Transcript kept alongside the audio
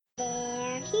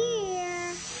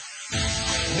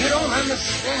don't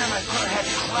understand. I could have had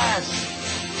class.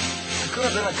 I could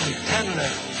have been a contender.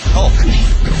 Hulk,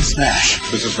 go smash.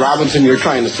 Mrs. Robinson, you're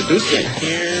trying to seduce me.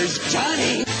 Here's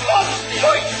Johnny. Oh,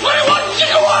 21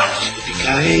 gigawatts!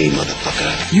 Hey,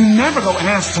 motherfucker. You never go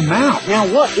ass to mouth. Now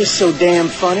what is so damn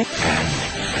funny? And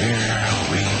here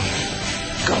we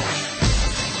go.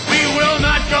 We will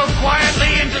not go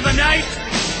quietly into the night.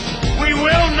 We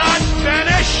will not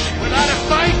vanish without a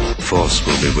fight. The Force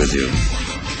will be with you.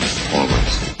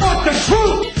 Always. But the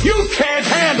truth! You can't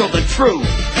handle the truth!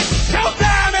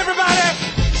 Showtime, everybody!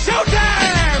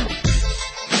 Showtime!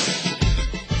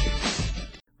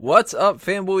 What's up,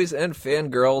 fanboys and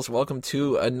fangirls? Welcome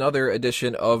to another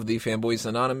edition of the Fanboys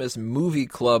Anonymous Movie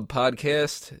Club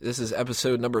podcast. This is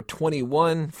episode number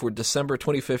 21 for December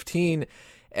 2015,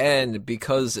 and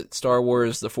because Star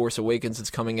Wars The Force Awakens is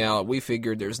coming out, we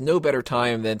figured there's no better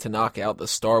time than to knock out the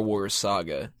Star Wars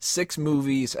saga. 6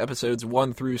 movies, episodes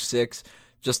 1 through 6,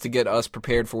 just to get us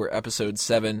prepared for episode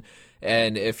 7.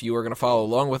 And if you are going to follow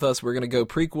along with us, we're going to go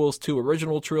prequels to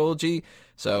original trilogy,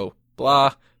 so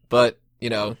blah, but you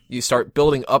know, you start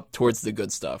building up towards the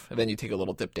good stuff, and then you take a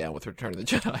little dip down with Return of the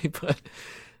Jedi. But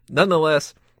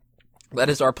nonetheless, that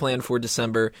is our plan for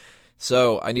December.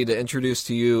 So I need to introduce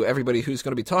to you everybody who's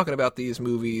going to be talking about these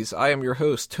movies. I am your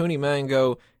host, Tony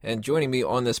Mango, and joining me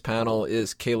on this panel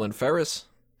is Kaylin Ferris.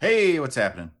 Hey, what's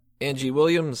happening? Angie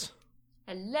Williams.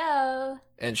 Hello.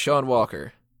 And Sean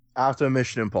Walker. After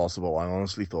Mission Impossible, I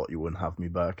honestly thought you wouldn't have me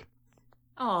back.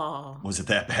 Oh. Was it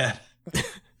that bad?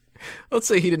 Let's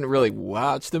say he didn't really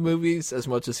watch the movies as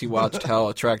much as he watched how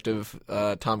attractive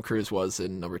Tom Cruise was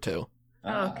in number 2. Oh,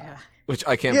 God. Which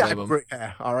I can't blame him. Great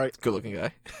hair. All right. Good looking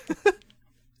guy.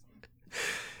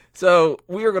 So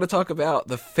we are going to talk about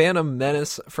The Phantom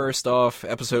Menace first off.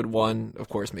 Episode 1, of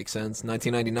course, makes sense.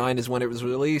 1999 is when it was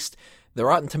released. The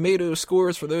Rotten Tomatoes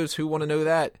scores, for those who want to know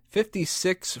that,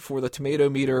 56 for the tomato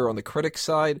meter on the critics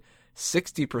side,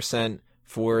 60%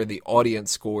 for the audience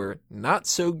score. Not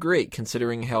so great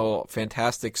considering how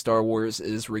fantastic Star Wars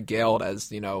is regaled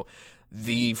as, you know,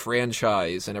 the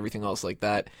franchise and everything else like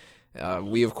that.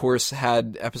 We, of course,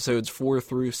 had episodes 4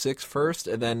 through 6 first,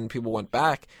 and then people went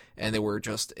back, and they were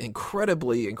just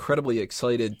incredibly, incredibly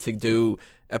excited to do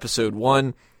episode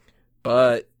 1,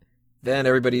 but then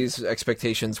everybody's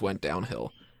expectations went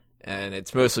downhill, and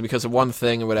it's mostly because of one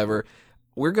thing or whatever.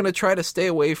 We're going to try to stay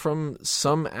away from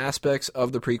some aspects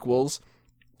of the prequels,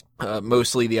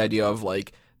 mostly the idea of,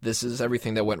 like, this is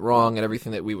everything that went wrong and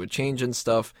everything that we would change and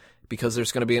stuff, because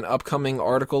there's going to be an upcoming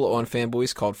article on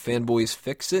Fanboys called Fanboys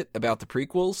Fix It about the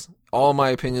prequels. All my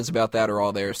opinions about that are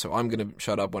all there, so I'm going to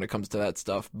shut up when it comes to that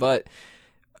stuff. But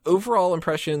overall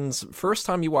impressions, first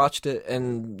time you watched it,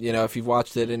 and, you know, if you've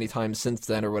watched it any time since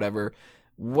then or whatever,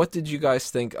 what did you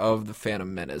guys think of The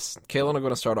Phantom Menace? Kaylin, I'm going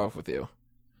to start off with you.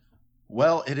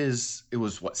 Well, it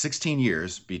was 16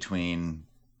 years between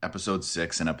episode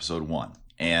 6 and episode 1.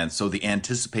 And so the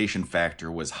anticipation factor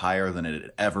was higher than it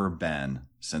had ever been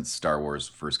since Star Wars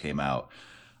first came out.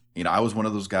 You know, I was one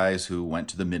of those guys who went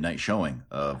to the midnight showing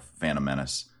of Phantom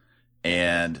Menace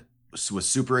and was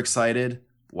super excited,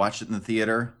 watched it in the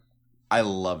theater. I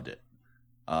loved it.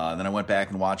 Then I went back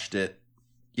and watched it,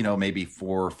 you know, maybe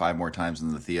 4 or 5 more times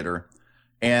in the theater.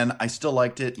 And I still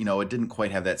liked it. You know, it didn't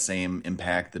quite have that same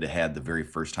impact that it had the very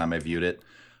first time I viewed it.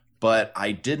 But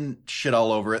I didn't shit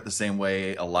all over it the same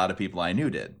way a lot of people I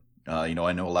knew did. You know,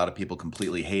 I know a lot of people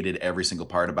completely hated every single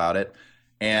part about it.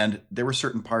 And there were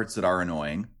certain parts that are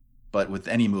annoying. But with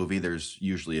any movie, there's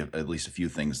usually at least a few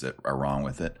things that are wrong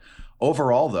with it.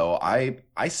 Overall, though,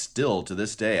 I still, to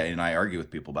this day, and I argue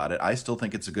with people about it, I still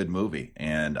think it's a good movie.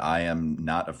 And I am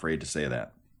not afraid to say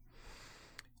that.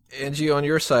 Angie, on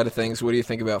your side of things, what do you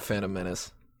think about Phantom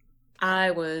Menace? I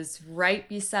was right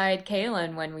beside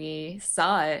Kaylin when we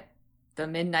saw it, the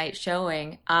midnight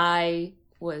showing. I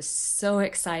was so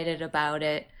excited about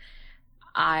it.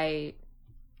 I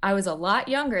was a lot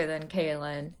younger than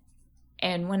Kaylin,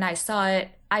 and when I saw it,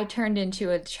 I turned into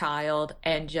a child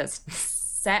and just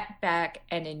sat back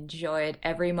and enjoyed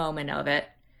every moment of it.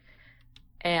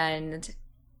 And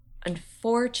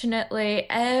unfortunately,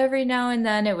 every now and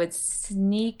then it would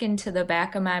sneak into the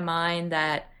back of my mind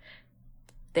that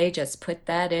they just put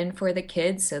that in for the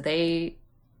kids so they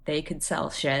could sell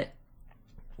shit.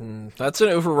 That's an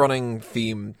overrunning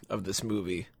theme of this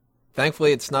movie.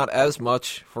 Thankfully, it's not as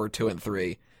much for 2 and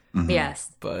 3. Mm-hmm.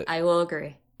 Yes, but I will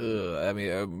agree. I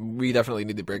mean, we definitely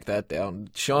need to break that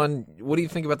down. Sean, what do you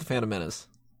think about The Phantom Menace?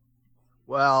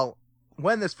 Well,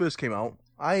 when this first came out,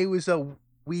 I was a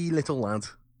wee little lad.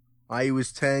 I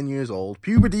was 10 years old.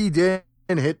 Puberty didn't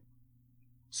hit.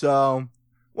 So,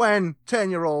 when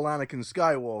 10-year-old Anakin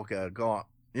Skywalker got,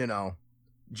 you know,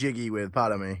 jiggy with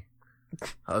Padme,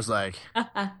 I was like,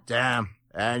 damn,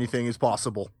 anything is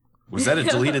possible. Was that a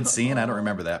deleted scene? I don't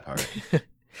remember that part.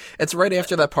 It's right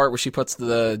after that part where she puts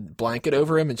the blanket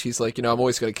over him and she's like, I'm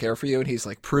always going to care for you. And he's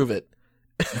like, prove it.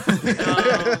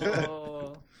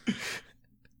 Oh.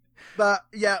 But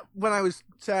yeah, when I was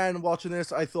 10 watching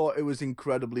this, I thought it was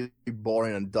incredibly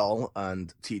boring and dull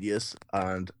and tedious.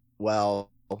 And, well,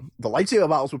 the lightsaber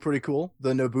battles were pretty cool.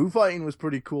 The Naboo fighting was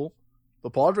pretty cool. The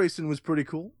pod racing was pretty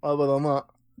cool. Other than that,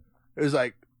 it was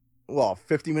like,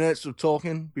 50 minutes of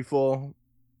talking before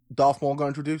Darth Maul got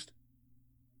introduced?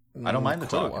 I don't mind the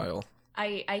Quite a talking. while.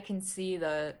 I can see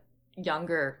the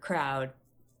younger crowd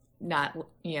not,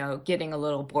 getting a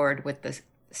little bored with the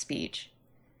speech.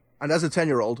 And as a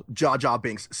 10-year-old, Jar Jar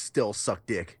Binks still sucked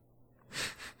dick.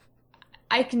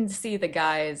 I can see the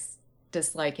guys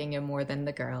disliking him more than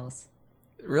the girls.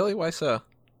 Really? Why so?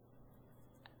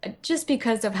 Just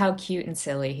because of how cute and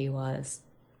silly he was.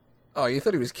 Oh, you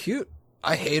thought he was cute?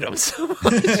 I hate him so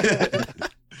much.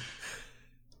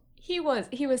 He was,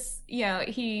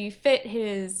 he fit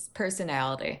his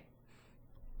personality.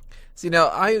 See, now,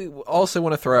 I also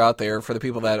want to throw out there for the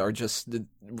people that are just,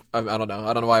 I don't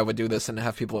know why I would do this and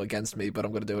have people against me, but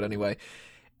I'm going to do it anyway.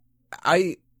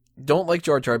 I don't like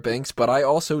Jar Jar Binks, but I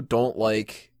also don't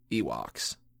like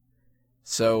Ewoks.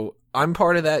 So, I'm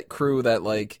part of that crew that,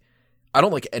 I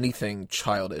don't like anything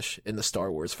childish in the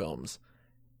Star Wars films.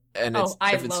 And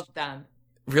I love them.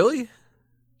 Really?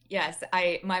 Yes,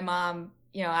 my mom,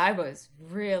 I was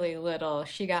really little.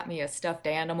 She got me a stuffed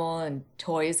animal and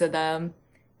toys of them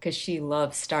because she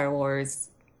loves Star Wars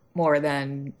more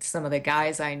than some of the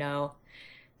guys I know.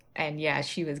 And yeah,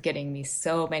 she was getting me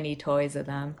so many toys of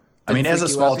them. I mean, as a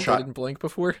small I child, didn't blink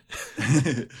before.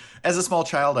 as a small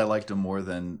child, I liked him more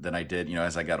than I did.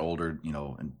 As I got older,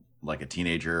 and like a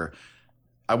teenager,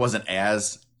 I wasn't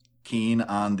as keen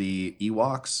on the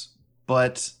Ewoks,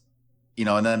 but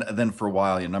and then for a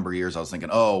while, a number of years, I was thinking,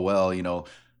 oh well,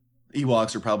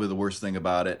 Ewoks are probably the worst thing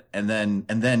about it, and then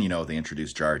they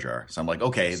introduced Jar Jar, so I'm like,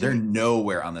 okay, they're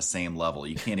nowhere on the same level.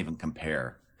 You can't even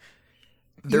compare.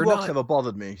 They're Ewoks not... never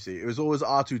bothered me. See, it was always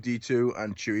R2D2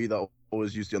 and Chewie that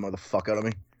always used to annoy the fuck out of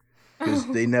me because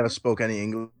they never spoke any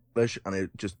English, and it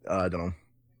just I don't know.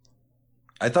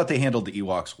 I thought they handled the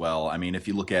Ewoks well. I mean, if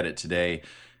you look at it today,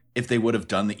 if they would have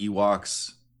done the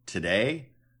Ewoks today,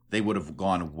 they would have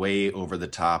gone way over the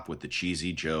top with the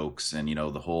cheesy jokes and,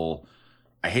 the whole,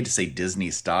 I hate to say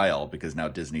Disney style because now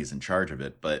Disney's in charge of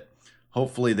it, but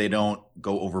hopefully they don't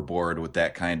go overboard with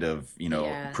that kind of,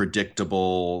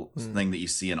 predictable thing that you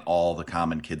see in all the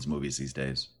common kids movies these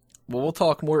days. Well, we'll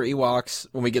talk more Ewoks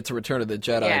when we get to Return of the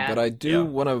Jedi, but I do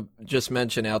want to just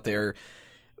mention out there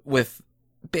with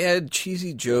bad,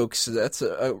 cheesy jokes, that's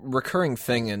a recurring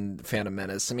thing in Phantom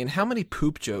Menace. I mean, how many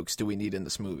poop jokes do we need in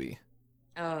this movie?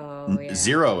 Oh, yeah.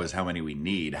 0 is how many we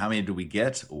need. How many do we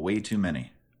get? Way too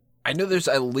many. I know there's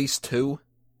at least 2.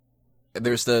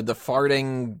 There's the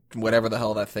farting, whatever the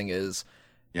hell that thing is,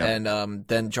 and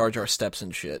then Jar Jar steps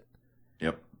and shit.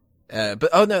 Yep. But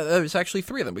oh no, there's actually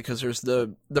 3 of them because there's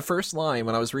the first line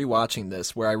when I was rewatching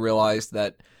this where I realized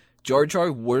that Jar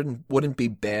Jar wouldn't be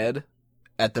bad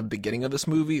at the beginning of this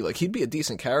movie. Like, he'd be a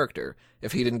decent character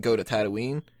if he didn't go to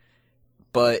Tatooine.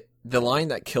 But the line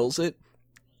that kills it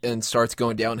and starts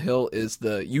going downhill is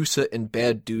the "you sit in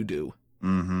bad doo-doo."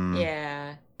 Mm-hmm.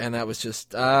 Yeah. And that was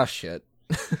just, shit.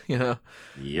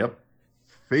 Yep.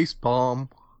 Face palm.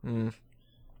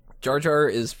 Jar Jar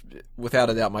is,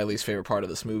 without a doubt, my least favorite part of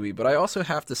this movie. But I also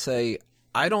have to say,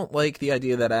 I don't like the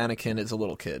idea that Anakin is a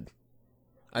little kid.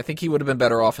 I think he would have been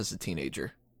better off as a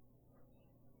teenager.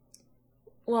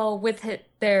 Well, with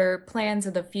their plans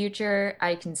of the future,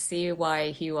 I can see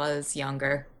why he was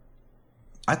younger.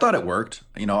 I thought it worked.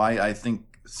 I think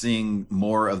seeing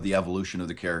more of the evolution of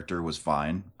the character was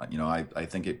fine. I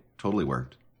think it totally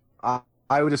worked. I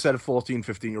would have said a 14,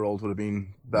 15-year-old would have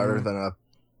been better than a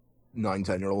 9,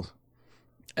 10-year-old.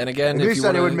 And again, if you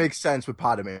said it would make sense with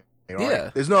Padme, right?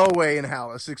 Yeah. There's no way in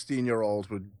hell a 16-year-old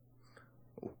would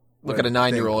look at a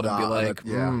 9-year-old and be like,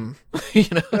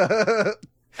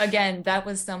 Again, that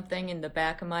was something in the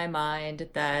back of my mind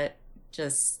that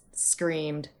just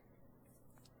screamed,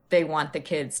 they want the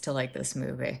kids to like this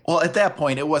movie. Well, at that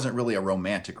point, it wasn't really a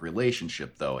romantic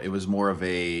relationship, though. It was more of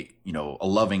a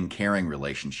loving, caring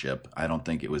relationship. I don't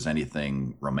think it was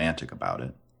anything romantic about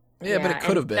it. Yeah, but it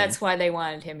could have been. That's why they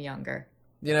wanted him younger.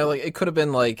 It could have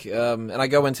been like, and I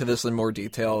go into this in more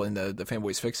detail in the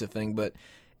Fanboys Fix It thing, but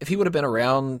if he would have been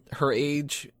around her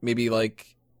age, maybe a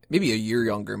year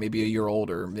younger, maybe a year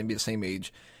older, maybe the same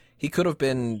age, he could have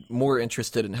been more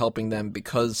interested in helping them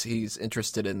because he's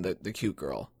interested in the cute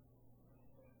girl.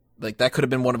 Like, that could have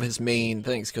been one of his main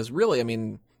things, because really, I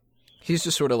mean, He's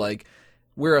just sort of like,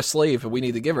 we're a slave and we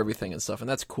need to give everything and stuff, and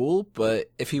that's cool, but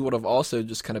if he would have also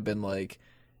just kind of been like,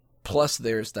 plus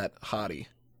there's that hottie,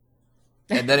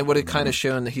 and then it would have kind of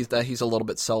shown that he's a little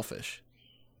bit selfish.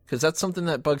 Because that's something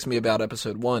that bugs me about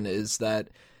episode 1, is that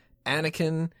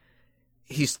Anakin,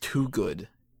 he's too good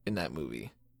in that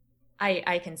movie.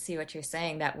 I can see what you're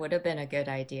saying. That would have been a good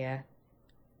idea.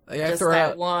 Like, just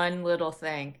that one little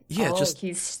thing. Yeah,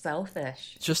 he's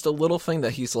selfish. Just a little thing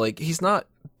that he's like, he's not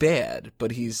bad,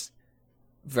 but he's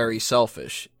very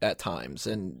selfish at times,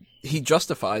 and he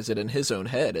justifies it in his own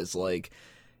head as like,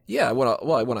 yeah, I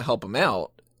want to help him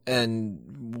out,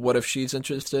 and what if she's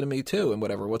interested in me too, and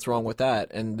whatever, what's wrong with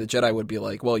that? And the Jedi would be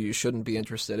like, well, you shouldn't be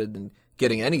interested in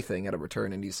getting anything at a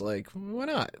return, and he's like, why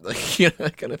not? Like, you know,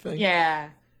 that kind of thing. Yeah.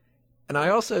 And I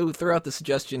also threw out the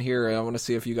suggestion here, and I want to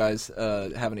see if you guys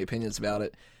have any opinions about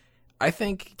it. I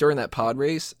think during that pod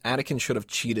race, Anakin should have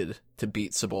cheated to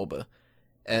beat Sebulba.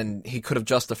 And he could have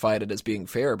justified it as being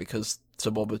fair because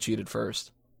Sebulba cheated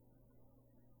first.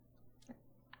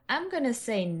 I'm going to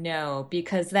say no,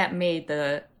 because that made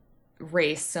the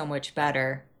race so much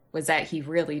better, was that he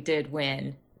really did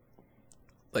win.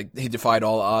 Like, he defied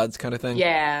all odds kind of thing?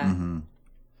 Yeah. Mm-hmm.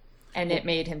 And it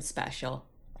made him special.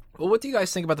 Well, what do you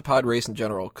guys think about the pod race in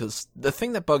general? Because the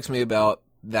thing that bugs me about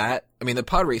that, I mean, the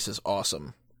pod race is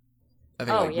awesome. I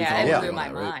think, it blew my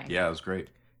mind. Yeah, it was great.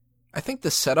 I think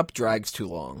the setup drags too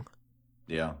long.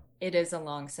 Yeah. It is a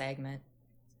long segment.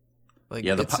 Like,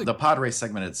 yeah, the pod race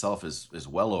segment itself is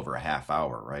well over a half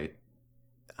hour, right?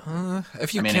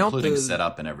 If you count including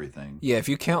setup and everything. Yeah, if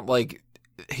you count, like,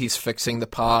 he's fixing the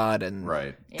pod and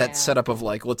right. that setup of,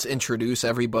 like, let's introduce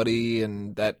everybody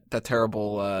and that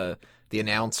terrible, the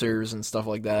announcers and stuff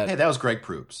like that. Hey, that was Greg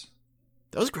Proops.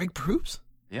 That was Greg Proops?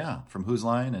 Yeah, from Whose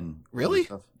Line and really?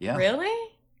 Stuff. Yeah. Really?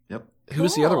 Yep. Who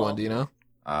was the other one, do you know?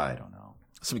 I don't know.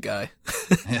 Some guy.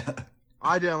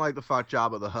 I didn't like the fact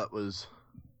Jabba the Hutt was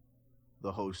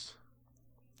the host.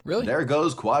 Really? There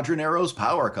goes Quadranero's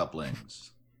power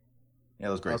couplings. Yeah,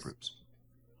 those great groups.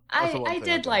 I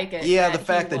did like it. Yeah, the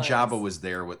fact that Jabba was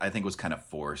there, I think, was kind of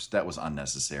forced. That was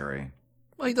unnecessary.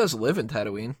 Well, he does live in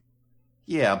Tatooine.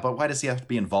 Yeah, but why does he have to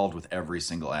be involved with every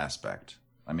single aspect?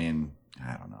 I mean,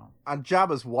 I don't know. And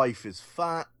Jabba's wife is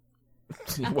fat.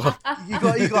 Well,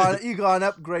 you got an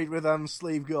upgrade with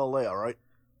slave girl Leia, right?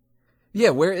 Yeah,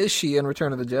 where is she in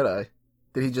Return of the Jedi?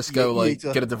 Did he just go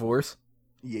get a divorce?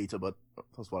 Yeta, but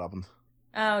that's what happened.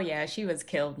 Oh yeah, she was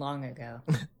killed long ago.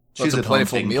 She's a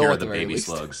plentiful taking meal care at of the the very baby least.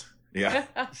 slugs. Yeah.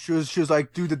 She was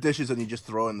like, do the dishes and you just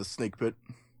throw in the snake pit.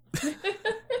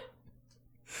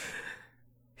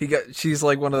 She's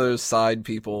like one of those side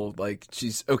people, like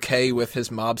she's okay with his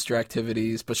mobster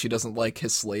activities, but she doesn't like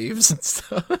his slaves and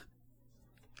stuff.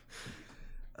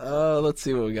 Let's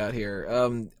see what we got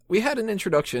here. We had an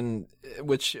introduction,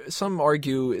 which some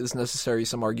argue is necessary,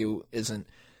 some argue isn't,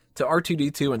 to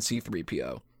R2-D2 and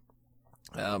C-3PO.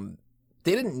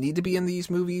 They didn't need to be in these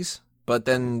movies, but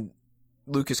then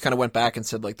Lucas kind of went back and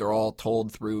said like they're all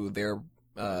told through their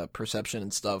perception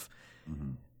and stuff.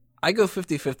 Mm-hmm. I go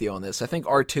 50-50 on this. I think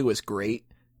R2 is great.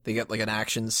 They get like an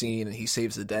action scene and he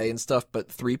saves the day and stuff, but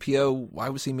 3PO, why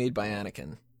was he made by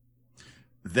Anakin?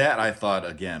 That I thought,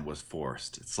 again, was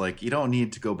forced. It's like, you don't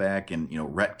need to go back and,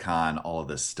 retcon all of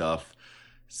this stuff.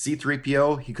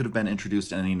 C-3PO, he could have been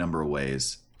introduced in any number of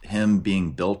ways. Him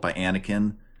being built by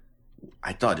Anakin,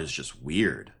 I thought it was just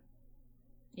weird.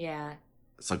 Yeah.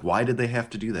 It's like, why did they have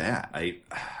to do that? I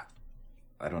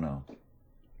don't know.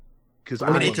 Because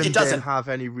it doesn't doesn't have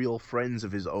any real friends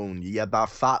of his own. He had that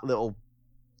fat little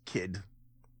kid.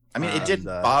 I mean, it didn't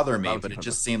bother me, bounty but it hunter.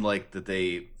 just seemed like that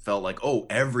they felt like, oh,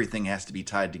 everything has to be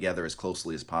tied together as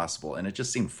closely as possible, and it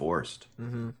just seemed forced.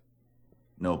 Mm-hmm.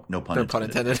 No pun No intended. pun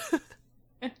intended.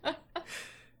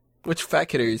 Which fat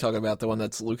kid are you talking about? The one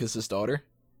that's Lucas's daughter?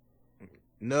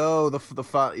 No, the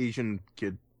fat Asian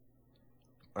kid.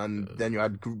 And then you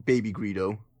had baby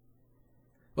Greedo.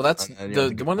 Well, that's And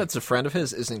the one that's a friend of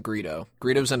his isn't Greedo.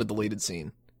 Greedo's in a deleted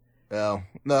scene. Oh,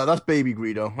 no, that's baby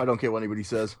Greedo. I don't care what anybody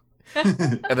says.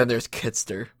 And then there's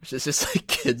Kidster, which is just like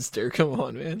Kidster. Come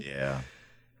on, man. Yeah.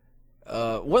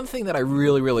 One thing that I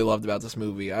really, really loved about this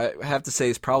movie, I have to say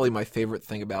is probably my favorite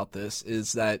thing about this,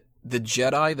 is that the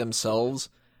Jedi themselves,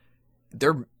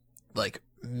 they're like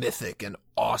mythic and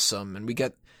awesome, and we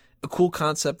get a cool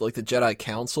concept like the Jedi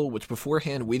Council, which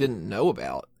beforehand we didn't know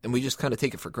about, and we just kind of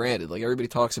take it for granted. Like, everybody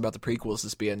talks about the prequels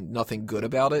as being nothing good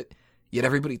about it, yet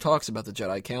everybody talks about the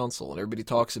Jedi Council, and everybody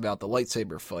talks about the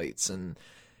lightsaber fights, and,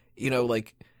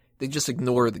 like, they just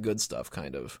ignore the good stuff,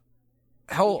 kind of.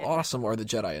 How awesome are the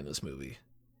Jedi in this movie?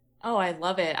 Oh, I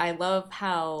love it. I love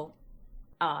how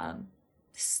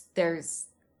there's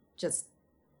just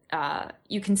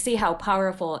you can see how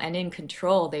powerful and in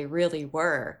control they really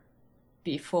were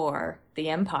before the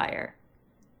Empire.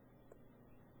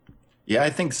 Yeah, I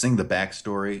think seeing the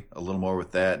backstory a little more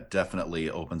with that definitely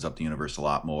opens up the universe a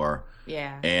lot more.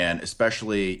 Yeah. And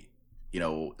especially,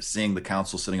 seeing the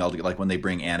council sitting all together, like when they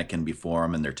bring Anakin before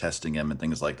him and they're testing him and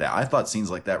things like that. I thought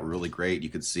scenes like that were really great. You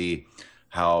could see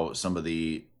how some of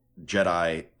the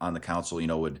Jedi on the council,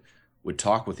 would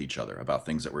talk with each other about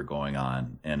things that were going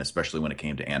on, and especially when it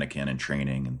came to Anakin and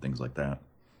training and things like that.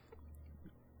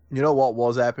 You know what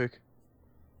was epic?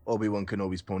 Obi-Wan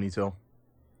Kenobi's ponytail.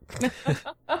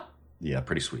 Yeah,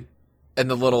 pretty sweet. And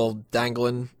the little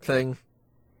dangling thing.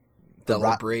 The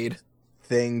little braid.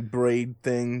 Braid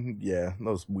thing. Yeah, that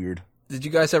was weird. Did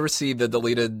you guys ever see the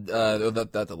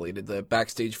the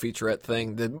backstage featurette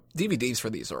thing? The DVDs for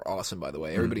these are awesome, by the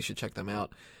way. Everybody should check them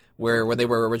out. Where when they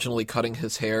were originally cutting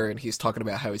his hair, and he's talking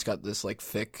about how he's got this like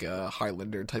thick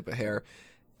Highlander type of hair,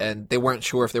 and they weren't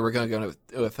sure if they were going to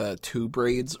go with 2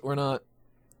 braids or not.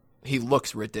 He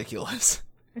looks ridiculous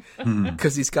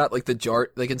because he's got like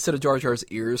instead of Jar Jar's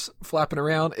ears flapping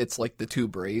around, it's like the 2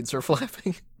 braids are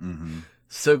flapping. Mm-hmm.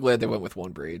 So glad they went with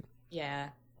 1 braid. Yeah.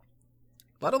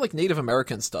 A lot of like Native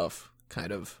American stuff,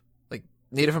 kind of like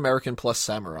Native American plus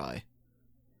samurai.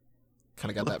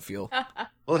 Kind of got that feel.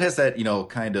 Well, it has that,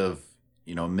 kind of,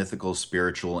 mythical,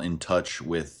 spiritual, in touch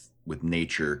with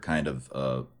nature kind of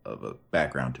a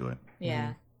background to it. Yeah.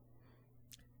 Mm-hmm.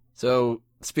 So,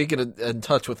 speaking of in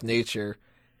touch with nature,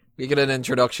 we get an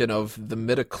introduction of the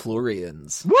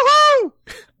midichlorians. Woohoo!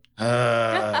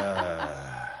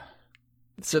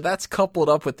 So that's coupled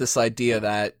up with this idea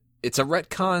that it's a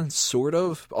retcon, sort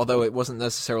of, although it wasn't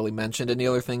necessarily mentioned in the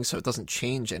other things, so it doesn't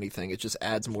change anything. It just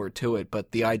adds more to it.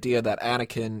 But the idea that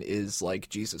Anakin is like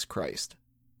Jesus Christ,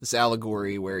 this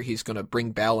allegory where he's going to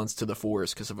bring balance to the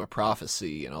Force because of a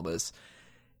prophecy and all this.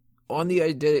 On the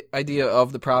idea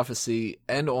of the prophecy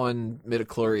and on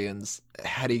midichlorians,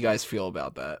 how do you guys feel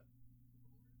about that?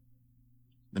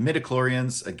 The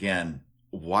midichlorians, again,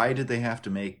 why did that have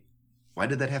to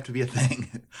be a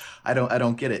thing? I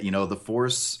don't get it. The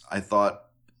Force, I thought,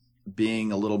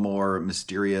 being a little more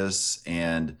mysterious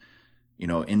and,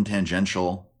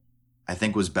 intangential, I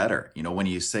think was better. When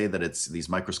you say that it's these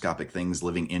microscopic things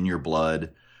living in your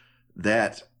blood,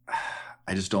 that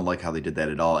I just don't like how they did that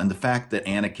at all. And the fact that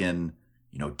Anakin,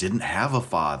 didn't have a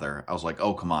father, I was like,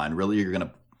 oh, come on, really? You're going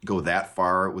to go that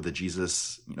far with a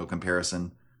Jesus,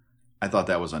 comparison? I thought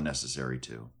that was unnecessary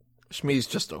too. Shmi's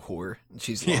just a whore, and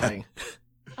she's lying.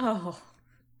 Oh.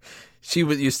 She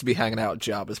used to be hanging out at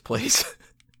Jabba's place.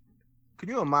 Can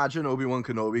you imagine Obi-Wan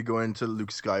Kenobi going to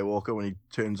Luke Skywalker when he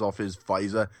turns off his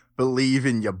visor? Believe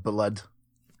in your blood.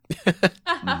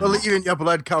 Believe in your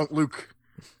blood, Count Luke.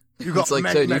 It's like,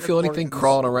 so do you feel anything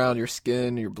crawling around your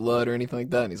skin, your blood, or anything like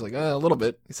that? And he's like, a little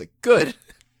bit. He's like, good.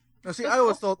 Now, see, I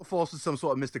always thought the Force was some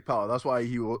sort of mystic power. That's why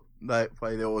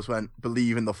why they always went,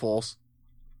 believe in the Force.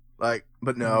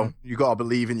 But no, you gotta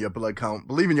believe in your blood count.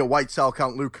 Believe in your white cell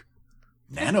count, Luke.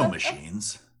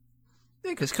 Nanomachines?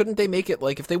 Yeah, because couldn't they make it,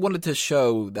 like, if they wanted to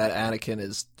show that Anakin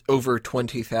is over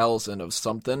 20,000 of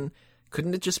something,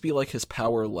 couldn't it just be, like, his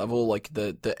power level, like,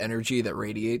 the energy that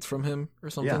radiates from him or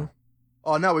something? Yeah.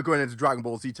 Oh, now we're going into Dragon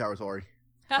Ball Z territory.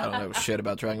 I don't know shit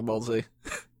about Dragon Ball Z.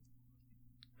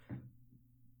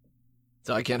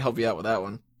 So I can't help you out with that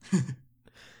one.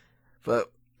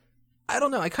 But I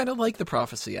don't know. I kind of like the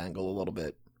prophecy angle a little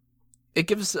bit. It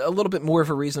gives a little bit more of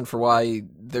a reason for why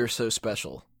they're so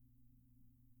special.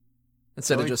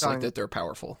 Instead of just like that they're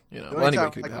powerful. Well,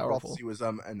 anybody could be powerful. Prophecy was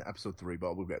in episode 3,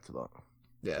 but we'll get to that.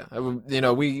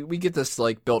 Yeah. We get this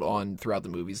like built on throughout the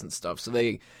movies and stuff. So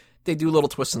they do little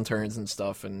twists and turns and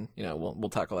stuff, and we'll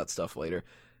tackle that stuff later.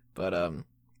 But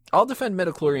I'll defend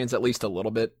midichlorians at least a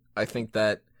little bit. I think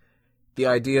that the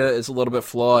idea is a little bit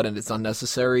flawed and it's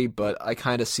unnecessary, but I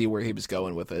kind of see where he was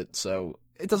going with it. So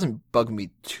it doesn't bug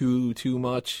me too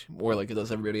much, more like it does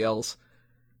everybody else.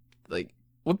 Like,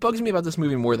 what bugs me about this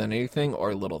movie more than anything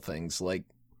are little things, like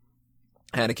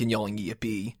Anakin yelling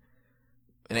yippee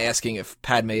and asking if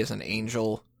Padme is an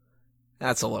angel.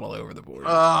 That's a little over the board.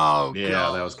 Oh, yeah,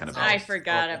 God. That was kind of... I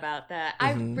forgot about that.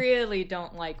 I really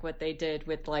don't like what they did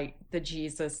with, like, the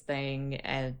Jesus thing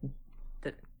and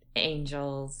the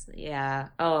angels. Yeah.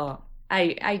 Oh,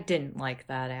 I didn't like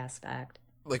that aspect.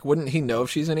 Like, wouldn't he know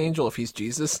if she's an angel if he's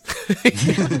Jesus?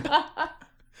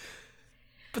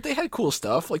 But they had cool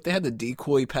stuff. Like, they had the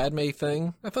decoy Padme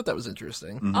thing. I thought that was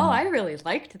interesting. Mm-hmm. Oh, I really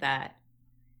liked that.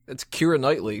 It's Keira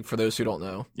Knightley, for those who don't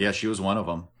know. Yeah, she was one of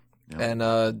them. Yeah.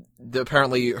 And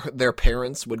apparently their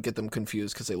parents would get them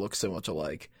confused because they look so much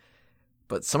alike.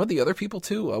 But some of the other people,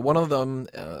 too. One of them,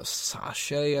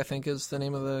 Sashay, I think is the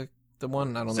name of the the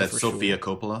one? I don't Is know that for Sofia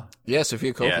sure. Coppola? Yeah,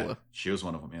 Sofia Coppola. Yeah, she was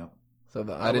one of them. Yeah. So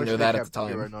I didn't know that at the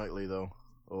time. Keira Knightley though,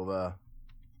 over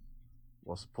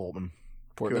what's Portman.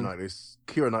 Keira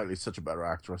Knightley's such a better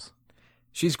actress.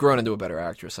 She's grown into a better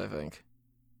actress, I think.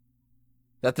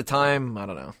 At the time, I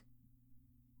don't know.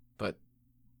 But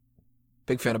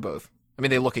big fan of both. I mean,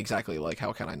 they look exactly alike.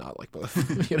 How can I not like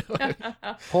both? You know?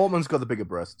 Portman's got the bigger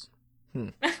breasts.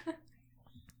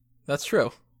 That's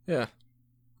true. Yeah.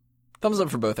 Thumbs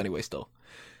up for both anyway, still.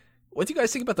 What do you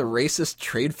guys think about the racist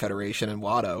trade federation in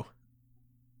Watto?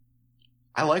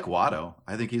 I like Watto.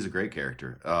 I think he's a great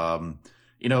character.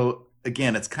 You know,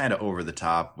 again, it's kind of over the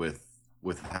top with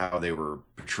how they were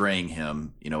portraying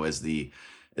him, you know, as the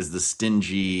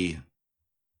stingy,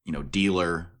 you know,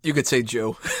 dealer. You could say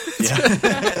Joe.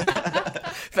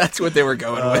 Yeah. That's what they were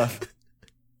going with.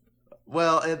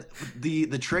 Well,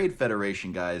 the Trade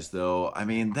Federation guys, though, I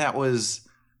mean, that was...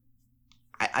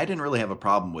 I didn't really have a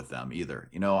problem with them either.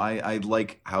 You know, I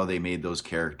like how they made those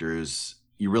characters.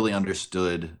 You really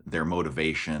understood their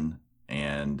motivation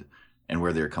and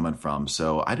where they're coming from.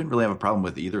 So I didn't really have a problem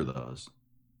with either of those.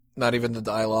 Not even the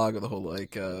dialogue or the whole,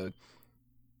 like,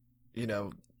 you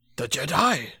know, the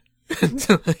Jedi.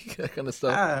 Like, that kind of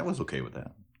stuff. I was okay with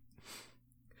that.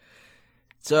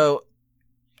 So,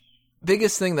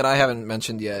 biggest thing that I haven't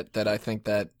mentioned yet that I think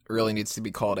that really needs to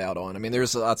be called out on. I mean,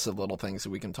 there's lots of little things that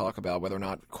we can talk about, whether or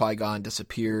not Qui-Gon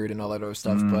disappeared and all that other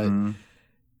stuff, but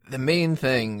the main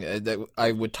thing that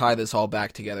I would tie this all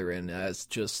back together in as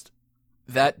just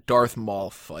that Darth Maul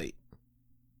fight.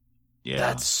 Yeah.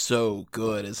 That's so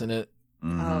good, isn't it?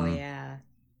 Oh, yeah.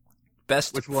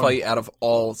 Best fight out of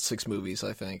all 6 movies,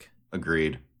 I think.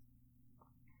 Agreed.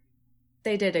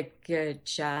 They did a good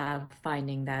job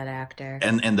finding that actor.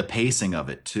 And the pacing of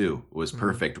it, too, was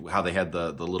perfect. How they had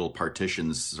the little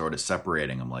partitions sort of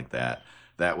separating them like that.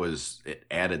 It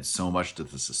added so much to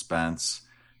the suspense.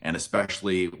 And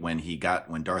especially when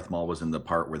Darth Maul was in the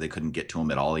part where they couldn't get to him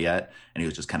at all yet, and he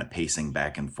was just kind of pacing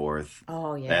back and forth.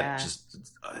 Oh, yeah. That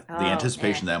just, the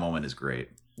anticipation of that moment is great.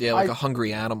 Yeah, like a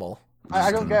hungry animal.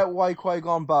 I don't get why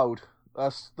Qui-Gon bowed.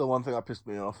 That's the one thing that pissed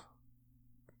me off.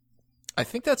 I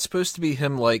think that's supposed to be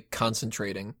him, like,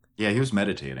 concentrating. Yeah, he was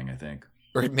meditating, I think.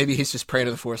 Or maybe he's just praying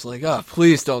to the Force, like, oh,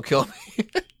 please don't kill me.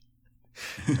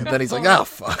 And then he's like, oh,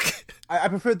 fuck. I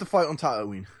preferred the fight on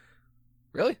Tatooine.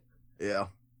 Really? Yeah.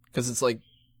 Because it's, like,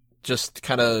 just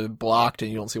kind of blocked and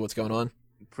you don't see what's going on?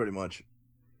 Pretty much.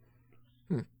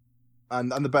 And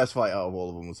the best fight out of all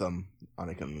of them was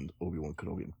Anakin and Obi-Wan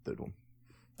Kenobi in the third one.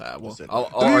 Well, I'll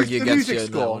argue against you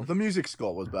in that one. The music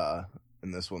score was better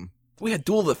in this one. We had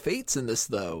Duel of the Fates in this,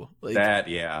 though. Like, that,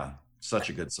 yeah. Such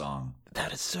a good song.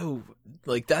 That is so...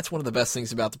 Like, that's one of the best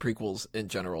things about the prequels in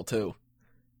general, too.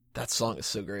 That song is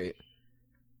so great.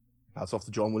 Hats off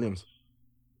to John Williams.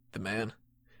 The man.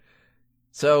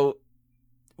 So,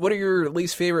 what are your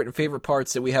least favorite and favorite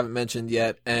parts that we haven't mentioned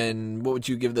yet? And what would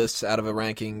you give this out of a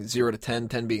ranking 0 to 10,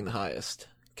 10 being the highest?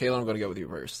 Kayla, I'm going to go with you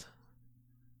first.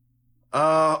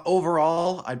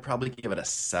 Overall, I'd probably give it a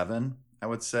 7. I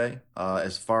would say.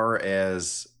 As far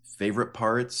as favorite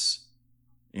parts,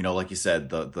 you know, like you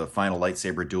said, the final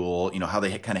lightsaber duel, you know, how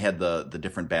they kind of had the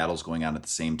different battles going on at the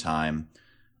same time.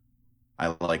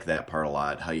 I like that part a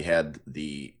lot. How you had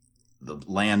the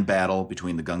land battle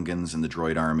between the Gungans and the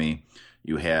droid army.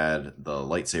 You had the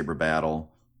lightsaber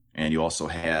battle, and you also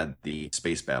had the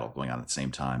space battle going on at the same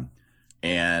time.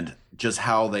 And just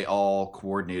how they all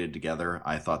coordinated together,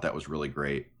 I thought that was really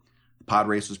great. The pod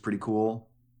race was pretty cool.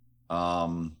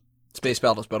 Space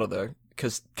battle's better though,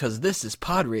 because this is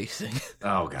pod racing.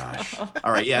 Oh gosh!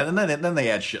 All right, yeah. And then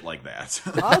they add shit like that.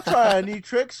 I'll try a neat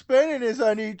trick. Spinning is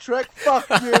a neat trick. Fuck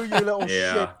you, you little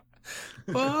shit.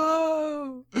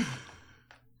 Whoa!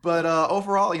 But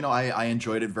overall, you know, I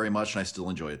enjoyed it very much, and I still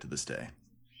enjoy it to this day.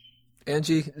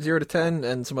 Angie, 0 to 10,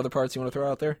 and some other parts you want to throw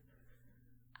out there?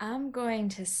 I'm going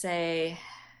to say,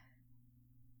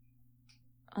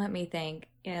 let me think.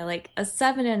 Yeah, like a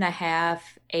 7.5,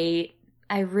 8.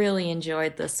 I really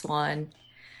enjoyed this one.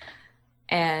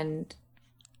 And,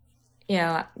 you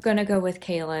know, I'm going to go with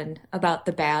Kaylin about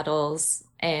the battles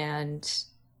and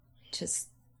just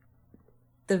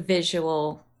the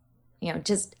visual, you know,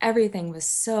 just everything was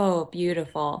so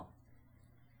beautiful.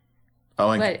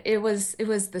 Oh, but it was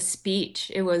the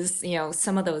speech. It was, you know,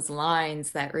 some of those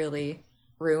lines that really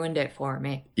ruined it for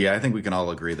me. Yeah, I think we can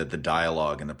all agree that the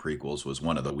dialogue in the prequels was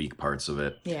one of the weak parts of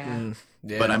it. Yeah.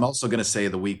 Yeah. But I'm also going to say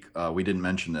we didn't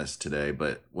mention this today,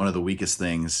 but one of the weakest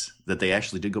things that they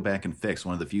actually did go back and fix,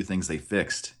 one of the few things they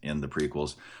fixed in the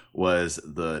prequels, was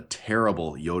the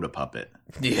terrible Yoda puppet.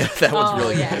 Yeah, that was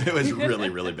really yeah. good. It was really,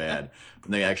 really bad.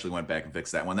 And they actually went back and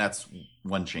fixed that one. That's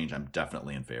one change I'm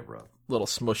definitely in favor of. Little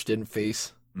smushed in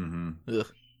face. Mm-hmm. Ugh.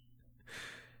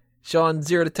 Sean,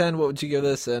 0 to 10, what would you give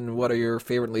this, and what are your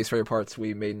favorite and least favorite parts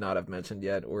we may not have mentioned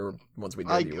yet, or ones we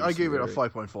did? I gave it a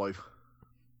 5.5.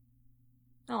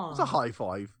 Oh. It's a high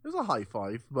 5. It was a high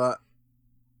 5, but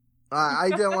I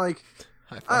didn't like.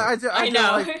 High five. I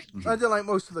know. I didn't like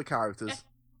most of the characters.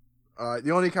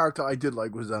 The only character I did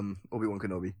like was Obi-Wan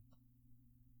Kenobi,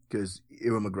 because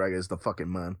Ewan McGregor is the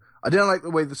fucking man. I didn't like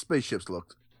the way the spaceships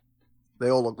looked. They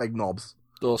all looked like knobs.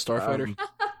 The little starfighter?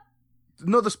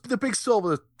 No, the big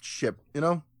silver ship, you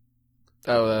know?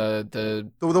 Oh, The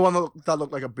one that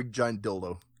looked like a big giant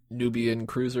dildo. Nubian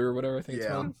cruiser or whatever I think it's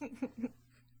Yeah. called.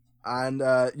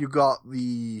 And you got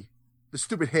the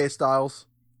stupid hairstyles.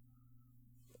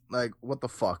 Like, what the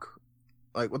fuck?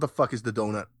 Like, what the fuck is the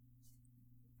donut?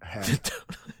 Hair.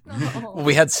 Well,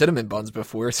 we had cinnamon buns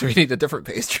before, so we need a different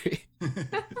pastry.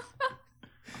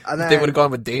 And then, They would have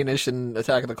gone with Danish and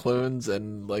Attack of the Clones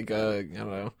and, like, I don't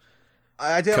know.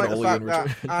 I didn't like the cannoli fact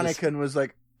and that Richard- Anakin was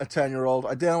like a 10-year-old.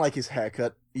 I didn't like his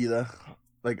haircut either.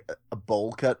 Like, a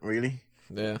bowl cut, really.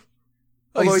 Yeah.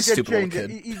 Oh, Although he's a he did stupid little change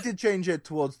it. kid. He did change it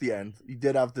towards the end. He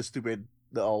did have the stupid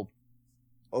little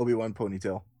Obi-Wan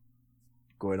ponytail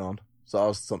going on. So that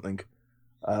was something.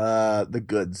 The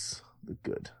goods. The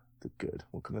good.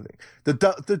 What kind of thing?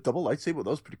 The double lightsaber, that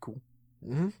was pretty cool.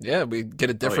 Mm-hmm. Yeah, we get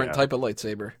a different yeah. type of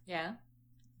lightsaber. Yeah.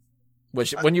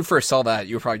 Which, when you first saw that,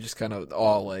 you were probably just kind of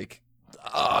all like,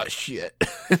 "Ah, shit."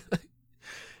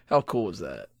 How cool was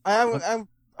that? I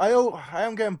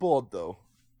am getting bored though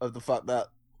of the fact that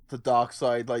the dark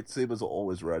side lightsabers are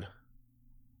always red.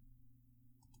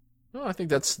 Well, I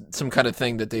think that's some kind of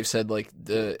thing that they've said, like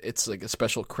it's like a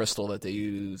special crystal that they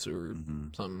use or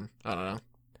something. I don't know.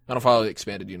 I don't follow the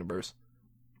expanded universe.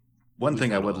 One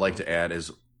thing I would like to add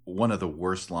is one of the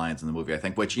worst lines in the movie, I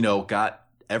think, which, got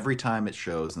every time it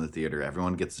shows in the theater,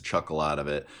 everyone gets a chuckle out of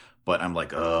it. But I'm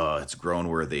like, oh, it's groan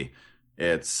worthy.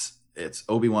 It's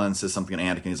Obi-Wan says something to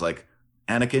Anakin. He's like,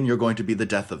 Anakin, you're going to be the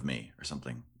death of me, or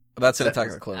something. That's an Attack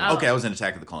of the Clones. Oh. Okay, I was in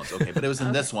Attack of the Clones. Okay, but it was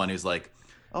in this one. He's like,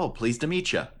 oh, pleased to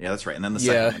meet you. Yeah, that's right. And then the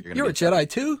second one, You're a Jedi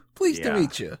too? Pleased to Yeah.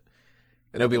 meet you.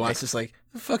 And Obi-Wan's just like,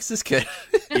 the fuck's this kid?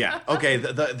 Yeah, okay.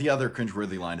 The other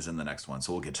cringeworthy line is in the next one,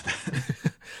 so we'll get to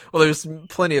that. Well, there's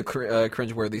plenty of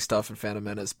cringeworthy stuff in Phantom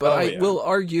Menace, but I will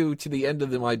argue to the end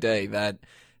of my day that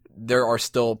there are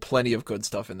still plenty of good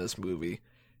stuff in this movie.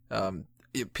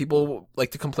 People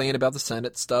like to complain about the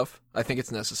Senate stuff. I think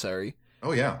it's necessary.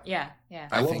 Oh, yeah. Yeah.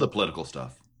 I love think- the political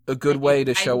stuff. A good way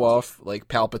to show off like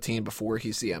Palpatine before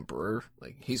he's the Emperor.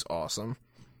 Like, he's awesome.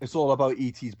 It's all about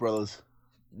E.T.'s brothers.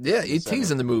 Yeah,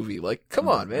 E.T.'s in the movie. Like, come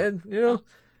on, man.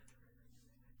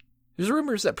 There's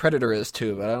rumors that Predator is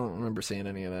too, but I don't remember seeing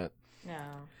any of that. No.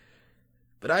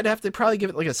 But I'd have to probably give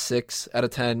it like a 6 out of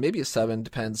 10, maybe a 7,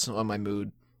 depends on my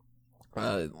mood.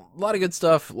 A lot of good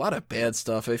stuff, a lot of bad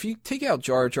stuff. If you take out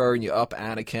Jar Jar and you up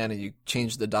Anakin and you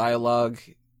change the dialogue,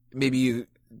 maybe you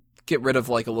get rid of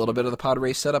like a little bit of the pod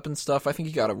race setup and stuff, I think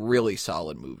you got a really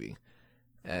solid movie.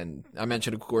 And I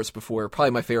mentioned, of course, before,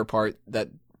 probably my favorite part, that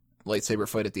lightsaber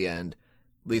fight at the end.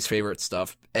 Least favorite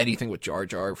stuff, anything with Jar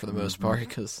Jar for the most part,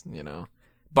 because,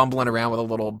 bumbling around with a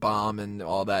little bomb and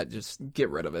all that, just get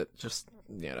rid of it. Just,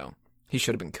 he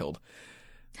should have been killed.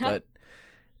 But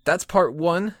that's part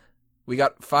 1. We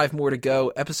got 5 more to go.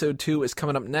 Episode 2 is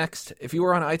coming up next. If you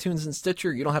are on iTunes and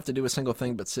Stitcher, you don't have to do a single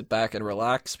thing but sit back and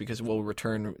relax, because we'll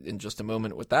return in just a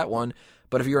moment with that one.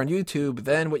 But if you're on YouTube,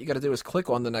 then what you got to do is click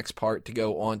on the next part to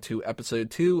go on to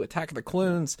Episode 2, Attack of the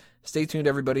Clones. Stay tuned,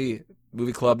 everybody.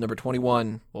 Movie Club number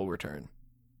 21 will return.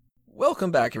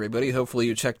 Welcome back, everybody. Hopefully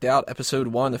you checked out Episode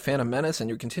 1 of Phantom Menace, and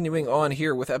you're continuing on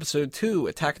here with Episode 2,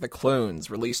 Attack of the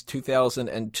Clones, released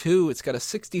 2002. It's got a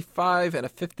 65 and a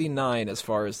 59 as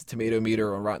far as the tomato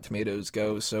meter on Rotten Tomatoes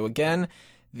goes. So again,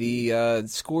 the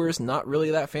score is not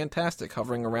really that fantastic,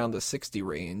 hovering around the 60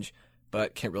 range,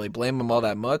 but can't really blame them all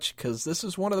that much, because this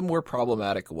is one of the more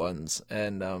problematic ones.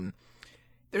 And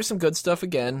there's some good stuff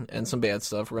again, and some bad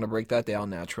stuff. We're going to break that down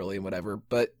naturally and whatever,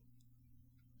 but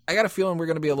I got a feeling we're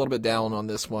going to be a little bit down on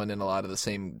this one in a lot of the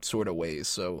same sort of ways.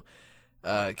 So,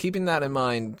 keeping that in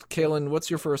mind, Kalen, what's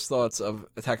your first thoughts of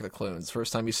Attack of the Clones?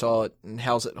 First time you saw it, and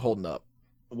how's it holding up?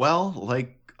 Well,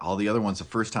 like all the other ones, the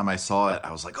first time I saw it,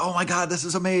 I was like, oh my God, this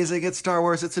is amazing. It's Star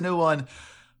Wars. It's a new one.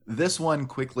 This one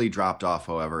quickly dropped off,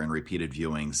 however, in repeated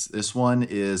viewings. This one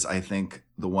is, I think,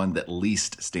 the one that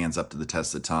least stands up to the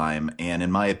test of time, and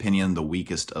in my opinion, the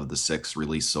weakest of the 6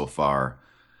 released so far.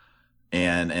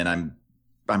 And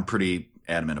I'm pretty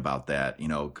adamant about that. You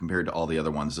know, compared to all the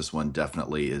other ones, this one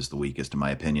definitely is the weakest in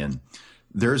my opinion.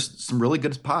 There's some really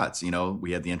good spots. You know,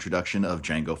 we had the introduction of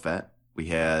Jango Fett. We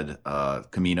had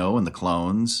Kamino and the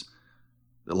clones.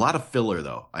 A lot of filler,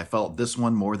 though. I felt this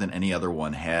one more than any other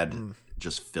one had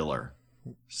just filler.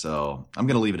 So I'm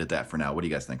going to leave it at that for now. What do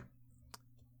you guys think?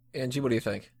 Angie, what do you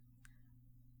think?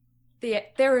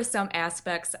 There were some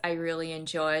aspects I really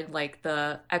enjoyed, like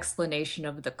the explanation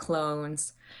of the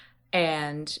clones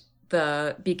and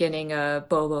the beginning of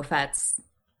Boba Fett's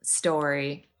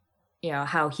story, you know,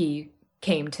 how he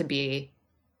came to be.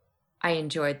 I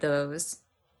enjoyed those.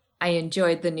 I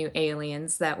enjoyed the new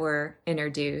aliens that were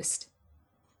introduced.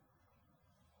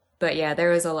 But yeah, there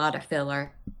was a lot of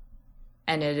filler,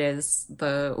 and it is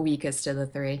the weakest of the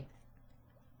 3.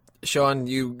 Sean,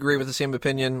 you agree with the same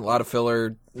opinion? A lot of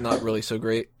filler, not really so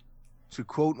great. To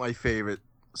quote my favorite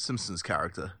Simpsons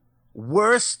character,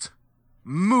 worst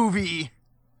movie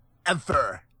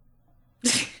ever.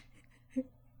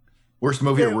 Worst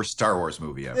movie or worst Star Wars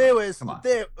movie ever? It was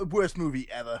the worst movie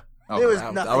ever. Oh, there was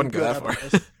I nothing wouldn't go good that about far.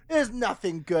 this. There's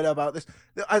nothing good about this.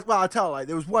 I'll tell you, like,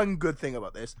 there was one good thing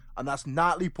about this, and that's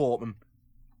Natalie Portman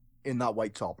in that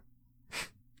white top.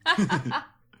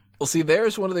 Well, see,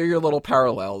 there's one of your little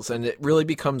parallels, and it really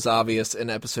becomes obvious in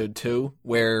episode 2,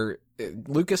 where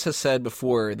Lucas has said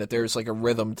before that there's like a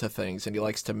rhythm to things, and he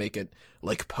likes to make it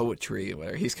like poetry,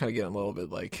 where he's kind of getting a little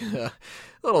bit like a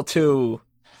little too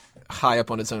high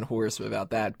up on his own horse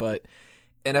about that. But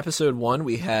in episode 1,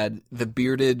 we had the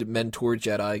bearded mentor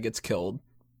Jedi gets killed.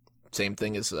 Same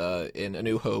thing as in A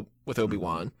New Hope with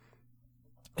Obi-Wan.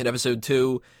 In episode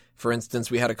 2, for instance,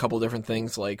 we had a couple different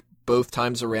things, like both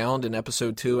times around in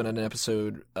episode 2 and in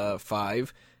episode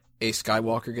 5, a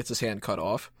Skywalker gets his hand cut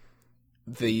off.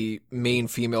 The main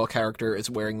female character is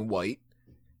wearing white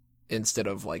instead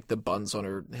of like the buns on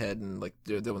her head and like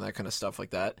doing that kind of stuff like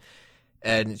that.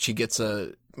 And she gets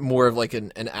a more of like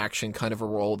an action kind of a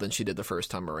role than she did the first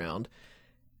time around.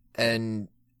 And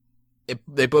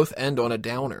they both end on a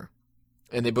downer.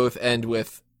 And they both end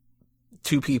with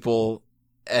 2 people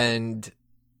and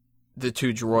the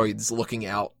 2 droids looking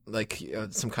out like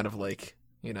some kind of like,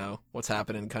 you know, what's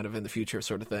happening kind of in the future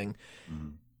sort of thing.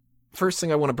 Mm-hmm. First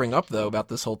thing I want to bring up, though, about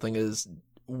this whole thing is,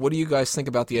 what do you guys think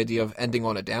about the idea of ending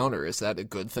on a downer? Is that a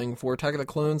good thing for Attack of the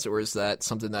Clones, or is that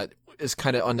something that is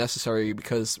kind of unnecessary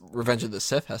because Revenge of the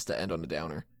Sith has to end on a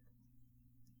downer?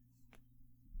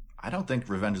 I don't think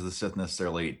Revenge of the Sith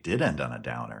necessarily did end on a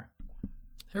downer.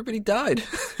 Everybody died.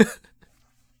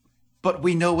 But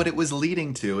we know what it was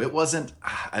leading to. It wasn't,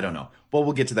 I don't know. Well,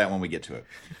 we'll get to that when we get to it.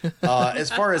 As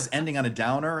far as ending on a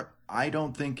downer, I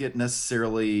don't think it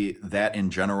necessarily, that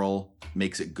in general,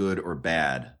 makes it good or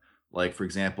bad. Like, for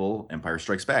example, Empire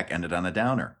Strikes Back ended on a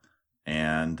downer.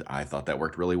 And I thought that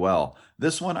worked really well.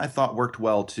 This one I thought worked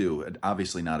well too.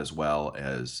 Obviously not as well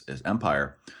as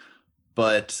Empire.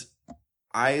 But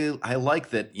I like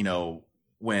that, you know,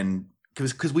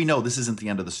 because we know this isn't the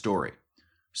end of the story.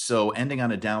 So ending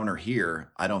on a downer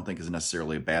here, I don't think is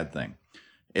necessarily a bad thing.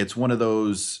 It's one of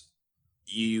those,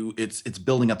 it's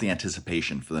building up the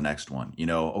anticipation for the next one. You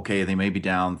know, okay, they may be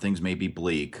down, things may be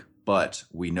bleak, but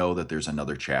we know that there's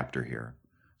another chapter here.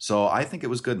 So I think it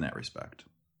was good in that respect.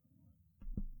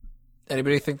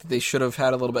 Anybody think that they should have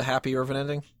had a little bit happier of an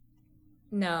ending?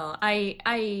 No,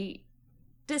 I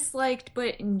disliked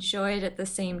but enjoyed at the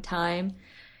same time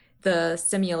the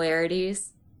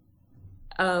similarities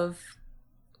of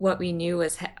what we knew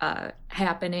was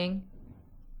happening.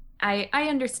 I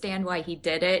understand why he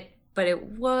did it, but it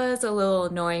was a little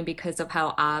annoying because of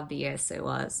how obvious it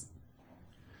was.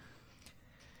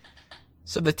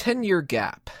 So the 10-year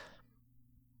gap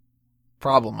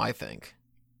problem, I think.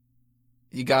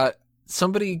 You got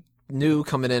somebody new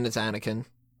coming in as Anakin,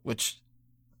 which,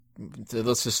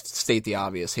 let's just state the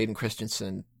obvious, Hayden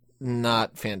Christensen,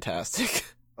 not fantastic.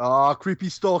 Creepy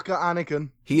stalker Anakin.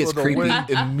 He is creepy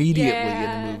immediately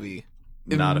Yeah. in the movie.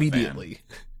 Not immediately.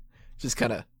 Just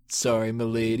kind of, sorry,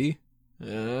 milady.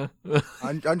 I'm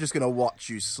just gonna watch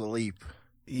you sleep.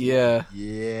 Yeah.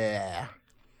 Yeah.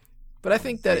 But I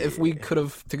think that if we could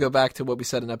have, to go back to what we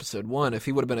said in episode 1, if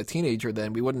he would have been a teenager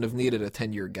then, we wouldn't have needed a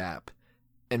 10-year gap.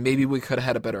 And maybe we could have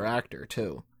had a better actor,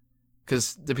 too.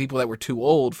 Because the people that were too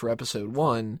old for episode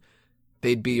 1,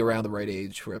 they'd be around the right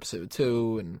age for episode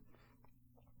 2, and,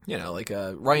 you know, like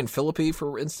Ryan Phillippe,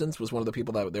 for instance, was one of the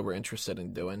people that they were interested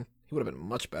in doing. He would have been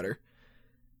much better.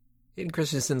 Hayden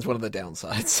Christensen's one of the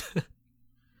downsides.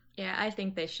 Yeah, I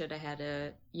think they should have had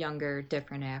a younger,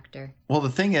 different actor. Well, the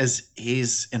thing is,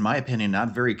 he's, in my opinion,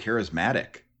 not very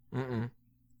charismatic. Mm-mm.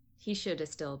 He should have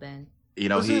still been. You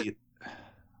know, Was I Was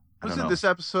don't it know. this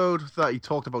episode that he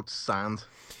talked about sand?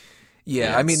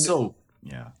 Yeah, I mean,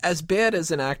 yeah. as bad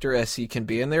as an actor as he can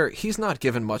be in there, he's not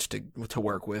given much to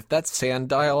work with. That sand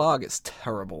dialogue is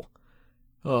terrible.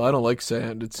 Oh, I don't like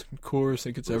sand. It's coarse.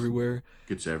 It gets everywhere.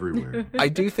 It's everywhere. I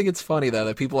do think it's funny, though,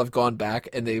 that people have gone back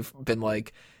and they've been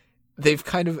like, they've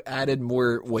kind of added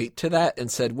more weight to that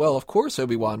and said, well, of course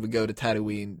Obi-Wan would go to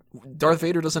Tatooine. Darth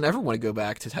Vader doesn't ever want to go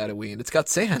back to Tatooine. It's got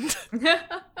sand.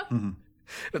 Mhm.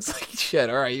 It's like, shit,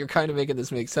 all right, you're kind of making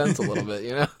this make sense a little bit,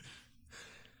 you know?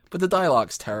 But the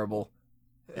dialogue's terrible.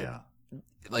 Yeah.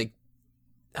 Like,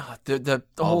 the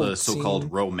All whole the so-called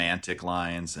scene- romantic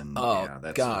lines and Oh, yeah,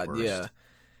 that's God, the worst. yeah.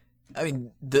 I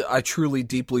mean, I truly,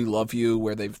 deeply love you,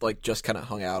 where they've like just kind of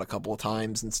hung out a couple of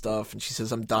times and stuff. And she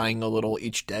says, "I'm dying a little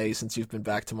each day since you've been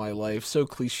back to my life." So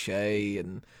cliche,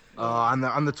 and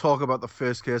And the talk about the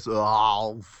first kiss.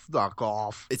 Oh, fuck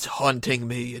off! it's haunting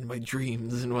me in my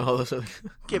dreams and well,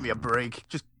 Give me a break.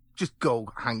 Just go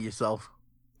hang yourself.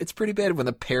 it's pretty bad when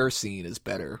the pear scene is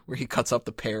better, where he cuts up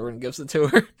the pear and gives it to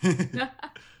her.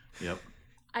 Yep.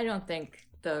 I don't think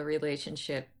the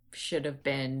relationship should have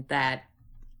been that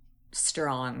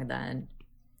strong then.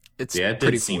 It's Yeah, it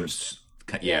pretty did seem. forced.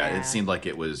 Yeah, Yeah. it seemed like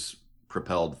it was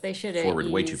propelled They should have forward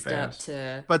way too eased up fast.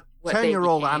 to But what they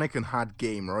 10-year-old became. Anakin had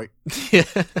game, right? Yeah.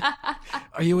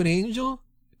 Are you an angel?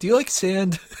 Do you like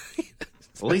sand?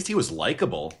 Well, at least he was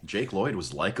likable. Jake Lloyd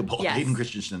was likable. Yes. Hayden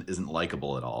Christensen isn't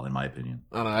likable at all, in my opinion.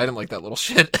 I don't know. I didn't like that little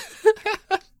shit.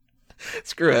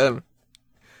 Screw him.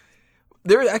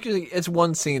 It's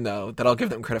one scene though that I'll give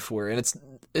them credit for, and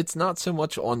it's not so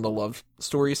much on the love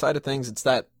story side of things. It's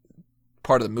that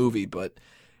part of the movie, but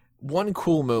one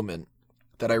cool moment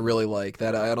that I really like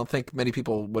that I don't think many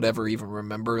people would ever even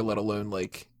remember, let alone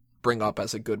like bring up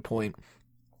as a good point,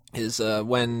 is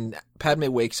when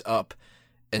Padme wakes up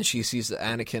and she sees that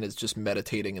Anakin is just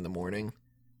meditating in the morning.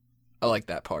 I like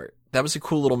that part. That was a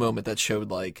cool little moment that showed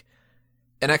like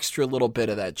an extra little bit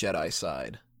of that Jedi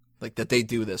side. Like that they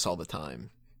do this all the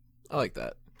time. I like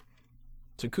that.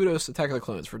 So kudos to Attack of the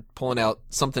Clones for pulling out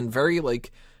something very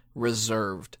like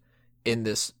reserved in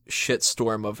this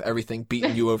shitstorm of everything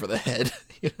beating you over the head.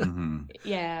 You know? Mm-hmm.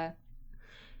 Yeah,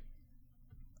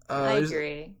 Uh, I there's-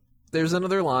 agree. There's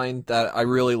another line that I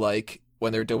really like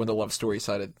when they're doing the love story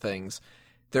side of things.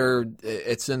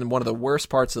 It's in one of the worst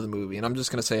parts of the movie, and I'm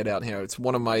just going to say it out here. It's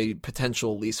one of my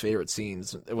potential least favorite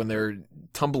scenes when they're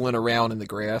tumbling around in the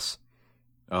grass.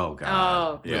 Oh God.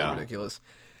 Oh. Really Yeah. ridiculous.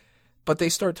 But they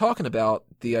start talking about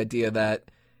the idea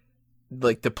that,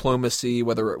 like, diplomacy,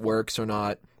 whether it works or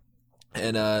not.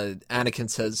 And Anakin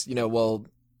says, well,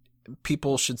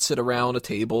 people should sit around a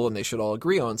table and they should all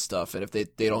agree on stuff. And if they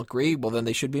don't agree, well, then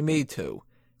they should be made to.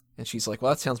 And she's like,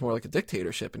 well, that sounds more like a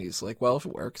dictatorship. And he's like, well, if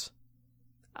it works.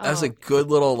 That was Oh, a good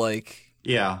little, like...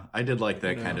 Yeah, I did like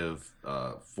that Yeah. kind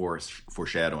of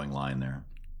foreshadowing line there.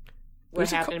 what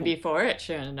there's a happened couple- before it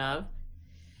shouldn't have.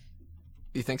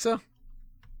 You think so?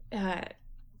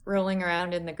 Rolling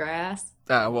around in the grass.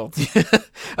 Well,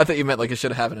 I thought you meant like it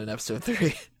should have happened in episode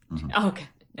 3. Okay,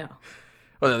 no.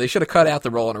 Well, no, they should have cut out the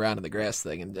rolling around in the grass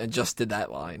thing and just did that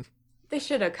line. They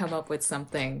should have come up with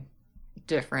something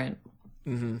different.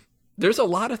 Mm-hmm. There's a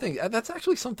lot of things. That's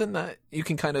actually something that you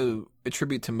can kind of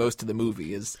attribute to most of the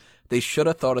movie is they should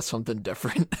have thought of something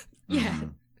different. Yeah.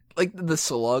 Mhm. Like the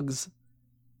slugs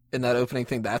in that opening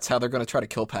thing. That's how they're going to try to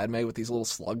kill Padme with these little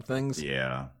slug things.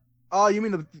 Yeah. Oh, you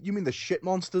mean the shit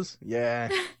monsters? Yeah.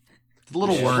 The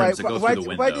little Yeah. worms that go through the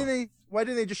window. Why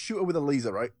didn't they just shoot her with a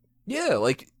laser, right? Yeah,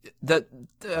 like that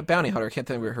bounty hunter. I can't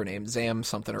think of her name. Zam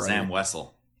something or other. Sam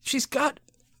Wessel. She's got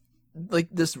like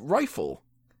this rifle.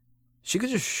 She could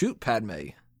just shoot Padme.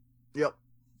 Yep.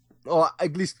 Or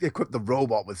at least equip the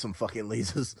robot with some fucking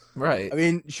lasers. Right. I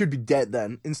mean, she'd be dead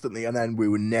then, instantly, and then we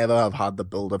would never have had the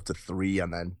build up to 3,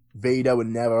 and then Vader would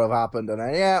never have happened, and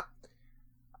then,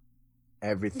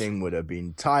 everything would have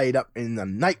been tied up in a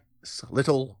nice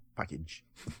little package.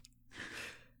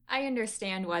 I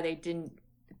understand why they didn't,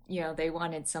 they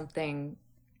wanted something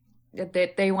that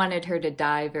they wanted her to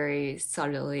die very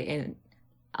subtly and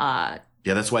Yeah,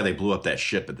 that's why they blew up that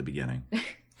ship at the beginning.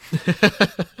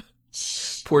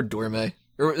 Poor Dorme.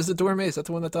 Or is it Dorme? Is that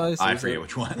the one that dies? I Or is forget it-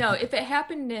 which one. no, if it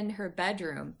happened in her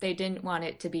bedroom, they didn't want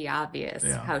it to be obvious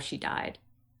Yeah. how she died.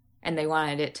 And they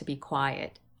wanted it to be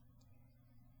quiet.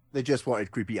 They just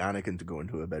wanted creepy Anakin to go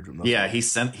into her bedroom. that's Yeah, all.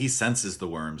 he senses the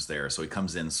worms there, so he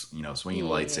comes in, swinging a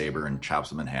Yeah. lightsaber and chops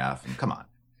them in half. And come on.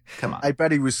 I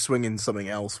bet he was swinging something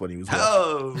else when he was watching.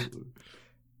 Oh,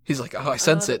 He's like, oh, I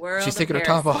sense the it. world She's of taking her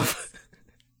top parasites. off.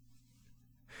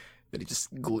 Then he just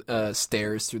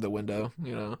stares through the window,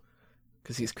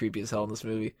 because he's creepy as hell in this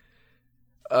movie.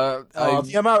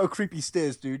 The amount of creepy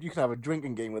stares, dude. You can have a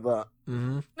drinking game with that.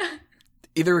 Mm-hmm.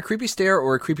 Either a creepy stare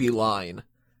or a creepy line.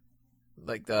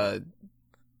 Like there's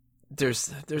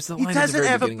the line. He at the doesn't very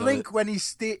ever beginning of blink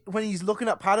it. when he's looking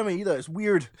at Padme either. It's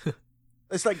weird.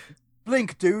 It's like,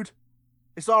 blink, dude.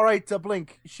 It's all right to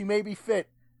blink. She may be fit.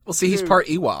 Well, see, he's Dude. part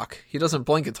Ewok. He doesn't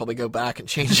blink until they go back and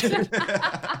change it.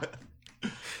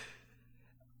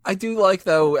 I do like,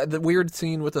 though, the weird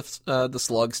scene with the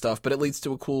slug stuff, but it leads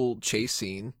to a cool chase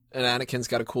scene. And Anakin's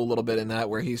got a cool little bit in that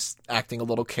where he's acting a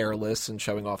little careless and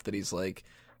showing off that he's, like,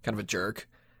 kind of a jerk.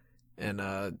 And,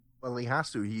 Well, he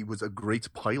has to. He was a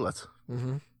great pilot.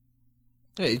 mm-hmm.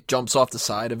 Yeah, he jumps off the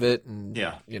side of it, and,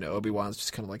 Yeah. Obi-Wan's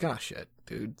just kind of like, shit,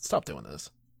 dude, stop doing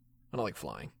this. I don't like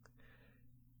flying.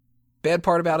 Bad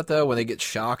part about it, though, when they get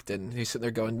shocked and he's sitting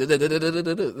there going,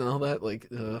 and all that, like,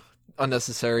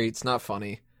 unnecessary. It's not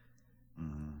funny.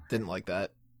 Didn't like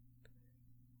that.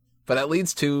 But that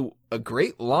leads to a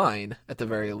great line, at the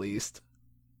very least,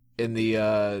 in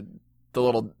the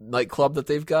little nightclub that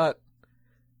they've got.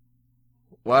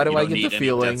 Why do I get the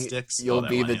feeling you'll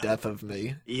be the death of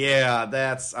me? Yeah,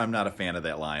 I'm not a fan of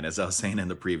that line, as I was saying in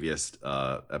the previous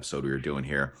episode we were doing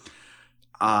here.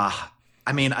 I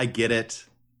mean, I get it,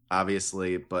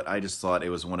 obviously, but I just thought it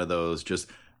was one of those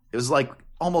it was like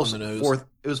almost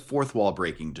fourth wall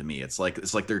breaking to me. It's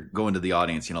like they're going to the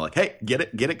audience, like, hey, get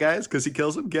it, guys, because he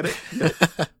kills him, get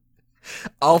it.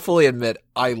 I'll fully admit,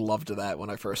 I loved that when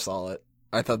I first saw it.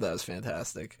 I thought that was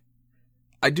fantastic.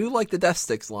 I do like the Death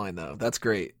Sticks line, though. That's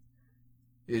great.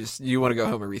 You want to go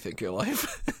home and rethink your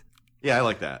life. Yeah, I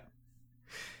like that.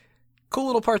 Cool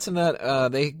little parts in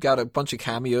that. They got a bunch of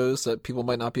cameos that people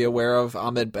might not be aware of.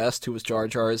 Ahmed Best, who was Jar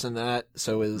Jar, is in that.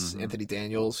 So is Anthony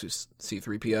Daniels, who's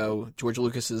C-3PO. George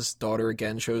Lucas's daughter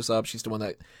again shows up. She's the one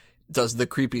that does the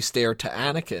creepy stare to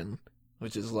Anakin,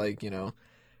 which is like, kind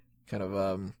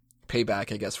of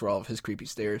payback, I guess, for all of his creepy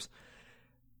stares.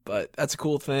 But that's a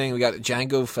cool thing. We got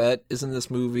Jango Fett is in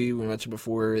this movie. We mentioned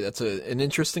before. That's an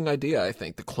interesting idea, I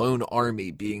think. The clone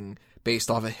army being based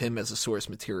off of him as a source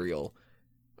material.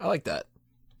 I like that.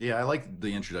 Yeah, I like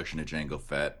the introduction to Jango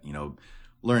Fett,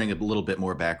 learning a little bit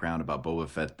more background about Boba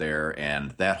Fett there.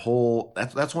 And that's one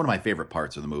of my favorite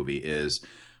parts of the movie is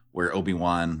where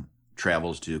Obi-Wan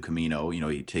travels to Kamino.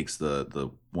 He takes the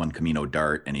one Kamino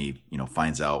dart and he,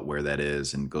 finds out where that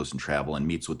is and goes and travel and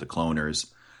meets with the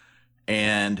cloners.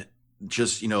 And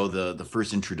just, the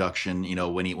first introduction,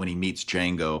 when he meets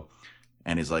Jango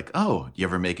and he's like, oh, you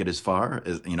ever make it as far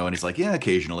as, and he's like, yeah,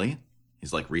 occasionally.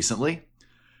 He's like, recently.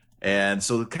 And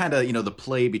so kind of, the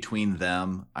play between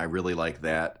them, I really like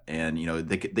that. And,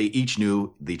 they each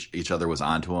knew each other was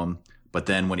onto him. But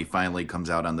then when he finally comes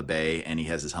out on the bay and he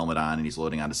has his helmet on and he's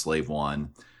loading onto Slave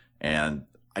One, and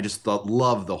I just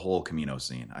loved the whole Kamino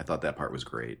scene. I thought that part was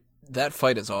great. That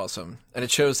fight is awesome. And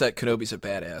it shows that Kenobi's a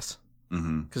badass.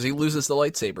 Because he loses the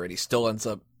lightsaber and he still ends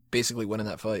up basically winning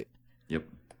that fight. Yep.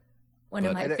 One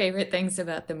of my favorite things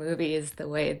about the movie is the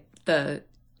way the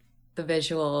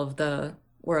visual of the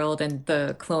world and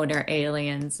the cloner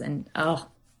aliens and how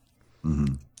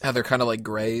they're kind of like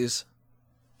grays.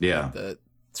 Yeah. The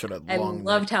sort of I long.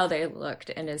 loved how they looked,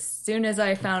 and as soon as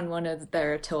I found one of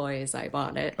their toys, I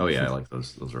bought it. Oh yeah, I like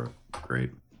those. Those are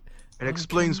great. It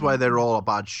explains why they're all a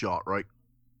bad shot, right?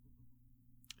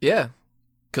 Yeah,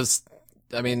 because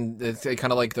I mean, they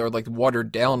kind of like they're like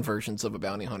watered down versions of a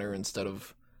bounty hunter instead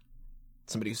of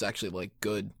somebody who's actually like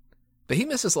good. But he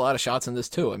misses a lot of shots in this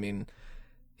too. I mean,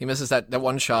 he misses that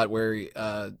one shot where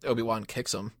Obi-Wan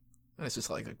kicks him. And it's just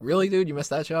like, really, dude, you missed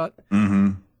that shot?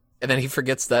 Mm-hmm. And then he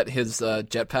forgets that his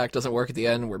jetpack doesn't work at the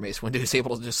end, where Mace Windu is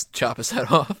able to just chop his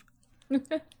head off.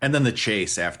 And then the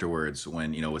chase afterwards,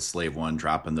 when with Slave One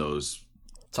dropping those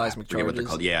seismic charges. What they're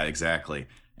called. Yeah, exactly.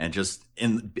 And just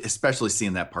especially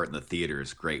seeing that part in the theater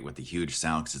is great with the huge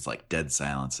sound because it's like dead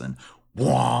silence and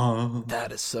wah.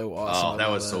 That is so awesome. Oh, that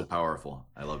was so powerful.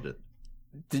 I loved it.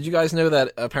 Did you guys know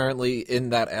that apparently in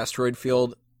that asteroid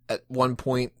field, at one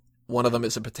point, one of them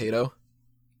is a potato?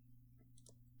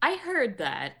 I heard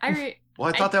that. Well,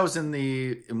 I thought that was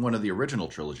in one of the original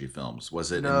trilogy films.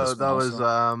 Was it? No, in this that one was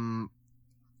also?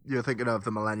 You're thinking of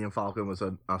the Millennium Falcon was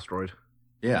an asteroid.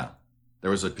 Yeah, there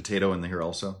was a potato in here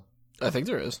also. I think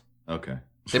there is. Okay,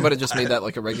 they might have just made that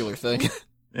like a regular thing.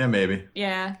 Yeah, maybe.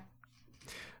 Yeah.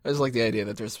 I just like the idea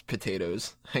that there's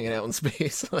potatoes hanging out in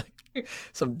space, like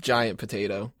some giant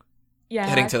potato. Yeah,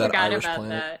 heading to that forgot Irish about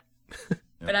planet. that.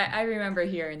 But I remember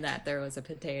hearing that there was a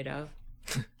potato.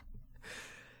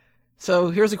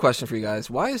 So here's a question for you guys: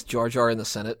 why is Jar Jar in the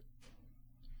Senate?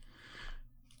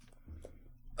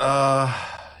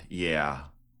 Yeah.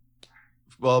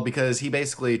 Well, because he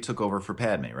basically took over for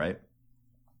Padme, right?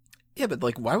 Yeah, but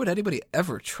like, why would anybody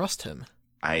ever trust him?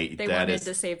 They wanted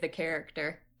to save the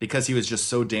character. Because he was just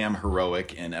so damn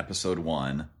heroic in episode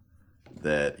 1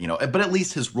 that, but at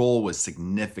least his role was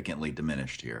significantly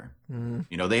diminished here. Mm.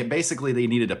 They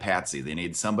needed a patsy. They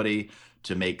needed somebody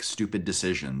to make stupid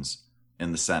decisions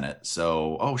in the Senate.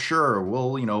 So, sure,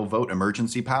 we'll, vote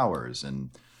emergency powers. And,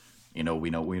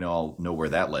 we all know where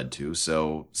that led to.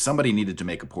 So somebody needed to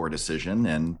make a poor decision,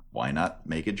 and why not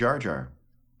make it Jar Jar?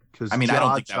 Because I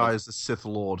don't think Jar Jar is the Sith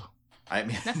Lord. I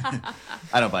mean,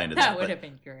 I don't buy into that. That would have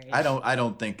been great. I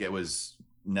don't think it was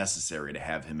necessary to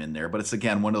have him in there, but it's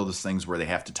again one of those things where they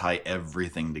have to tie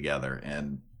everything together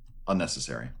and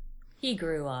unnecessary. He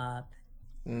grew up.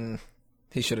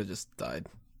 He should have just died.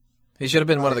 He should have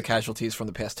been one of the casualties from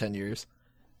the past 10 years.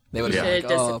 They would have been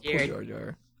like, oh, poor Jar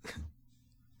Jar.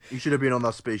 He should have been on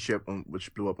that spaceship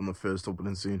which blew up on the first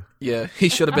opening scene. Yeah, he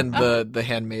should have been the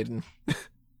handmaiden.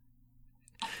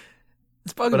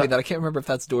 It's bugging me that I can't remember if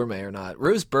that's Dorme or not.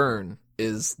 Rose Byrne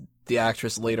is the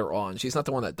actress later on. She's not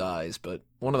the one that dies, but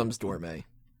one of them's Dorme.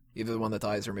 Either the one that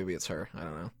dies or maybe it's her. I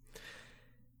don't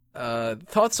know.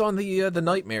 Thoughts on the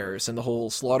nightmares and the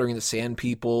whole slaughtering the Sand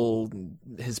People,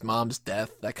 his mom's death,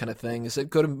 that kind of thing. Is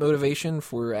it good motivation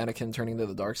for Anakin turning to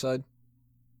the dark side?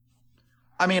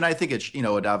 I mean, I think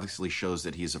it obviously shows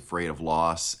that he's afraid of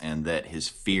loss and that his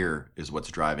fear is what's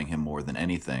driving him more than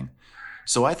anything.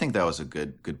 So I think that was a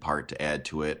good part to add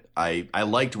to it. I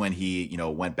liked when he,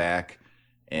 went back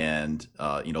and,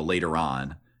 later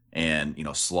on and,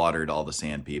 slaughtered all the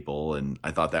Sand People. And I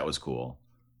thought that was cool.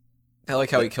 I like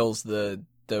how he kills the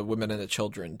women and the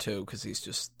children, too, because he's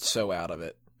just so out of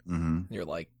it. Mm-hmm. You're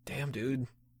like, damn, dude,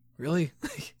 really?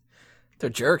 They're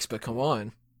jerks, but come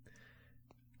on.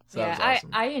 So yeah,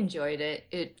 awesome. I enjoyed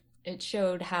it. It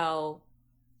showed how,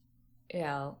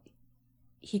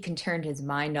 he can turn his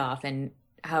mind off and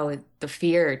how the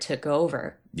fear took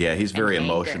over. Yeah, he's very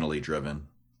emotionally driven.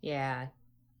 Yeah.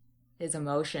 His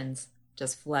emotions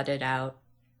just flooded out.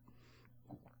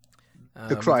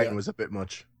 The crying was a bit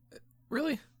much.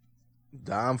 Really?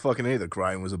 Damn fucking A, the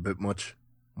crying was a bit much.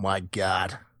 My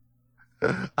God.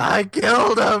 I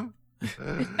killed him!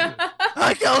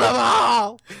 I killed them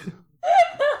all!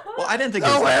 Well, I didn't think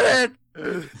the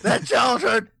women! The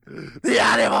children! The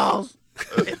animals!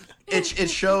 It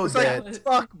showed that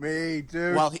fuck me,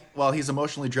 dude. While he's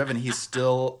emotionally driven, he's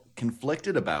still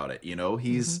conflicted about it.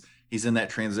 He's in that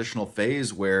transitional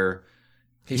phase where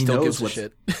he still gives a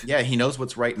shit. Yeah, he knows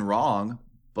what's right and wrong,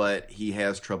 but he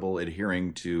has trouble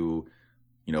adhering to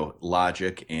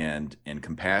logic and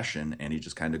compassion, and he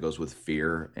just kind of goes with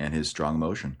fear and his strong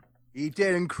emotion. He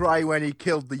didn't cry when he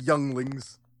killed the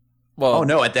younglings. Well,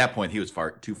 no, at that point he was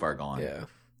too far gone. Yeah.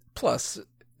 Plus,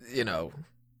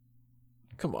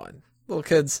 come on, little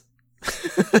kids.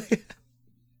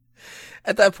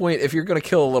 At that point, if you're going to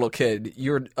kill a little kid,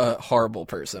 you're a horrible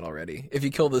person already. If you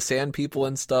kill the Sand People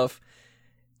and stuff,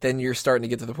 then you're starting to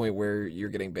get to the point where you're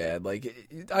getting bad. Like,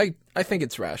 I think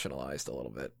it's rationalized a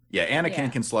little bit. Yeah,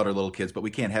 Anakin can slaughter little kids, but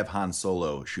we can't have Han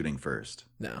Solo shooting first.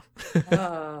 No.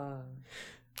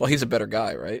 Well, he's a better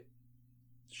guy, right?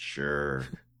 Sure.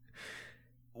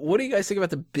 What do you guys think about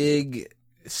the big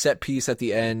set piece at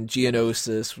the end,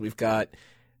 Geonosis? We've got,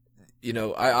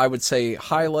 I would say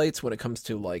highlights when it comes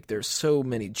to, like, there's so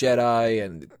many Jedi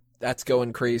and that's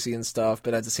going crazy and stuff,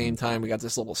 but at the same time, we got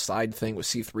this little side thing with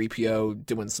C-3PO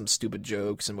doing some stupid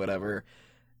jokes and whatever.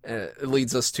 It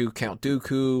leads us to Count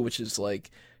Dooku, which is like,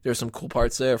 there's some cool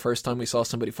parts there. First time we saw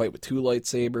somebody fight with 2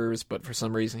 lightsabers, but for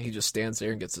some reason he just stands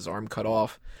there and gets his arm cut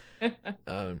off.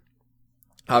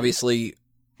 Obviously,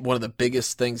 one of the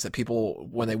biggest things that people,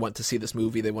 when they went to see this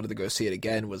movie, they wanted to go see it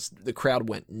again, was the crowd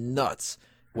went nuts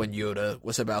when Yoda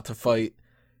was about to fight.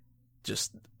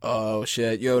 Just, oh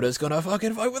shit, Yoda's gonna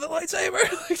fucking fight with a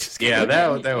lightsaber. Yeah,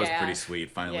 that was pretty sweet,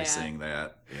 finally seeing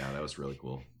that. Yeah, that was really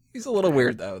cool. He's a little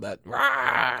weird, though, that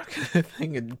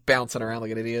thing and bouncing around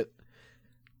like an idiot.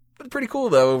 But pretty cool,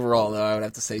 though, overall, though, I would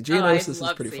have to say. Geonosis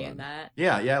is pretty fun. That.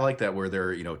 Yeah, I like that, where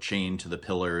they're, chained to the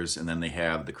pillars, and then they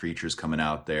have the creatures coming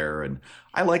out there, and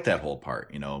I like that whole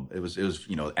part, It was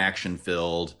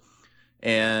action-filled,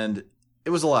 and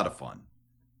it was a lot of fun.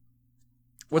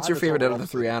 What's your favorite out of the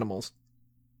 3 animals?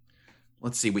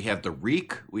 Let's see, we have the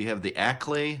Reek, we have the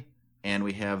Acklay, and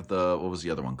we have what was the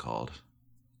other one called?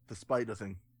 The spider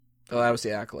thing. Oh, that was the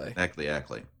Acklay.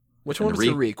 Acklay. Which one was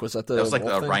the Reek? Was that the That was like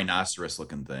wolf the thing?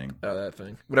 rhinoceros-looking thing. Oh, that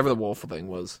thing. Whatever the wolf thing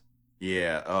was.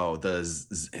 Yeah,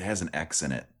 it has an X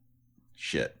in it.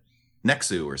 Shit.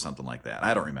 Nexu or something like that.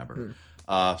 I don't remember.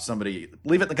 Somebody,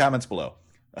 leave it in the comments below.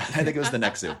 I think it was the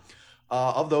Nexu.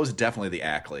 Of those, definitely the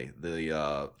Ackley,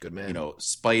 the Good man. you know,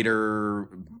 spider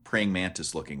praying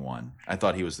mantis looking one. I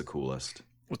thought he was the coolest.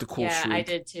 With the cool Yeah, shriek. I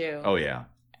did too. Oh yeah.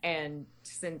 And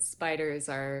since spiders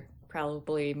are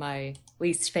probably my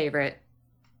least favorite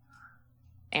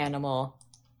animal,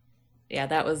 yeah,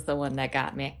 that was the one that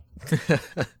got me.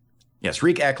 Yes,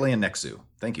 Reek, Ackley, and Nexu.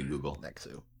 Thank you, Google.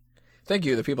 Nexu. Thank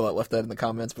you, the people that left that in the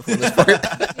comments before this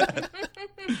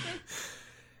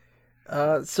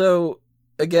part. So,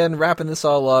 again, wrapping this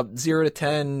all up, 0 to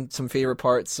 10, some favorite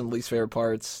parts, some least favorite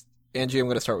parts. Angie, I'm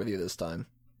going to start with you this time.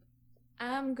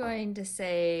 I'm going to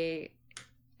say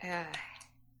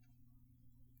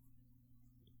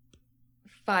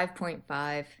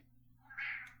 5.5.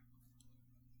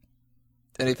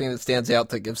 Anything that stands out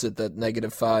that gives it that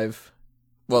 -5?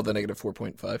 Well, the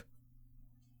 -4.5.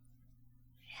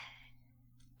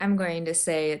 I'm going to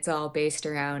say it's all based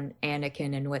around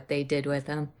Anakin and what they did with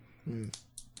him.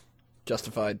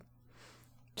 Justified.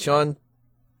 Sean?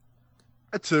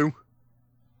 A 2.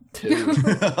 2.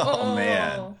 Oh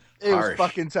man. It was Harsh.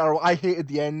 fucking terrible. I hated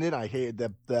the ending. I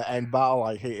hated the end battle.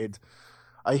 I hated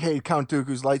Count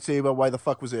Dooku's lightsaber. Why the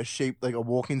fuck was it shaped like a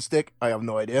walking stick? I have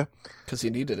no idea. Because he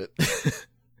needed it.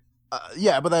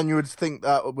 Yeah, but then you would think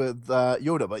that with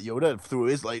Yoda, but Yoda threw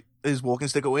his walking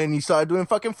stick away and he started doing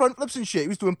fucking front flips and shit. He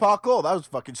was doing parkour. That was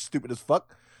fucking stupid as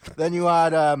fuck. Then you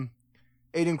had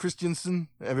Aiden Christensen.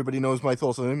 Everybody knows my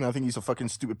thoughts on him. I think he's a fucking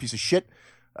stupid piece of shit.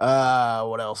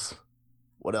 What else?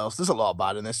 There's a lot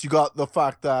bad in this. You got the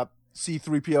fact that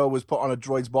C-3PO was put on a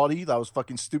droid's body. That was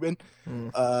fucking stupid.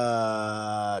 You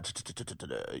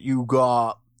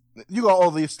got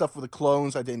all the stuff with the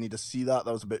clones. I didn't need to see that.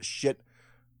 That was a bit shit.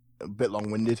 A bit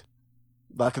long-winded.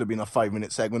 That could have been a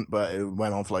 5-minute segment, but it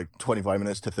went on for like 25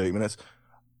 minutes to 30 minutes.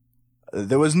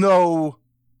 There was no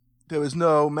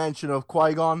mention of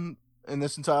Qui-Gon in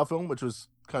this entire film, which was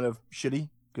kind of shitty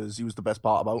because he was the best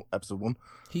part about episode 1.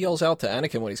 He yells out to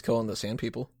Anakin when he's killing the sand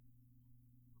people.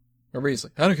 Remember, he's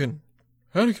like, Anakin.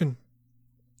 I'll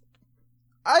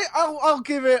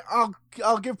give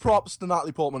props to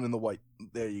Natalie Portman in the white.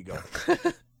 There you go.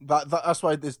 That's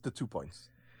why there's the 2 points.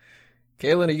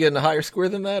 Kaylin, are you getting a higher score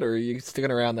than that, or are you sticking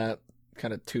around that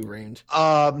kind of 2 range?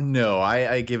 No,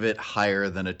 I give it higher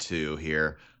than a 2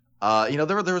 here. You know,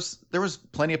 there was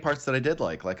plenty of parts that I did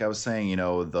like. Like I was saying, you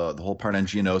know, the whole part on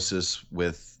Geonosis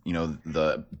with, you know,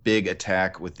 the big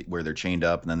attack where they're chained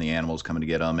up and then the animals coming to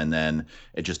get them, and then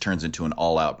it just turns into an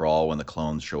all-out brawl when the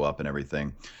clones show up and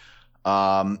everything.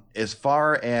 As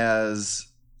far as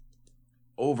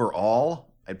overall,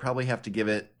 I'd probably have to give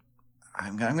it,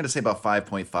 I'm going to say about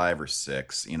 5.5 or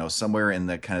 6, you know, somewhere in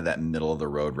the kind of that middle of the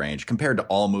road range. Compared to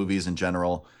all movies in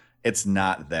general, it's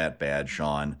not that bad,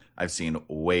 Sean. I've seen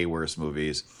way worse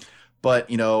movies. But,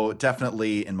 you know,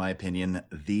 definitely, in my opinion,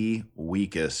 the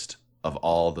weakest of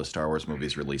all the Star Wars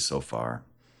movies released so far.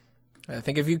 I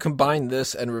think if you combine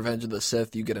this and Revenge of the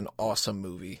Sith, you get an awesome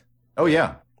movie. Oh,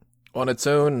 yeah. On its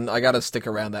own, I got to stick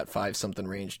around that 5-something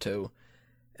range, too.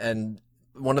 And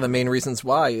one of the main reasons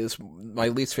why is my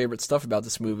least favorite stuff about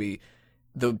this movie,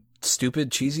 the stupid,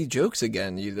 cheesy jokes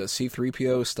again. The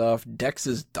C-3PO stuff,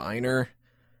 Dex's diner.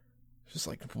 Just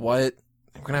like, what?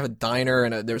 I'm going to have a diner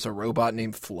and there's a robot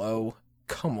named Flo.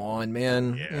 Come on,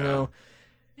 man. Yeah. You know?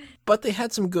 But they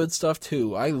had some good stuff,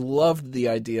 too. I loved the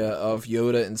idea of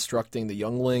Yoda instructing the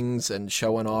younglings and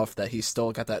showing off that he's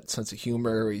still got that sense of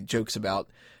humor. He jokes about,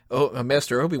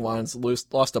 Master Obi-Wan's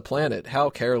lost a planet. How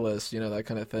careless, you know, that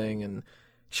kind of thing. And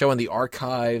showing the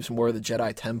archives, more of the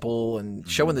Jedi Temple, and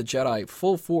showing the Jedi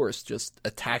full force just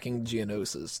attacking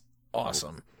Geonosis.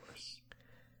 Awesome.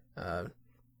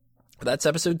 That's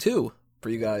episode 2 for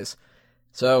you guys.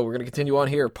 So we're going to continue on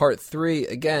here. Part 3,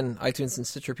 again, iTunes and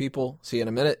Stitcher people. See you in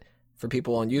a minute. For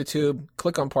people on YouTube,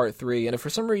 click on part 3. And if for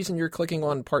some reason you're clicking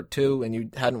on part 2 and you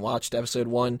hadn't watched episode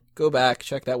 1, go back,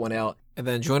 check that one out. And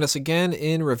then join us again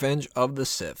in Revenge of the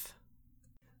Sith.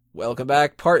 Welcome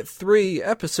back. Part 3,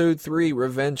 Episode 3,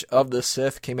 Revenge of the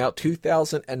Sith, came out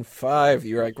 2005, the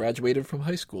year I graduated from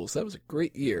high school. So that was a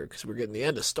great year, because we're getting the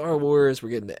end of Star Wars, we're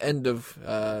getting the end of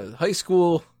high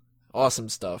school. Awesome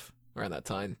stuff around that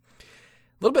time.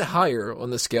 A little bit higher on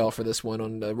the scale for this one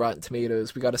on Rotten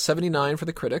Tomatoes. We got a 79 for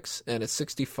the critics, and a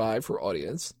 65 for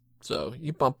audience. So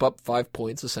you bump up 5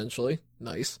 points, essentially.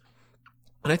 Nice.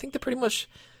 And I think that pretty much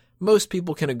most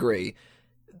people can agree.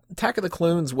 Attack of the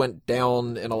Clones went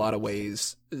down in a lot of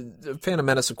ways. Phantom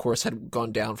Menace, of course, had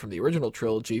gone down from the original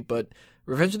trilogy, but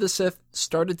Revenge of the Sith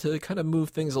started to kind of move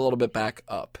things a little bit back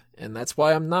up. And that's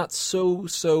why I'm not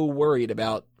so worried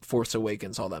about Force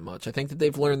Awakens all that much. I think that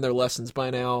they've learned their lessons by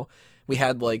now. We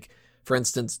had, like, for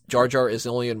instance, Jar Jar is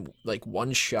only in, like,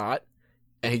 one shot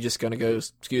and he just kind of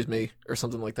goes, "Excuse me," or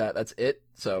something like that. That's it.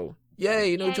 So,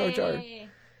 yay, no Jar Jar.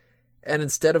 And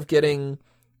instead of getting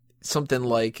something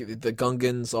like the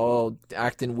Gungans all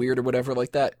acting weird or whatever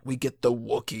like that, we get the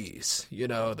Wookiees. You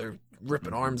know, they're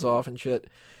ripping arms off and shit.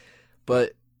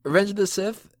 But Revenge of the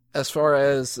Sith, as far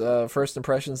as first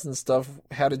impressions and stuff,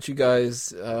 how did you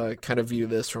guys kind of view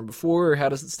this from before? How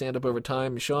does it stand up over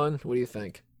time? Sean, what do you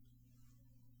think?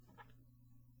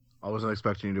 I wasn't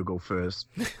expecting you to go first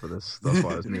for this. That's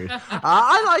why I was muted.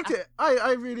 I liked it.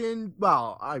 I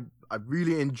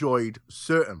really enjoyed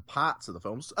certain parts of the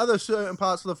film. Other certain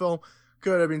parts of the film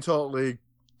could have been totally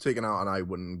taken out, and I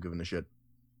wouldn't have given a shit.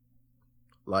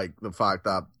 Like the fact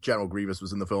that General Grievous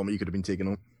was in the film, he could have been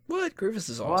taken out. What? Grievous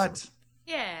is awesome. What?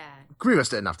 Yeah. Grievous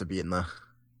didn't have to be in there.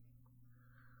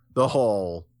 The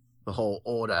whole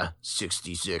Order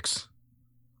 66.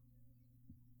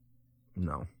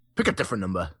 No. Pick a different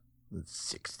number.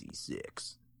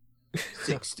 66.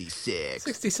 66.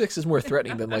 66 is more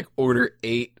threatening than like Order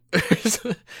 8.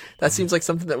 That seems like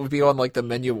something that would be on like the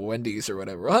menu of Wendy's or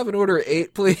whatever. I'll have an Order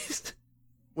 8, please.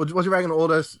 What do you reckon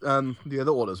orders, the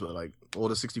other orders were like?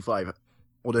 Order 65.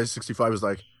 Order 65 was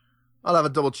like, I'll have a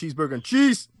double cheeseburger and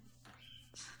cheese.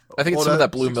 I think it's some of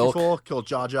that blue milk. Kill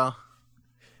Jar Jar.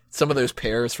 Some of those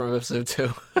pears from episode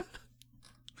 2.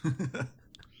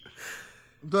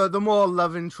 The more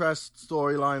love interest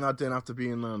storyline, that didn't have to be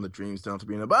in there, and the dreams didn't have to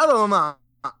be in there. But other than that,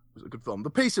 it was a good film.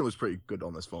 The pacing was pretty good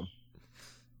on this film.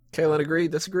 Kaylin, agree?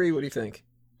 Disagree? What do you think?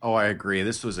 Oh, I agree.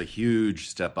 This was a huge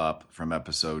step up from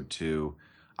episode 2.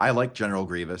 I liked General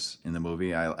Grievous in the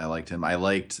movie. I liked him. I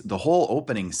liked the whole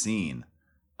opening scene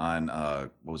on,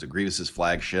 what was it, Grievous's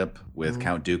flagship with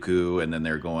Count Dooku, and then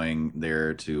they're going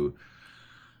there to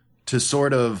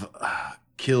sort of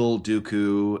kill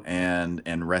Dooku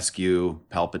and rescue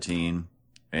Palpatine.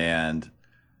 And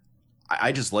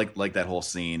I just like that whole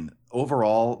scene.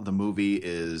 Overall, the movie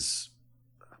is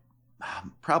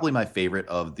probably my favorite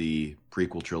of the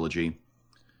prequel trilogy.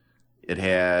 It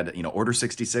had, Order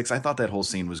 66. I thought that whole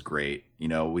scene was great.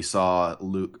 We saw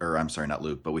we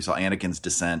saw Anakin's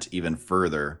descent even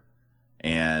further.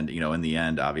 And, in the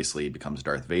end, obviously, he becomes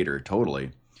Darth Vader,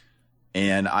 totally.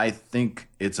 And I think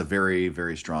it's a very,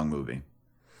 very strong movie.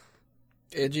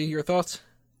 Angie, your thoughts?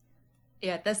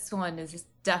 Yeah, this one is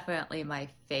definitely my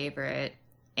favorite.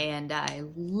 And I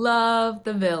love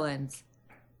the villains.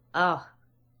 Oh,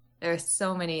 there's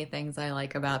so many things I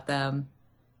like about them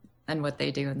and what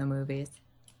they do in the movies.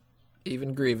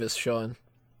 Even Grievous, Sean.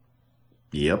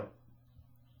 Yep.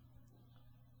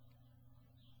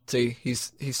 See,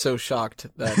 he's so shocked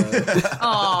that.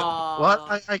 Aww.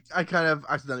 What? I kind of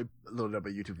accidentally loaded up a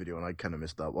YouTube video and I kind of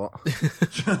missed that. What?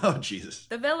 Oh, Jesus.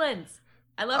 The villains.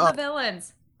 I love the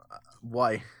villains.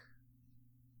 Why?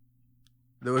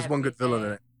 There was one good villain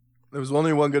in it. There was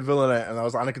only one good villain in it, and that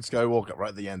was Anakin Skywalker right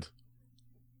at the end.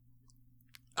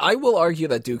 I will argue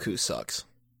that Dooku sucks.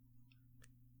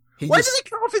 Why did he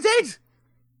cut off his head?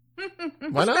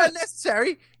 Why not? It's not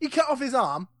necessary. He cut off his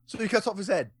arm, so he cut off his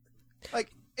head.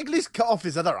 Like, at least cut off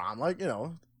his other arm. Like,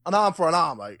 an arm for an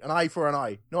arm, like an eye for an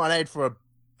eye, not an head for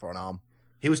an arm.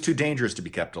 He was too dangerous to be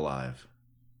kept alive.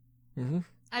 Mm-hmm.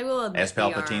 I will admit, as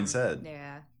Palpatine said.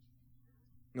 Yeah.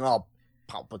 Oh,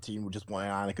 Palpatine would just want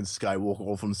Anakin Skywalker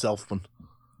all for himself, man.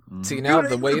 See, now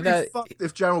the way that...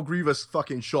 If General Grievous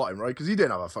fucking shot him, right? Because he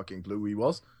didn't have a fucking clue who he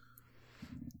was.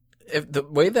 If the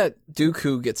way that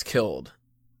Dooku gets killed,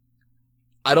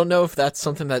 I don't know if that's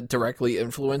something that directly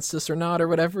influenced this or not or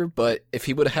whatever, but if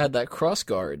he would have had that cross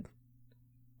guard,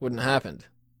 wouldn't have happened.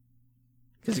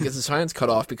 Because he gets his hands cut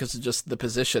off because of just the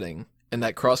positioning, and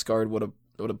that cross guard would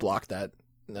have blocked that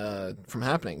from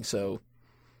happening. So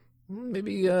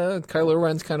maybe Kylo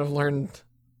Ren's kind of learned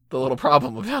the little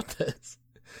problem about this.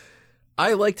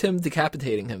 I liked him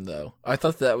decapitating him, though. I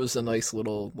thought that was a nice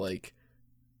little,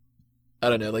 I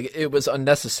don't know, it was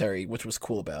unnecessary, which was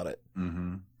cool about it.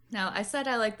 Mm-hmm. Now, I said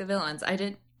I liked the villains. I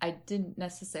didn't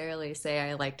necessarily say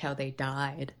I liked how they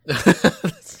died.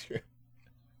 That's true.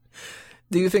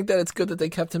 Do you think that it's good that they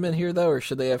kept him in here, though, or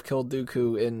should they have killed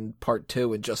Dooku in part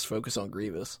 2 and just focus on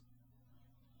Grievous?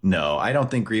 No, I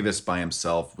don't think Grievous by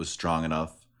himself was strong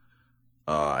enough.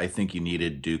 I think you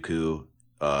needed Dooku,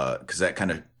 because that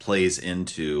kind of plays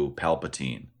into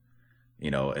Palpatine,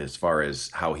 as far as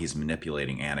how he's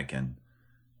manipulating Anakin.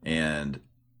 And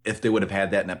if they would have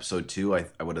had that in episode 2,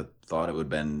 I would have thought it would have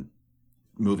been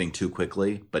moving too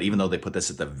quickly. But even though they put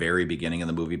this at the very beginning of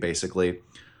the movie, basically,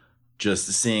 just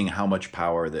seeing how much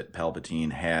power that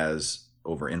Palpatine has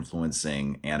over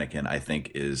influencing Anakin, I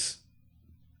think is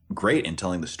great in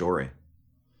telling the story.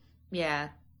 Yeah.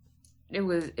 It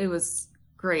was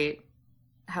great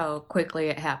how quickly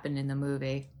it happened in the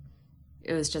movie.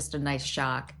 it was just a nice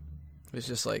shock. It was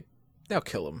just like, now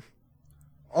kill him.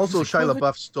 Also, Like, Shia what?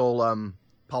 LaBeouf stole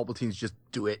Palpatine's "Just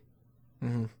do it,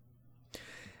 Mm-hmm.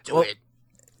 do it,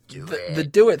 do it." The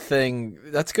do it thing,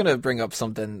 that's going to bring up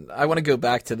something. I want to go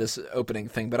back to this opening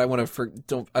thing, but I don't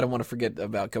want to forget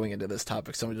about going into this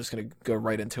topic, so I'm just going to go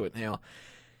right into it now.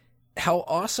 How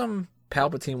awesome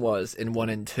Palpatine was in 1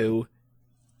 and 2.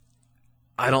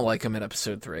 I don't like him in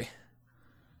episode 3.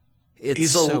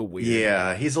 It's so weird.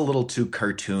 Yeah, he's a little too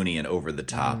cartoony and over the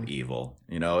top evil.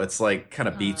 You know, it's like kind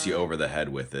of beats you over the head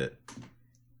with it.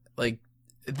 Like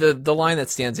the line that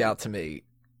stands out to me,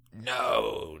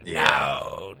 no,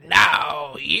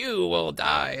 you will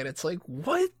die. And it's like,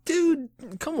 what, dude?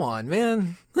 Come on,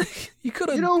 man. You could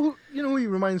have. You know who he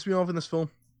reminds me of in this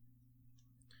film?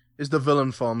 Is the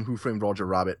villain from Who Framed Roger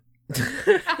Rabbit.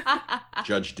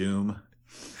 Judge Doom.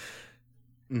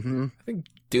 Mm-hmm. I think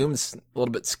Doom's a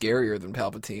little bit scarier than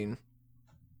Palpatine.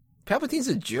 Palpatine's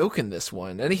a joke in this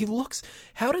one, and he looks.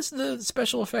 How does the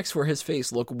special effects for his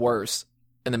face look worse,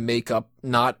 and the makeup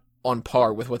not on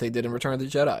par with what they did in Return of the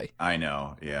Jedi? I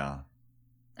know, yeah.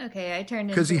 Okay, I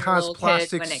turned into Because he a has little kid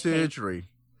plastic when it came. surgery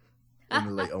in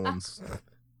the late Owens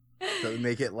that would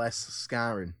make it less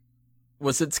scarring.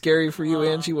 Was it scary for you,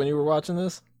 Angie, when you were watching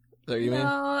this? Is that what you mean?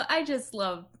 No, I just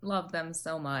love them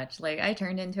so much. Like, I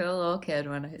turned into a little kid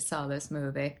when I saw this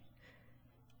movie.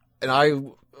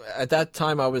 And at that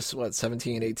time, I was,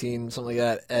 17, 18, something like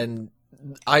that. And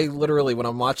I literally, when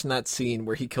I'm watching that scene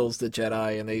where he kills the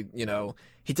Jedi and they,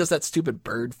 he does that stupid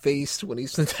bird face when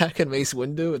he's attacking Mace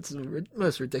Windu. It's the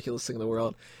most ridiculous thing in the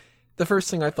world. The first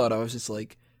thing I thought, I was just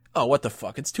like, oh, what the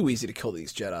fuck? It's too easy to kill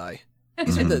these Jedi.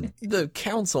 These are the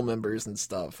council members and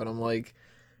stuff. And I'm like,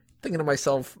 thinking to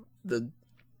myself, the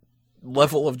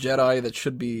level of Jedi that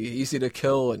should be easy to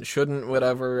kill and shouldn't,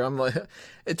 whatever. I'm like,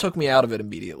 it took me out of it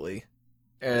immediately.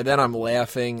 And then I'm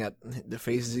laughing at the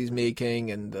faces he's making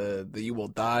and the "you will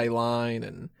die" line,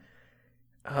 and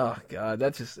oh god,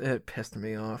 it pissed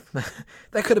me off.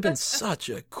 That could have been such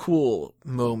a cool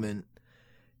moment,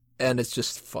 and it's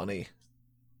just funny.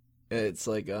 It's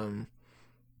like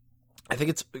I think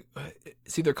it's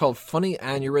either called Funny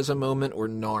Aneurysm Moment or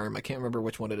NARM. I can't remember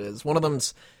which one it is. One of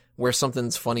them's where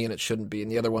something's funny and it shouldn't be,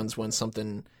 and the other one's when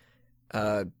something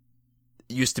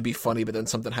used to be funny, but then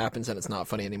something happens and it's not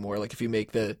funny anymore. Like if you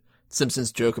make the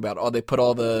Simpsons joke about, they put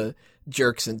all the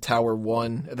jerks in Tower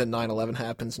 1, and then 9/11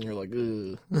 happens, and you're like,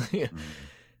 ugh. Yeah.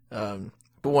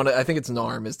 But I think it's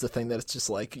NARM is the thing that it's just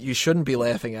like, you shouldn't be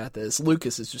laughing at this.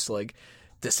 Lucas is just like,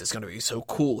 this is going to be so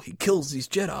cool. He kills these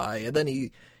Jedi, and then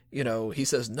he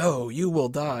says, no, you will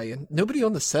die. And nobody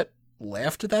on the set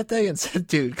laughed that day and said,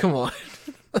 dude, come on.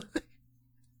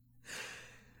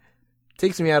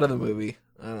 Takes me out of the movie.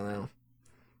 I don't know.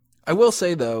 I will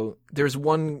say, though, there's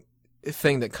one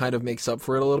thing that kind of makes up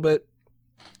for it a little bit,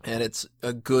 and it's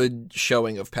a good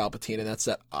showing of Palpatine, and that's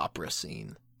that opera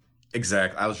scene.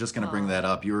 Exactly. I was just going to bring that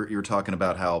up. You were talking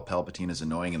about how Palpatine is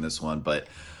annoying in this one, but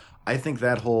I think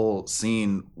that whole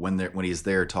scene when he's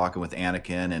there talking with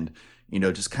Anakin and,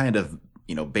 just kind of,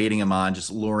 baiting him on, just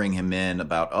luring him in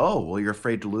about, oh, well, you're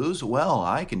afraid to lose? Well,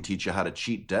 I can teach you how to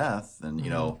cheat death.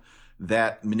 And,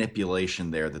 that manipulation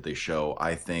there that they show,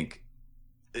 I think,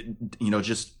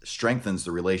 just strengthens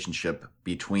the relationship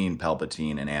between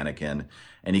Palpatine and Anakin.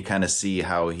 And you kind of see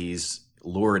how he's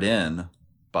lured in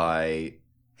by,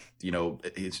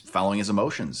 he's following his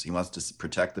emotions. He wants to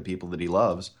protect the people that he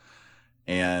loves,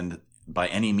 and by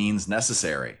any means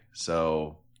necessary.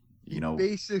 So,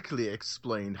 basically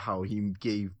explained how he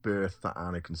gave birth to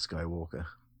Anakin Skywalker.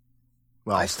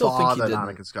 Well, I still think he fathered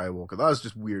didn't. Anakin Skywalker. That was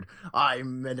just weird. I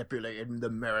manipulated the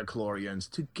Mirachlorians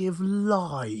to give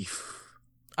life.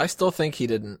 I still think he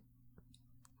didn't.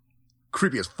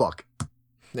 Creepy as fuck.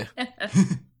 Yeah.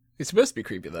 He's supposed to be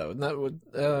creepy, though. Isn't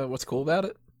that what's cool about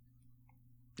it?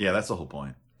 Yeah, that's the whole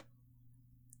point.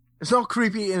 It's not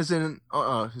creepy as in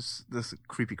this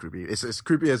creepy. It's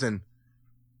creepy as in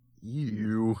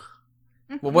you.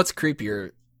 Well, what's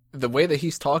creepier? The way that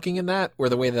he's talking in that, or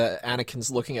the way that Anakin's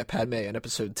looking at Padme in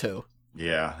episode 2?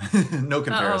 Yeah. No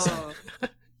comparison. Oh.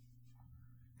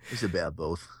 It's about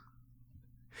both.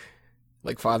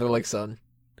 Like father, like son.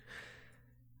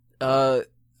 I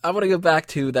want to go back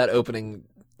to that opening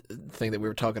thing that we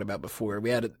were talking about before. We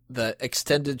had the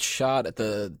extended shot at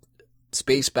the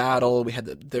space battle. We had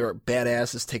their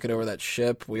badasses taking over that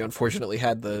ship. We unfortunately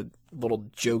had the little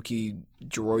jokey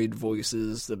droid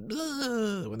voices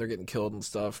when they're getting killed and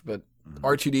stuff. But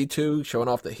R2-D2 showing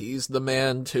off that he's the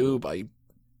man too by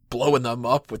blowing them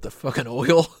up with the fucking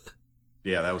oil.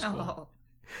 Yeah, that was cool. Oh.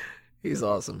 He's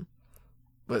awesome.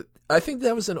 But I think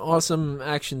that was an awesome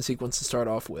action sequence to start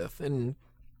off with. And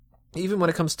Even when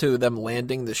it comes to them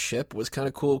landing the ship was kind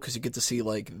of cool because you get to see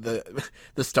like the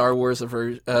Star Wars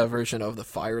version of the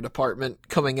fire department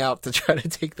coming out to try to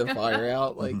take the fire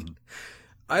out. Like,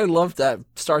 I love that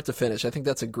start to finish. I think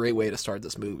that's a great way to start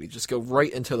this movie. Just go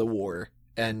right into the war,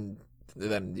 and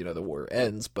then the war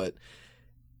ends. But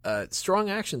strong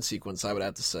action sequence, I would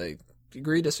have to say.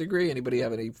 Agree, disagree? Anybody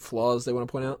have any flaws they want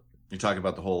to point out? You're talking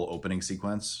about the whole opening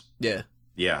sequence? Yeah.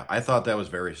 Yeah, I thought that was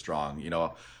very strong.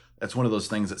 That's one of those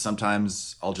things that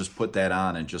sometimes I'll just put that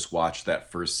on and just watch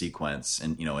that first sequence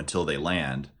and until they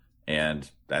land. And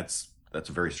that's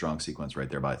a very strong sequence right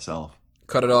there by itself.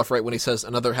 Cut it off right when he says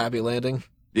another happy landing.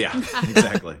 Yeah,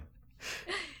 exactly.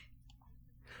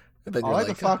 I like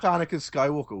the fact Anakin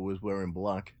Skywalker was wearing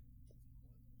black.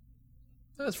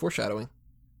 That's foreshadowing.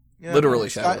 Yeah, literally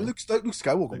shadowing. Luke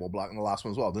Skywalker wore black in the last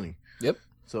one as well, didn't he? Yep.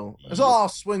 So it's all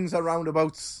swings and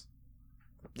roundabouts.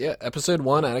 Yeah, episode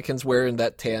 1, Anakin's wearing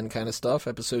that tan kind of stuff.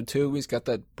 Episode 2, he's got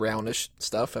that brownish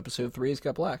stuff. Episode 3, he's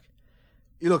got black.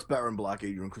 He looks better in black,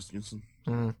 Adrian Christensen.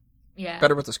 Mm. Yeah.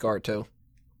 Better with the scar, too.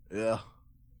 Yeah.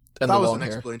 And that the was long hair.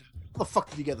 unexplained. How the fuck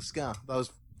did you get the scar? That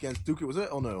was against Dooku, was it?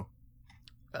 Oh, no.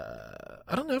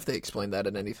 I don't know if they explained that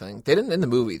in anything. They didn't in the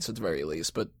movies, at the very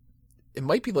least, but it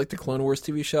might be like the Clone Wars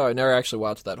TV show. I never actually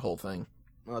watched that whole thing.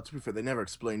 Well, to be fair, they never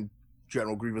explained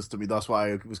General Grievous to me. That's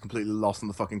why I was completely lost in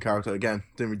the fucking character again.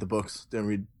 Didn't read the books. Didn't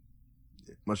read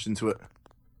much into it.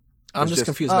 I'm just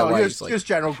confused about why he's like here's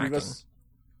General hacking. Grievous.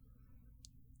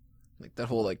 Like that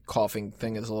whole like coughing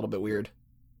thing is a little bit weird.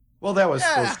 Well, that was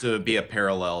supposed to be a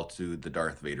parallel to the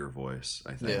Darth Vader voice,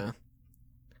 I think. Yeah.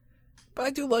 But I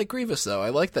do like Grievous though.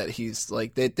 I like that he's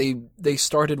like they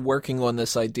started working on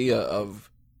this idea of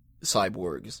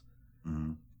cyborgs.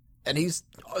 Mm-hmm.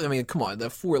 And come on, the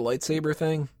 4 lightsaber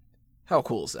thing. How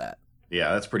cool is that?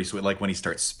 Yeah, that's pretty sweet. Like when he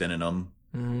starts spinning them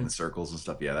Mm-hmm. in circles and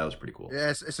stuff. Yeah, that was pretty cool. Yeah,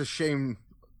 it's a shame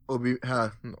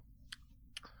Obi-Wan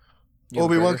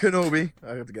McGregor. Kenobi,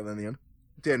 I have to get that in the end,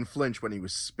 didn't flinch when he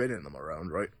was spinning them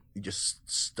around, right? He just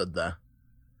stood there.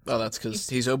 Oh, that's because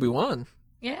he's Obi-Wan.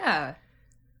 Yeah.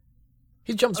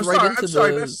 He jumps I'm into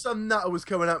sorry, the... if some nutter was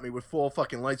coming at me with 4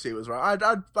 fucking lightsabers, right?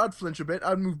 I'd flinch a bit,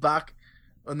 I'd move back,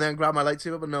 and then grab my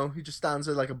lightsaber, but no, he just stands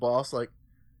there like a boss, like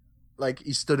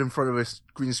he stood in front of his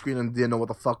green screen and didn't know what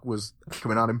the fuck was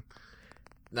coming at him.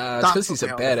 Nah, it's because he's a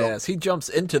badass. He jumps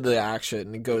into the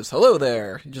action and goes, hello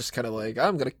there. He just kind of like,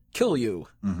 I'm going to kill you.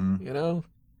 Mm-hmm.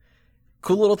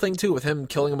 Cool little thing, too, with him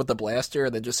killing him with the blaster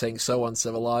and then just saying so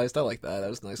uncivilized. I like that. That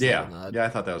was a nice little nod. Yeah, I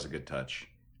thought that was a good touch.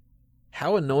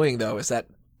 How annoying, though, is that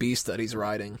beast that he's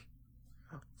riding?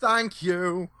 Thank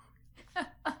you.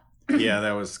 Yeah,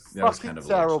 that was kind of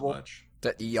terrible. Much.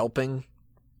 That yelping.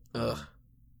 Ugh.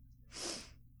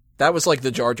 That was like the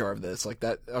Jar Jar of this. Like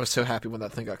that, I was so happy when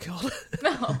that thing got killed.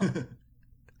 No.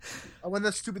 And when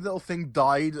that stupid little thing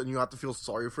died and you had to feel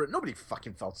sorry for it, nobody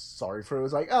fucking felt sorry for it. It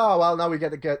was like, oh, well, now we get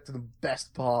to the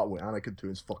best part where Anakin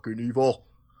turns fucking evil.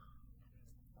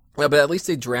 Yeah, but at least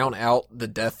they drown out the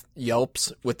death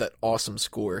yelps with that awesome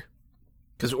score.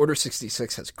 Because Order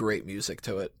 66 has great music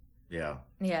to it. Yeah.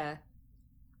 Yeah.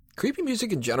 Creepy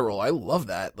music in general, I love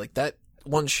that. Like that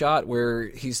one shot where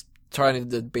he's trying to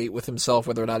debate with himself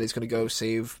whether or not he's going to go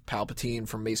save Palpatine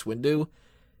from Mace Windu.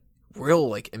 Real,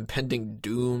 like, impending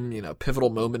doom, pivotal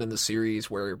moment in the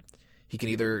series where he can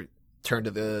either turn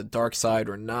to the dark side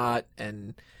or not,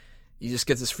 and you just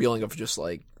get this feeling of just,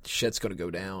 like, shit's going to go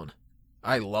down.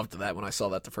 I loved that when I saw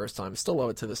that the first time. Still love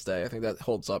it to this day. I think that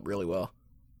holds up really well.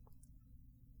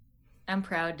 I'm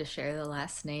proud to share the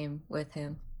last name with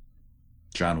him.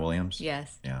 John Williams?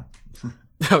 Yes. Yeah.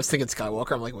 I was thinking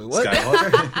Skywalker. I'm like, wait, what?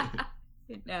 Skywalker?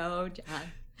 No,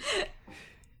 John.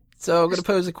 So I'm going to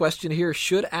pose a question here.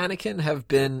 Should Anakin have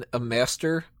been a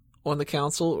master on the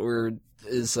council, or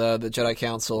is the Jedi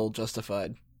Council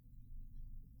justified?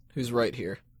 Who's right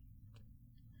here?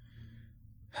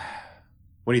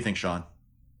 What do you think, Sean?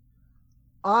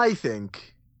 I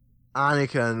think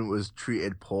Anakin was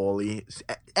treated poorly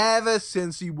ever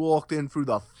since he walked in through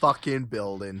the fucking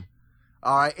building.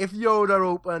 Alright, if Yoda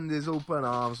opened his open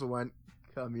arms and went,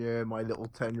 come here, my little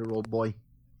 10-year-old boy.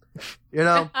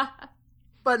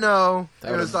 But no,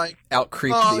 That it was like,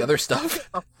 out-creeped the other stuff.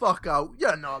 the fuck out.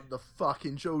 You're not the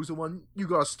fucking chosen one. You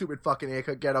got a stupid fucking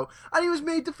haircut, get out. And he was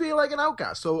made to feel like an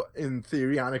outcast. So, in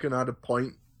theory, Anakin had a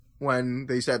point when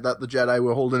they said that the Jedi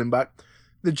were holding him back.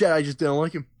 The Jedi just didn't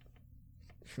like him.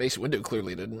 Mace Windu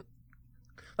clearly didn't.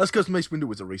 That's because Mace Windu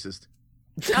was a racist.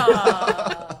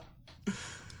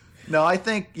 No, I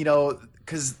think,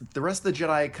 because the rest of the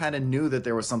Jedi kind of knew that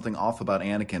there was something off about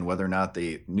Anakin, whether or not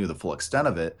they knew the full extent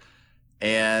of it.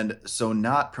 And so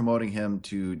not promoting him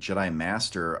to Jedi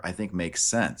Master, I think makes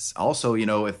sense. Also,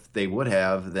 if they would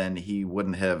have, then he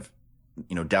wouldn't have,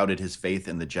 doubted his faith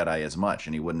in the Jedi as much,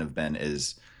 and he wouldn't have been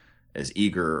as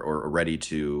eager or ready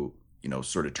to,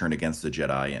 sort of turn against the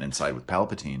Jedi and side with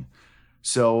Palpatine.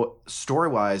 So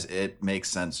story-wise, it makes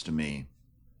sense to me.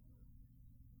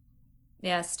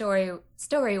 Yeah,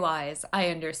 story-wise, I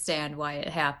understand why it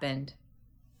happened.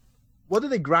 What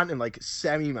did they grant him? Like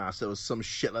semi-master or some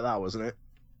shit like that, wasn't it?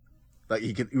 Like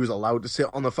he was allowed to sit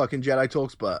on the fucking Jedi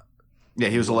talks, but yeah,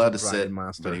 he was allowed to sit.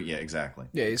 Master. But yeah, exactly.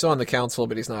 Yeah, he's on the council,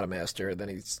 but he's not a master. Then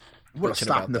he's what a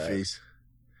slap in the face.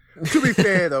 To be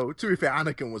fair,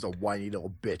 Anakin was a whiny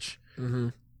little bitch. Mm-hmm.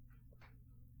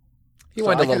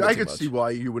 I could see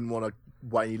why you wouldn't want a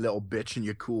whiny little bitch in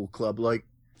your cool club, like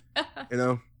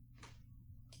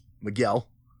Miguel.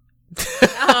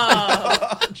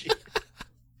 Oh.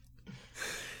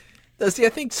 See, I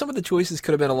think some of the choices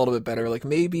could have been a little bit better. Like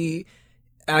maybe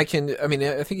Anakin. I mean,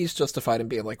 I think he's justified in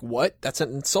being like, "What? That's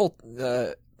an insult.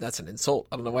 That's an insult."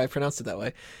 I don't know why I pronounced it that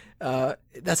way.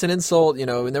 That's an insult.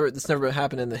 It's never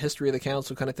happened in the history of the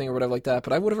council, kind of thing, or whatever like that.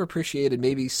 But I would have appreciated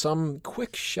maybe some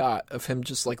quick shot of him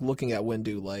just like looking at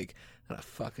Windu, like, "I'm gonna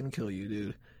fucking kill you,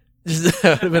 dude." That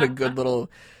would have been a good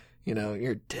little.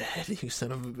 You're dead, you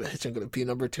son of a bitch. I'm gonna be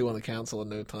number 2 on the council in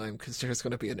no time because there's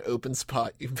gonna be an open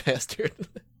spot, you bastard.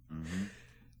 Mm-hmm.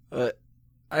 But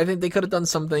I think they could have done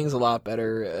some things a lot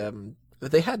better.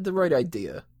 But they had the right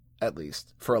idea, at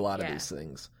least, for a lot of these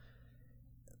things.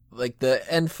 Like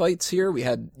the end fights here, we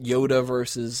had Yoda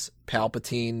versus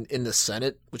Palpatine in the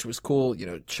Senate, which was cool,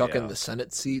 chucking the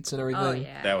Senate seats and everything. Oh,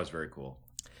 yeah. That was very cool.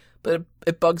 But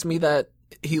it bugs me that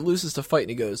he loses the fight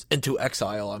and he goes, "Into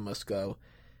exile I must go."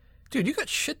 Dude, you got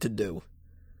shit to do.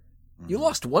 You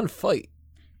lost one fight.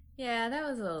 Yeah, that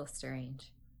was a little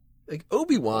strange. Like,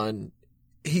 Obi-Wan,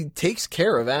 he takes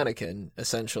care of Anakin,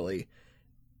 essentially,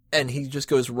 and he just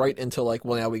goes right into, like,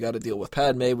 well, now we gotta deal with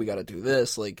Padme, we gotta do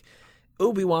this. Like,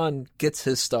 Obi-Wan gets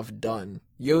his stuff done.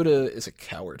 Yoda is a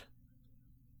coward.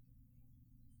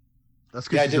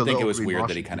 I did think it was weird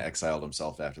that he kind of exiled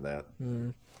himself after that.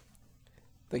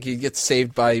 Like, he gets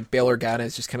saved by Bail Organa.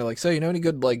 It's just kind of like, so, any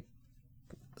good, like,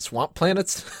 swamp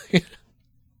planets?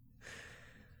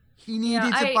 He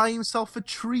needed to buy himself a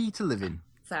tree to live in.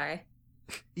 Sorry.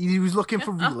 He was looking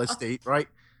for real estate, right?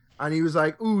 And he was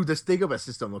like, "Ooh, this Dagobah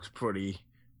system looks pretty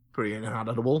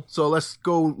inhabitable. So let's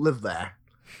go live there.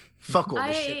 Fuck all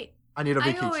this shit. I need a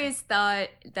vacation." I always thought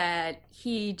that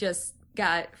he just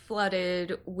got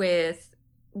flooded with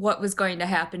what was going to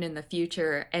happen in the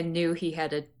future and knew he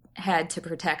had to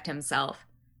protect himself.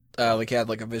 Like he had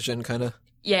like a vision, kind of?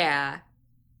 Yeah.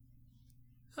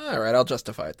 Alright, I'll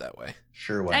justify it that way.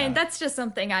 Sure, why And not? that's just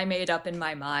something I made up in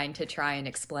my mind to try and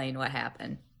explain what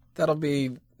happened. That'll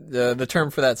be... The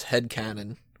term for that's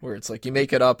headcanon, where it's like you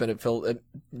make it up and it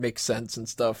makes sense and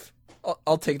stuff.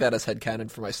 I'll take that as headcanon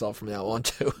for myself from now on,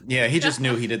 too. Yeah, he just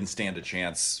knew he didn't stand a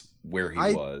chance where he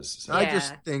was. So. I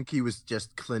just think he was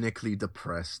just clinically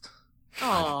depressed.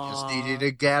 Aww. He just needed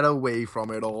to get away from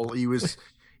it all. He was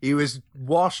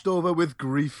washed over with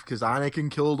grief because Anakin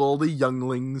killed all the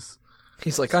younglings.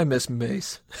 He's like, I miss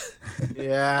Mace.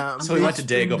 Yeah. So he went to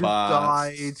Dagobah,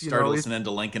 died, started listening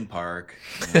to Linkin Park.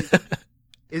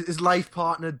 His life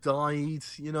partner died,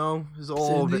 It was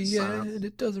all a bit sad. End,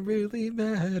 it doesn't really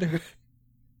matter.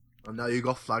 And now you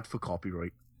got flagged for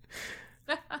copyright.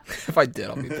 If I did,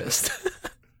 I'll be pissed.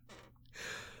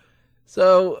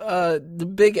 So, the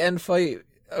big end fight,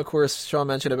 of course, Sean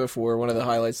mentioned it before, one of the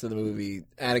highlights of the movie,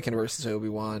 Anakin versus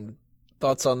Obi-Wan.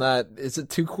 Thoughts on that? Is it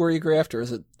too choreographed, or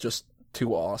is it just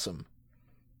too awesome?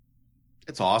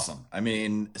 It's awesome. I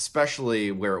mean,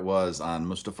 especially where it was on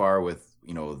Mustafar with,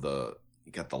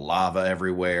 you got the lava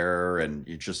everywhere, and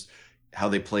you just how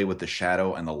they play with the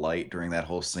shadow and the light during that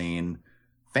whole scene.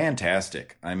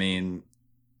 Fantastic. I mean,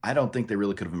 I don't think they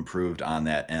really could have improved on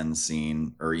that end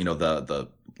scene or, the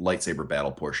lightsaber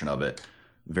battle portion of it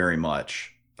very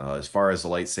much. As far as the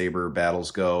lightsaber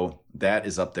battles go, that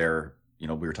is up there. We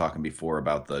were talking before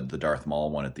about the Darth Maul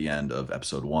one at the end of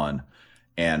episode 1.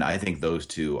 And I think those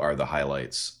two are the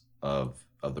highlights of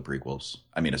the prequels.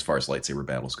 I mean, as far as lightsaber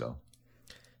battles go.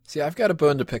 See, I've got a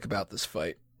bone to pick about this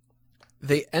fight.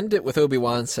 They end it with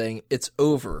Obi-Wan saying, "It's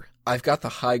over. I've got the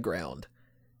high ground."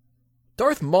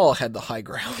 Darth Maul had the high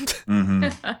ground.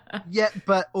 Mm-hmm. Yeah,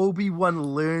 but Obi-Wan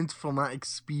learned from that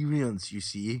experience, you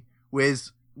see.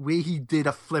 Whereas where he did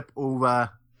a flip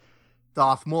over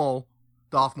Darth Maul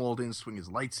didn't swing his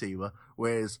lightsaber.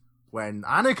 Whereas when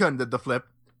Anakin did the flip,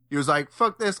 he was like,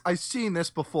 "Fuck this, I've seen this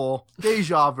before.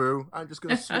 Deja vu, I'm just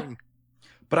going to swing."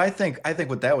 But I think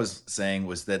what that was saying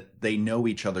was that they know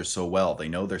each other so well. They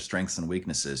know their strengths and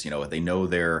weaknesses. You know, they know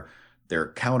their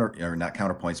counter, or not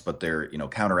counterpoints, but their, you know,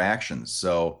 counteractions.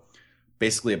 So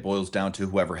basically, it boils down to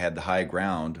whoever had the high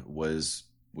ground was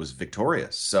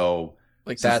victorious. So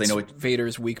Like since that's they know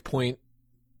Vader's weak point.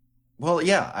 well,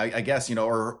 yeah, I guess, you know,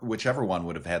 or whichever one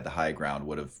would have had the high ground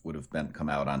would have been come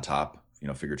out on top, you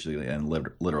know, figuratively and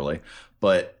literally.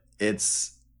 But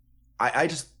I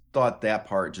just thought that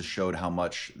part just showed how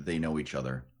much they know each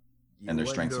other and their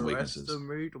strengths and weaknesses.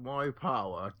 Underestimate my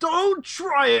power. Don't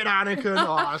try it, Anakin.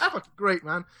 Oh, it's fucking great,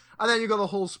 man. And then you got the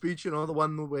whole speech, you know, the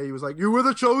one where he was like, "You were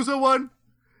the chosen one.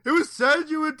 It was said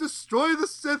you would destroy the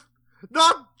Sith,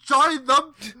 not join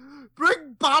them.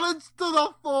 Bring balance to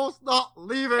the Force, not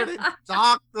leave it in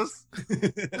darkness."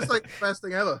 It's like the best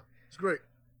thing ever. It's great.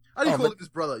 And he called him his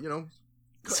brother, you know.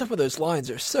 Some of those lines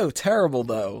are so terrible,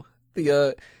 though.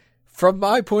 From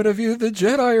my point of view, the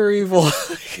Jedi are evil.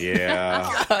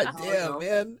 Yeah. God damn,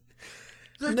 man.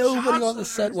 Nobody on the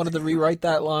set wanted to rewrite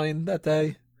that line that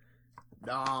day.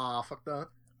 Nah, fuck that.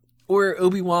 Or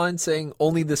Obi-Wan saying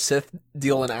only the Sith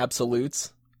deal in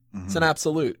absolutes. Mm-hmm. It's an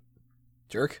absolute.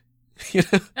 Jerk. You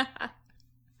know?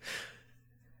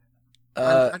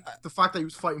 And the fact that he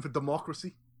was fighting for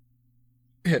democracy.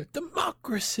 Yeah,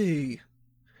 democracy.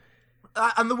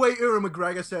 And the way Ewan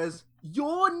McGregor says,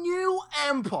 "Your new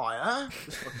empire."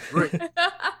 It's fucking great.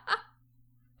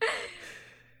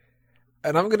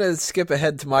 And I'm going to skip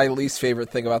ahead to my least favorite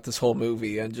thing about this whole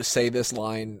movie and just say this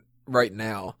line right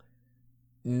now.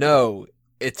 No,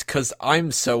 it's 'cause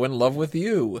I'm so in love with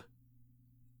you.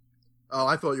 Oh,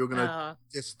 I thought you were going to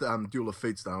just Duel of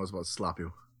Fates now. I was about to slap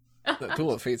you. No,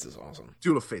 Duel of Fates is awesome.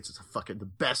 Duel of Fates is the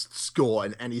best score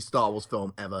in any Star Wars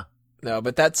film ever. No,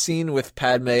 but that scene with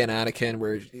Padme and Anakin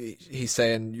where he's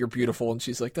saying, "You're beautiful," and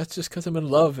she's like, "That's just because I'm in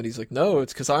love." And he's like, "No,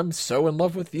 it's because I'm so in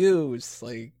love with you." It's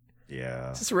like,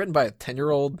 yeah. Is this written by a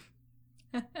 10-year-old?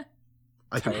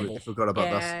 I completely forgot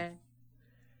about this.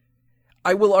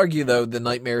 I will argue, though, the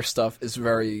nightmare stuff is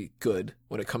very good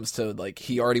when it comes to, like,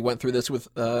 he already went through this with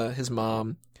his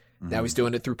mom. Mm-hmm. Now he's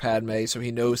doing it through Padme, so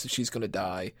he knows that she's going to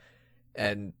die.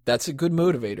 And that's a good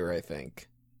motivator, I think.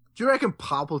 Do you reckon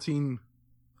Palpatine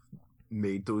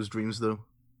made those dreams, though?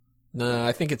 No,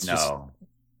 I think it's just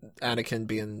Anakin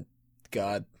being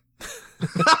God.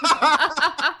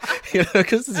 You know,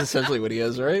 because it's essentially what he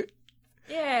is, right?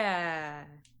 Yeah.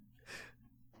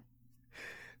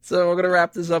 So we're going to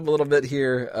wrap this up a little bit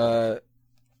here.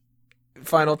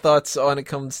 Final thoughts on it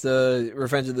comes to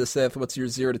Revenge of the Sith. What's your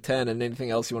 0 to 10 and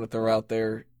anything else you want to throw out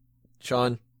there,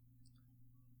 Sean?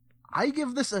 I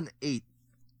give this an 8.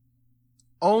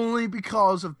 Only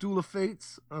because of Duel of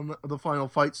Fates and the final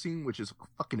fight scene, which is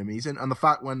fucking amazing. And the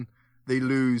fact when they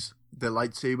lose their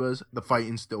lightsabers, the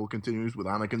fighting still continues with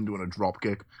Anakin doing a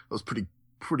dropkick. That was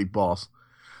pretty boss.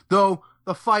 Though,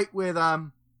 the fight with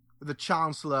the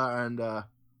Chancellor and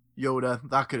Yoda,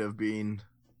 that could have been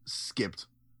skipped.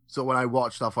 So when I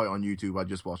watched that fight on YouTube, I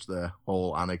just watched the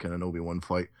whole Anakin and Obi-Wan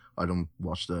fight. I don't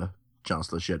watch the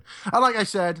Chancellor shit. And like I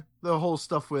said, the whole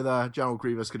stuff with General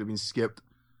Grievous could have been skipped.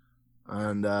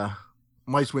 And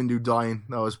Mace Windu dying,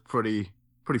 that was pretty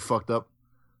fucked up.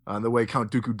 And the way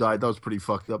Count Dooku died, that was pretty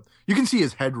fucked up. You can see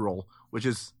his head roll, which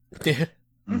is pretty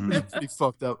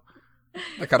fucked up.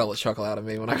 That got all the chuckle out of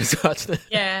me when I was watching it.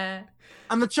 Yeah.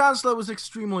 And the Chancellor was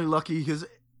extremely lucky because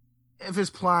if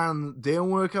his plan didn't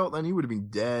work out, then he would have been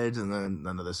dead, and then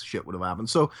none of this shit would have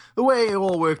happened. So the way it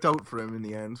all worked out for him in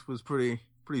the end was pretty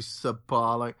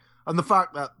subpar. Like, and the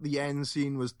fact that the end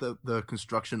scene was the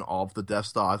construction of the Death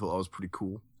Star, I thought that was pretty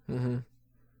cool. Mm-hmm.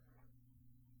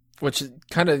 Which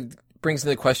kind of brings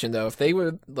into the question, though, if they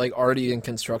were like already in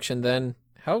construction, then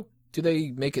how do they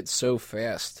make it so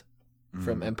fast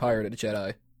from Empire to the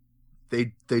Jedi?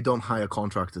 They don't hire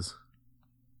contractors.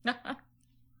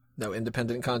 No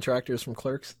independent contractors from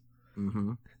Clerks?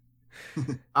 Mm-hmm.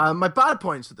 My bad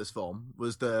points at this film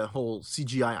was the whole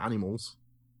CGI animals.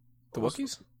 The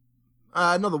Wookiees?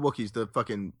 Not the Wookiees, the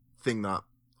fucking thing that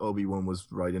Obi-Wan was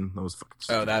riding. That was fucking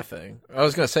stupid. Oh, that thing. I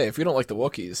was going to say, if you don't like the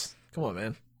Wookiees, come on,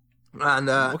 man. And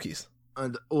Wookiees.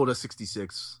 And Order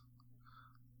 66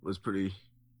 was pretty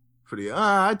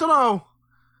I don't know.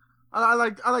 I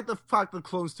like the fact that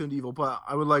clones turned evil, but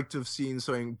I would like to have seen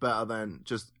something better than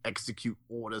just execute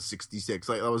Order 66.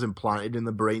 Like, that was implanted in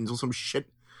the brains or some shit.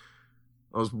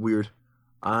 That was weird.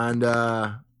 And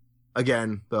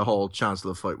again, the whole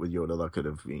Chancellor fight with Yoda, that could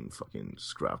have been fucking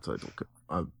scrapped.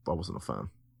 I wasn't a fan.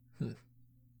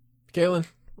 Galen,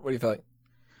 what do you think?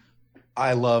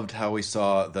 I loved how we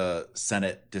saw the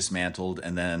Senate dismantled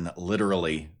and then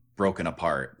literally broken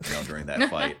apart, during that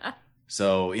fight.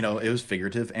 So, it was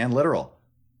figurative and literal.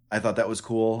 I thought that was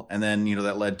cool. And then,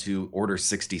 that led to Order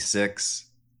 66.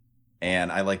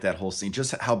 And I like that whole scene,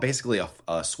 just how basically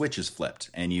a switch is flipped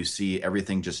and you see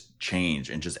everything just change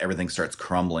and just everything starts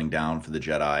crumbling down for the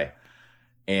Jedi.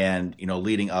 And,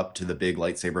 leading up to the big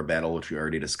lightsaber battle, which we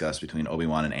already discussed between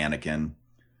Obi-Wan and Anakin.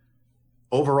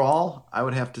 Overall, I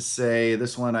would have to say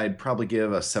this one I'd probably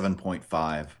give a 7.5.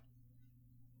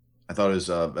 I thought it was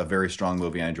a very strong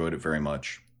movie. I enjoyed it very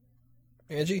much.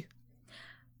 Angie?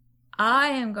 I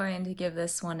am going to give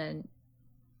this one an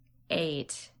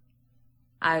 8.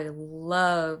 I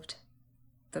loved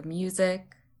the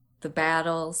music, the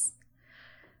battles,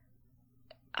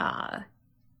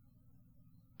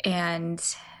 and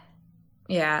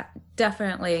yeah,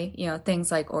 definitely,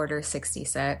 things like Order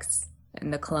 66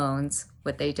 and the clones,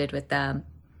 what they did with them.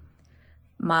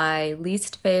 My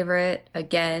least favorite,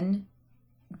 again,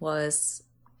 was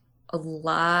a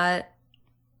lot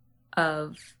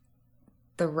of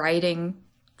the writing,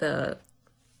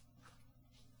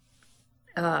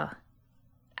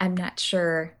 I'm not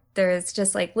sure. There's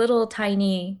just like little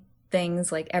tiny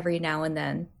things like every now and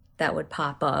then that would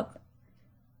pop up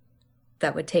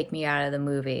that would take me out of the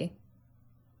movie.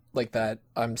 Like that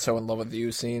I'm so in love with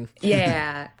you scene?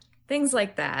 Yeah, things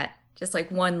like that. Just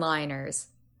like one-liners.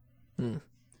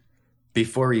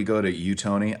 Before you go to you,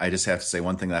 Tony, I just have to say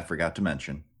one thing that I forgot to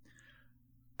mention.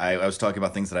 I was talking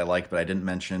about things that I liked, but I didn't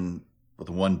mention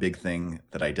the one big thing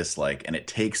that I dislike, and it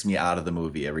takes me out of the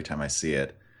movie every time I see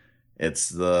it. It's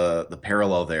the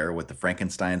parallel there with the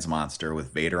Frankenstein's monster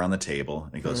with Vader on the table.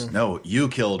 And he goes, "No, you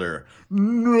killed her."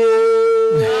 No.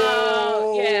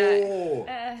 Oh,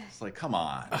 yeah. It's like, come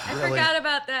on. I forgot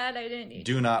about that. I didn't.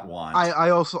 Do not want. I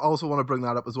also want to bring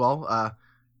that up as well.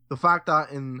 The fact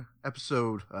that in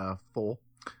episode 4,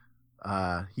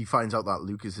 he finds out that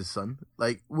Luke is his son.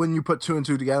 Like, when you put 2 and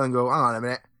 2 together and go, hang on a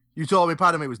minute, you told me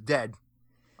Padme was dead,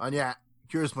 and yet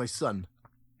here's my son.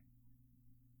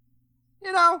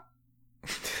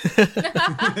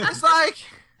 It's like,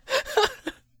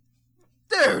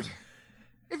 dude,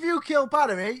 if you kill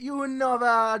Padme, you wouldn't know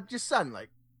about your son. Like,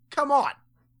 come on.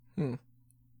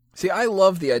 See, I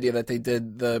love the idea that they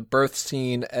did the birth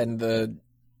scene and the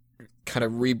kind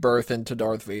of rebirth into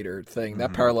Darth Vader thing.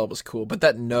 That parallel was cool, but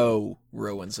that no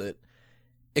ruins it.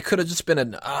 It could have just been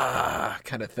an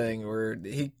kind of thing where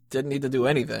he didn't need to do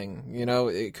anything.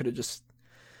 It could have just...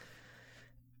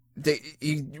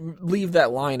 You leave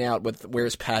that line out with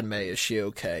 "Where's Padme? Is she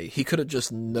okay?" He could have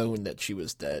just known that she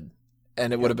was dead,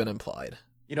 and it would have been implied.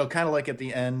 Kind of like at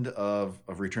the end of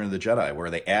Return of the Jedi, where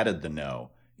they added the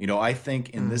no. I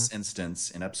think in this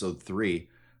instance, in episode 3,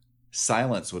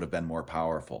 silence would have been more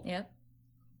powerful. Yep.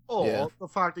 Or the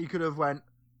fact that he could have went,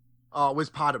 "Oh, where's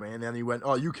Padme?" And then he went,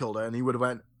 "Oh, you killed her," and he would have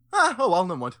went, "Oh well,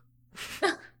 never mind."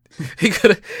 He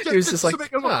was just like,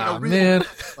 "Oh man,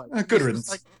 good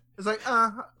riddance." It's like,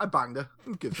 I banged her.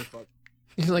 Who gives a fuck?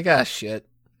 He's like, shit.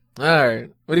 All right,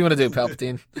 what do you want to do,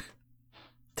 Palpatine?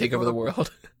 Take over the world?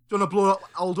 Do you want to blow up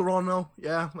Alderaan now?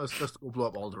 Yeah, let's go blow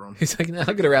up Alderaan. He's like,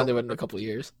 I'll get around to it in a couple of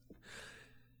years.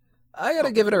 I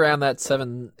gotta give it around that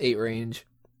 7-8 range.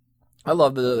 I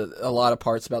love a lot of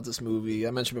parts about this movie.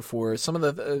 I mentioned before, some of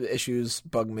the issues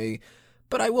bug me,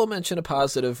 but I will mention a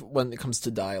positive when it comes to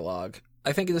dialogue.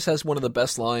 I think this has one of the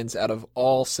best lines out of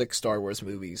all 6 Star Wars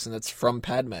movies, and that's from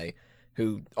Padme,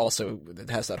 who also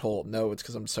has that whole, "No, it's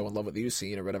because I'm so in love with you"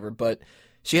 scene or whatever, but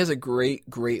she has a great,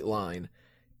 great line.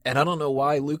 And I don't know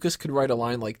why Lucas could write a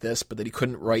line like this, but that he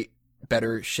couldn't write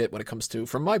better shit when it comes to,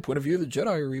 "From my point of view, the Jedi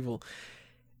are evil."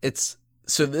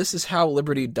 So this is how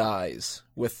Liberty dies,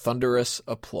 with thunderous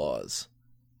applause.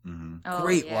 Oh,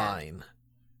 great line.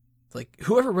 Like,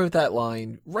 whoever wrote that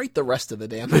line, write the rest of the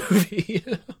damn movie.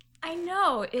 I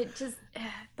know, it just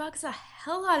bugs the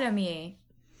hell out of me.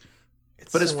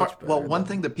 But one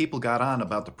thing that people got on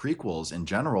about the prequels in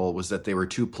general was that they were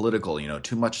too political,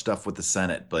 too much stuff with the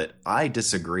Senate. But I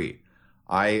disagree.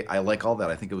 I like all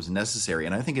that. I think it was necessary,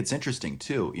 and I think it's interesting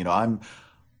too.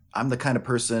 I'm the kind of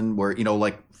person where,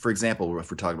 like, for example,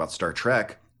 if we're talking about Star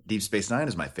Trek, Deep Space Nine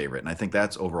is my favorite, and I think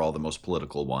that's overall the most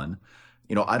political one.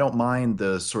 I don't mind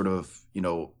the sort of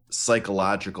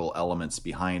psychological elements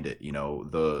behind it.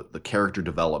 The character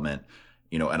development.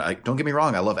 And I don't get me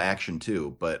wrong, I love action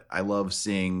too, but I love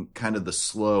seeing kind of the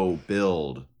slow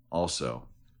build also.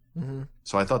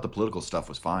 So I thought the political stuff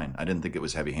was fine. I didn't think it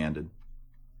was heavy-handed.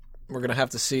 We're going to have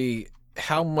to see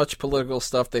how much political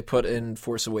stuff they put in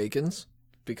Force Awakens,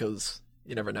 because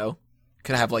you never know.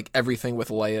 Could have like everything with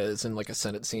Leia is in like a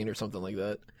Senate scene or something like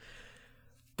that.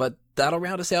 But that'll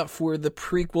round us out for the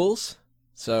prequels.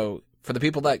 So for the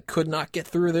people that could not get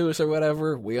through those or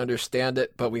whatever, we understand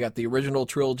it, but we got the original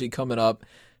trilogy coming up.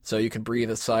 so you can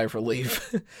breathe a sigh of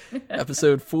relief.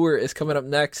 Episode 4 is coming up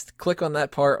next. Click on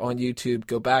that part on YouTube.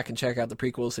 Go back and check out the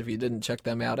prequels if you didn't check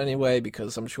them out anyway,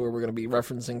 because I'm sure we're going to be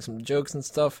referencing some jokes and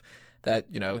stuff that,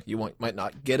 you might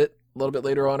not get it a little bit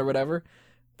later on or whatever.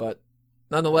 But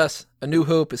nonetheless, A New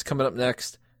Hope is coming up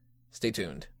next. Stay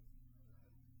tuned.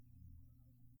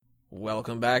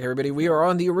 Welcome back, everybody. We are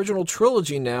on the original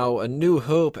trilogy now. A New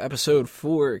Hope, Episode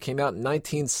 4. It came out in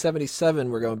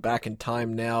 1977. We're going back in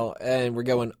time now, and we're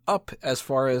going up as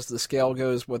far as the scale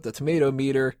goes with the tomato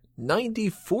meter.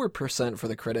 94% for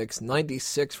the critics,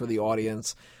 96% for the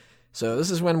audience. So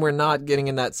this is when we're not getting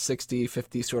in that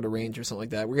 60-50 sort of range or something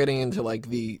like that. We're getting into, like,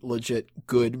 the legit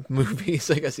good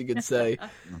movies, I guess you could say.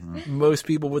 Most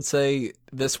people would say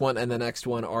this one and the next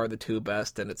one are the two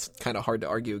best, and it's kind of hard to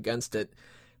argue against it.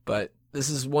 But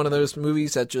this is one of those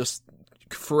movies that just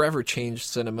forever changed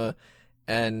cinema.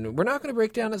 And we're not going to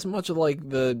break down as much of, like,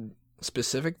 the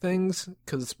specific things,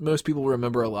 because most people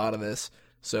remember a lot of this.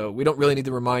 So we don't really need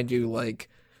to remind you, like,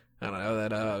 I don't know,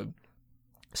 that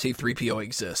C-3PO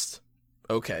exists.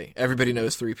 Okay, everybody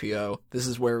knows 3PO. This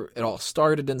is where it all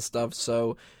started and stuff.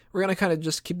 So we're going to kind of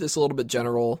just keep this a little bit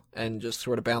general and just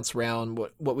sort of bounce around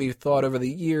what we've thought over the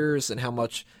years and how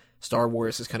much Star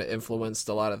Wars has kind of influenced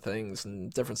a lot of things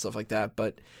and different stuff like that.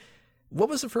 But what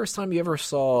was the first time you ever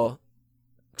saw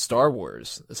Star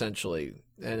Wars, essentially?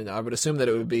 And I would assume that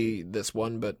it would be this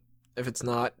one, but if it's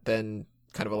not, then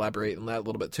kind of elaborate on that a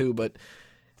little bit too. But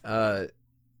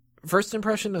first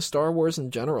impression of Star Wars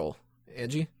in general,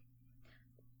 Angie?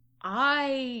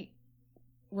 I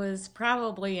was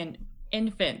probably an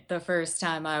infant the first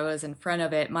time I was in front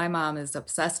of it. My mom is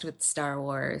obsessed with Star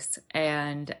Wars,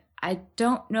 and I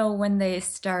don't know when they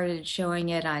started showing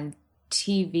it on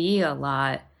TV a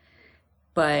lot,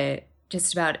 but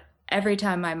just about every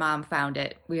time my mom found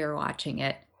it, we were watching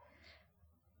it.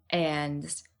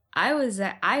 And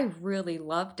I really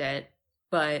loved it,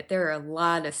 but there are a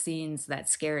lot of scenes that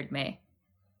scared me.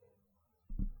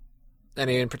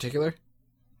 Any in particular?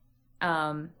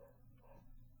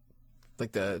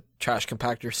 Like the trash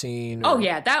compactor scene? Oh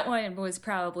yeah, that one was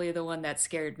probably the one that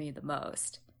scared me the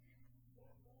most.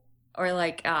 Or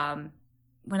like,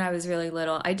 when I was really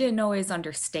little, I didn't always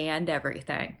understand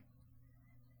everything.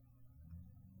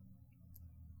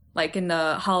 Like in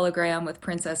the hologram with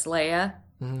Princess Leia,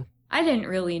 I didn't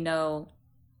really know,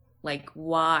 like,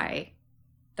 why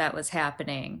that was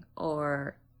happening.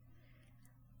 Or,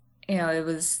 it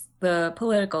was the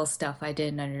political stuff I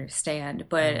didn't understand.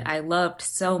 But I loved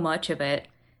so much of it.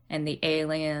 And the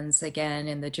aliens, again,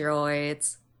 and the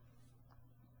droids.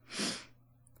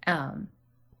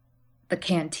 The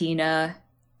cantina.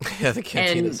 Yeah, the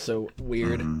cantina is so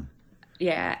weird.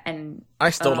 Yeah, and I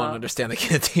still don't understand the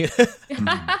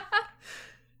cantina.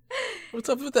 What's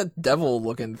up with that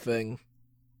devil-looking thing?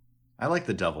 I like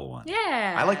the devil one.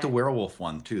 Yeah. I like the werewolf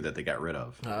one, too, that they got rid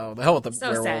of. Oh, the hell with the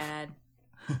werewolf. So sad.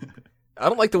 I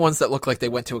don't like the ones that look like they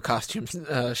went to a costume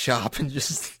shop and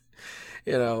just,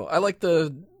 I like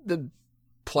the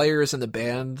players in the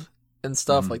band and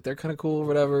stuff. Like, they're kind of cool or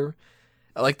whatever.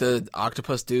 I like the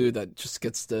octopus dude that just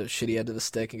gets the shitty end of the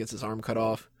stick and gets his arm cut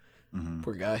off.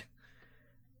 Poor guy.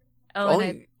 Oh,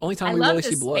 only time we really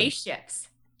see blood. Spaceships.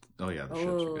 Oh yeah, the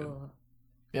ships are good.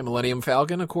 Yeah, Millennium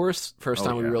Falcon, of course. First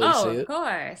time we really see it. Of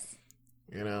course.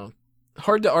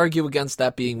 Hard to argue against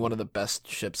that being one of the best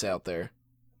ships out there.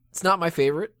 It's not my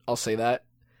favorite, I'll say that.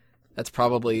 That's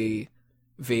probably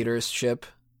Vader's ship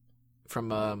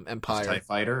from Empire. TIE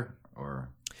Fighter, or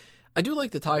I do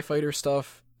like the TIE Fighter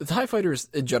stuff. The TIE Fighters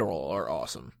in general are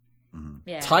awesome.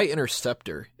 Yeah. TIE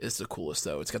Interceptor is the coolest,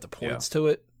 though. It's got the points to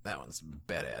it. That one's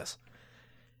badass.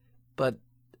 But,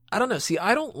 I don't know. See,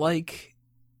 I don't like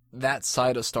that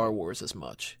side of Star Wars as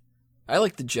much. I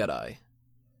like the Jedi.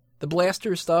 The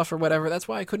blaster stuff or whatever, that's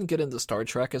why I couldn't get into Star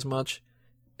Trek as much.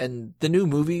 And the new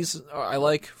movies I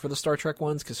like for the Star Trek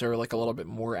ones because they're like a little bit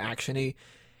more action-y.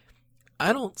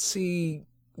 I don't see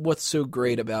what's so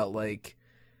great about, like,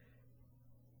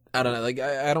 I don't know, like,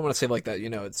 I don't want to say like that,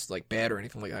 it's like bad or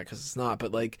anything like that, because it's not,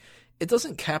 but like, it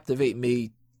doesn't captivate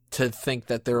me to think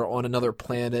that they're on another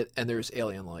planet and there's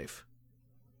alien life.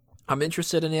 I'm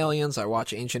interested in aliens, I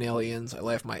watch Ancient Aliens, I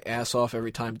laugh my ass off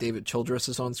every time David Childress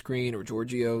is on screen, or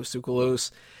Giorgio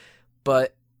Tsoukalos,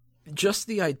 but just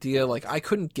the idea, like, I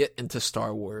couldn't get into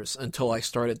Star Wars until I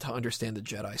started to understand the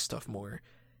Jedi stuff more.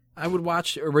 I would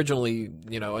watch originally,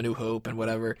 A New Hope and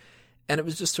whatever, and it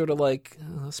was just sort of like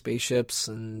spaceships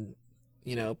and,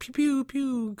 pew, pew,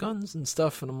 pew, guns and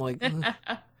stuff. And I'm like,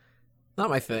 not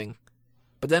my thing.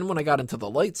 But then when I got into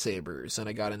the lightsabers and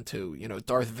I got into,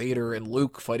 Darth Vader and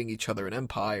Luke fighting each other in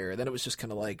Empire, then it was just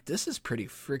kind of like, this is pretty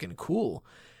freaking cool.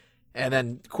 And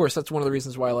then, of course, that's one of the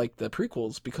reasons why I like the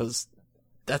prequels, because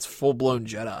that's full-blown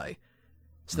Jedi.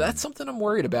 So that's something I'm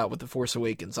worried about with The Force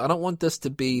Awakens. I don't want this to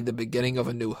be the beginning of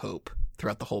A New Hope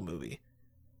throughout the whole movie.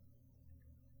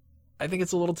 I think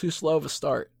it's a little too slow of a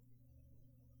start.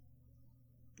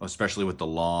 Especially with the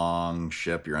long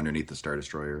ship, you're underneath the Star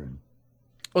Destroyer.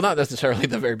 Well, not necessarily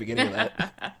the very beginning of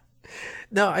that.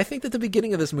 No, I think that the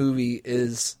beginning of this movie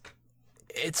it's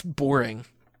boring.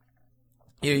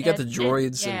 You got the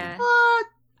droids. Yeah. What?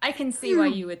 I can see why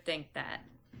you would think that.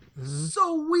 Mm-hmm.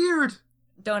 So weird.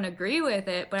 Don't agree with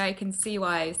it, but I can see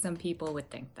why some people would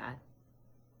think that.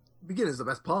 Beginning's the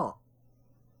best part.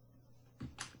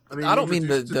 I don't mean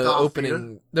introduced to the Darth opening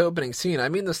Vader. the opening scene. I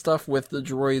mean the stuff with the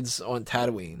droids on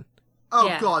Tatooine. Oh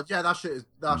Yeah. god, yeah, that shit is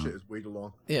way too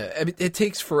long. Yeah, I mean, it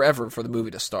takes forever for the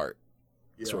movie to start,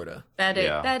 Yeah. sort of.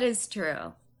 That is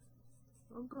true.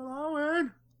 Oh god,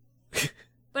 Owen.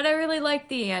 But I really like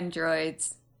the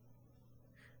androids.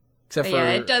 Except But for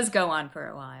yeah, it does go on for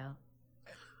a while.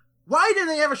 Why didn't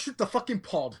they ever shoot the fucking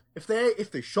pod? If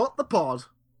they shot the pod,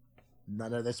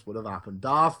 none of this would have happened.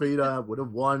 Darth Vader would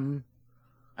have won.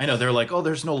 I know they're like, oh,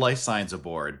 there's no life signs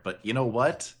aboard, but you know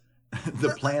what? The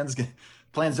plans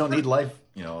don't need life,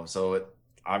 So it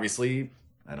obviously,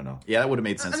 I don't know. Yeah, it would have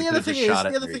made sense. And the other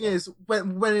thing is,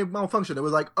 when it malfunctioned, it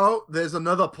was like, oh, there's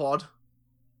another pod.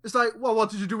 It's like, well,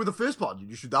 what did you do with the first pod? Did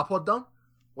you shoot that pod down?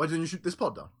 Why didn't you shoot this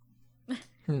pod down?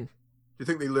 Do you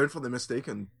think they learned from their mistake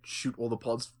and shoot all the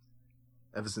pods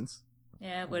ever since?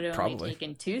 Yeah, it would have Probably. only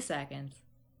taken 2 seconds.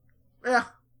 Yeah.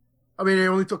 I mean, it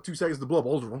only took 2 seconds to blow up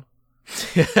Alderaan.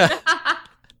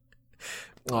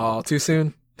 Oh, too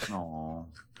soon. Aww.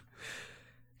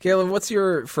 Caleb, what's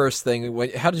your first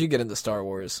thing? How did you get into Star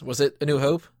Wars? Was it A New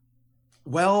Hope?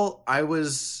 Well, I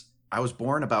was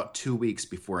born about 2 weeks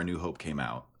before A New Hope came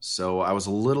out, so I was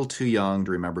a little too young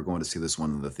to remember going to see this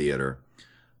one in the theater.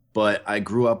 But I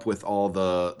grew up with all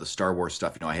the Star Wars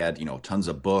stuff. I had tons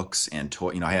of books and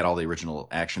I had all the original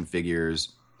action figures,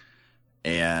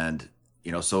 and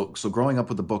so growing up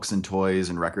with the books and toys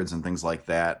and records and things like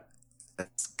that,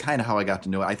 that's kind of how I got to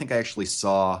know it. I think I actually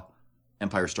saw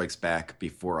Empire Strikes Back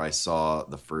before I saw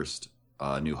the first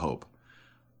New Hope.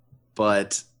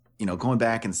 But going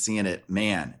back and seeing it,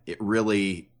 man, it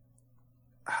really,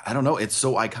 I don't know, it's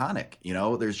so iconic.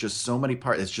 There's just so many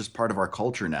parts. It's just part of our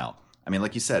culture now. I mean,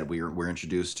 like you said, we're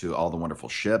introduced to all the wonderful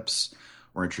ships.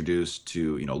 We're introduced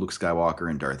to Luke Skywalker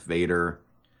and Darth Vader.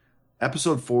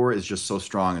 Episode 4 is just so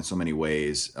strong in so many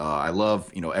ways. I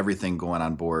love everything going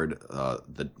on board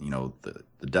the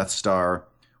Death Star.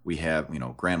 We have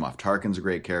Grand Moff Tarkin's a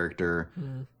great character.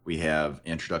 We have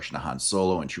introduction to Han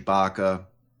Solo and Chewbacca.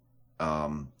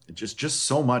 Just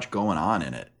so much going on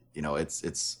in it.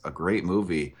 It's a great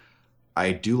movie.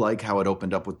 I do like how it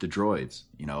opened up with the droids.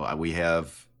 We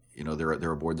have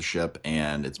they're aboard the ship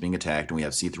and it's being attacked, and we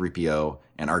have C-3PO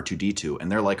and R2-D2,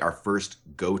 and they're like our first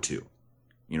go-to.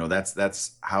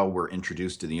 That's how we're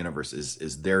introduced to the universe.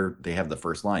 Is they have the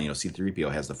first line.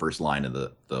 C-3PO has the first line of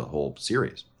the whole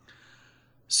series.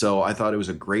 So I thought it was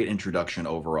a great introduction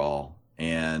overall,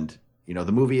 and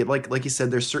the movie, like you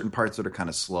said, there's certain parts that are kind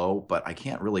of slow, but I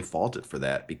can't really fault it for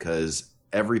that because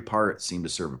every part seemed to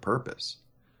serve a purpose.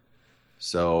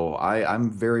 So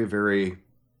I'm very, very,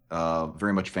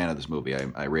 very much a fan of this movie.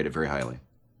 I rate it very highly.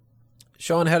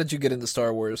 Sean, how did you get into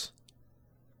Star Wars?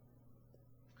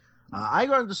 I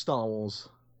got into Star Wars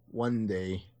one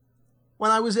day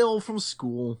when I was ill from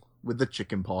school with the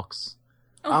chicken pox.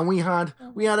 And we had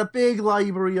a big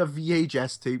library of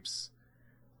VHS tapes.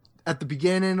 At the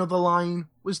beginning of the line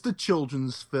was the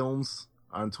children's films,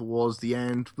 and towards the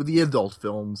end were the adult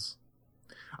films.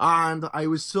 And I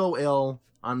was so ill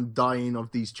and dying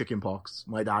of these chicken pox,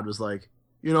 my dad was like,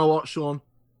 you know what, Sean?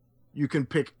 You can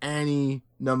pick any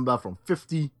number from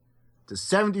 50 to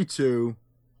 72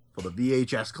 for the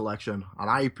VHS collection. And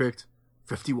I picked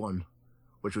 51,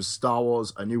 which was Star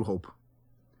Wars A New Hope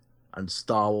and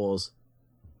Star Wars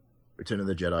Return of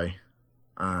the Jedi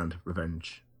and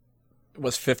Revenge.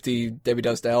 Was 50 Debbie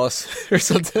Does Dallas or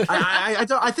something? I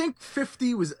think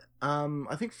 50 was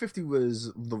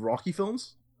the Rocky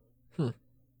films.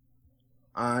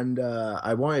 And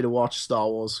I wanted to watch Star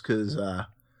Wars because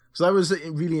I was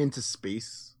really into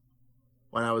space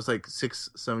when I was like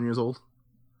 6-7 years old.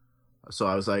 So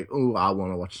I was like, oh, I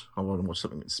want to watch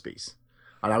something in space.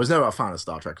 And I was never a fan of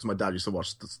Star Trek because my dad used to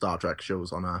watch the Star Trek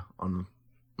shows on a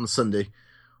Sunday,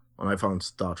 and I found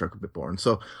Star Trek a bit boring.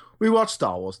 So we watched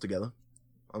Star Wars together,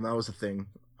 and that was the thing.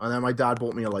 And then my dad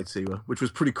bought me a lightsaber, which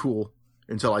was pretty cool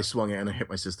until I swung it and I hit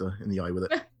my sister in the eye with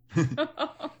it.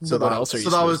 So what else are you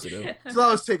supposed to do? So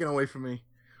that was taken away from me.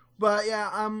 But yeah,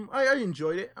 I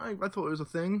enjoyed it. I thought it was a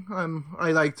thing.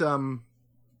 I liked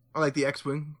the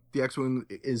X-wing. The X-wing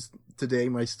is today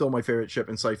still my favorite ship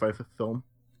in sci-fi film,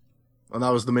 and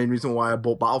that was the main reason why I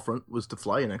bought Battlefront, was to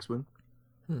fly an X-wing.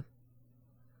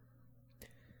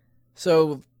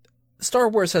 So, Star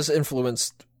Wars has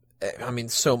influenced,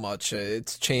 so much.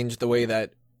 It's changed the way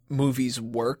that movies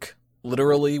work,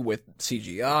 literally, with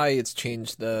CGI. It's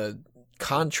changed the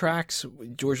contracts.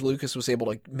 George Lucas was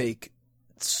able to make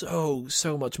so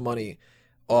much money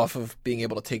off of being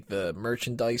able to take the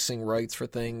merchandising rights for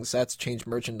things. That's changed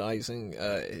merchandising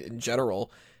in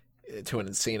general to an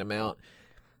insane amount.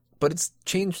 But it's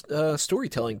changed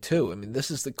storytelling, too.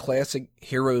 This is the classic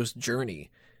hero's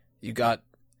journey. You got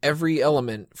every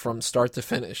element from start to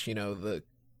finish, the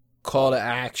call to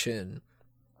action,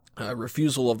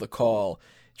 refusal of the call.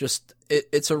 Just,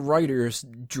 it's a writer's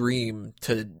dream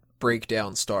to break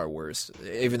down Star Wars,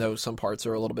 even though some parts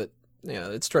are a little bit,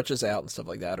 it stretches out and stuff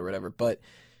like that or whatever. But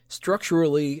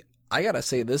structurally, I gotta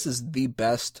say, this is the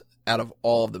best out of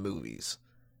all of the movies.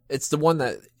 It's the one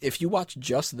that, if you watch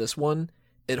just this one,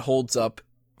 it holds up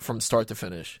from start to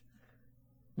finish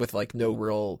with, no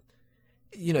real...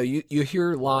 you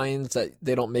hear lines that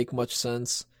they don't make much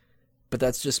sense, but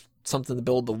that's just something to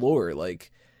build the lore.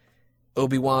 Like,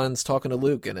 Obi-Wan's talking to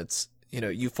Luke, and it's,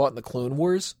 you fought in the Clone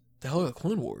Wars? The hell are the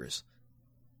Clone Wars?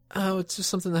 Oh, it's just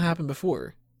something that happened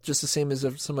before. Just the same as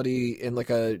if somebody in,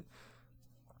 World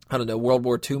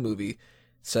War II movie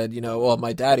said, well,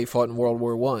 my daddy fought in World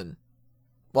War I.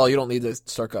 Well, you don't need to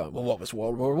start going, well, what was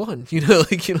World War I? You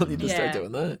don't need to start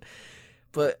doing that.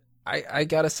 But I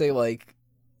gotta say,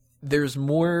 there's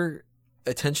more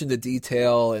attention to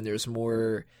detail, and there's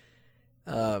more,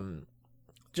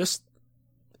 just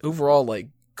overall,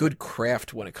 good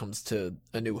craft when it comes to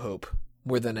A New Hope,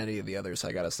 more than any of the others,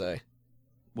 I gotta say.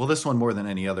 Well, this one, more than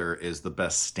any other, is the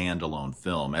best standalone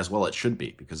film, as well it should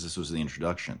be, because this was the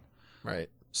introduction. Right.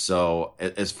 So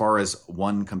as far as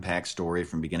one compact story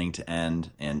from beginning to end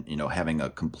and, having a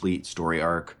complete story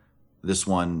arc, this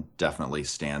one definitely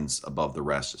stands above the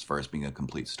rest as far as being a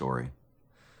complete story.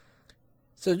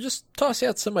 So just toss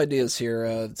out some ideas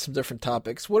here, some different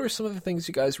topics. What are some of the things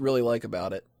you guys really like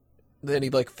about it? Any,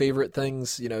 favorite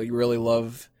things, you really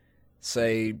love?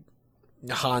 Say,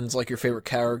 Han's your favorite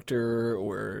character,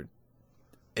 or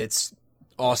it's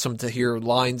awesome to hear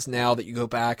lines now that you go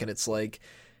back and it's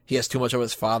he has too much of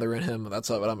his father in him.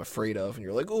 That's what I'm afraid of. And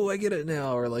you're like, oh, I get it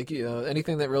now. Or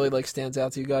anything that really stands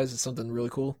out to you guys is something really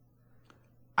cool.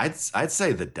 I'd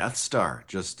say the Death Star.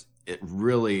 Just, it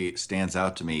really stands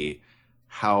out to me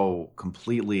how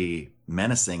completely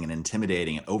menacing and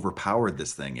intimidating and overpowered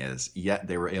this thing is, yet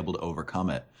they were able to overcome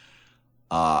it.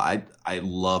 I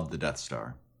love the Death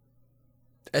Star.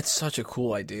 It's such a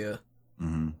cool idea.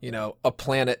 Mm-hmm. A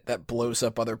planet that blows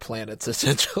up other planets,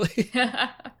 essentially.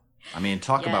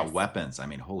 Talk about weapons.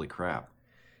 Holy crap.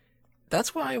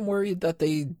 That's why I'm worried that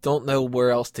they don't know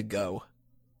where else to go.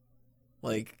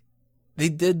 They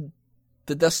did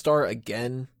the Death Star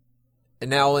again, and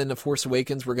now in The Force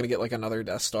Awakens, we're going to get, another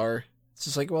Death Star. It's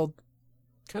just well,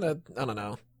 kind of, I don't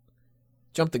know.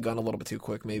 Jumped the gun a little bit too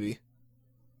quick, maybe.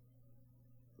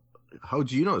 How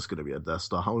do you know it's going to be a Death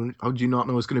Star? How do you not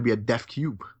know it's going to be a Death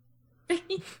Cube?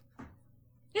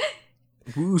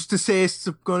 Who's to say it's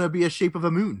going to be a shape of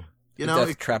a moon?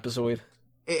 Death trapezoid.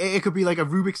 It could be like a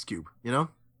Rubik's Cube,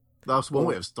 That's one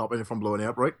way of stopping it from blowing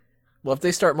up, right? Well, if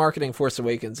they start marketing Force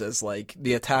Awakens as,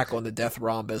 the attack on the Death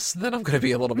Rhombus, then I'm going to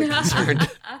be a little bit concerned.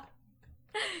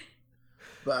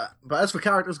 But as for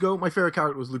characters go, my favorite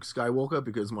character was Luke Skywalker,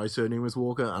 because my surname was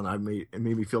Walker, and it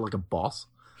made me feel like a boss.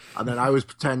 And then I was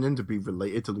pretending to be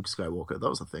related to Luke Skywalker. That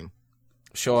was the thing.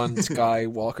 Sean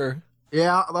Skywalker?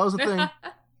 Yeah, that was the thing.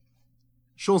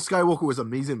 Sean Skywalker was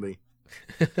amazing, me.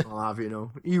 I'll have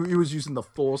He was using the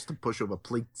Force to push over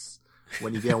plates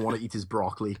when he didn't want to eat his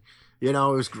broccoli. It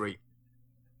was great.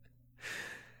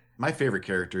 My favorite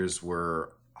characters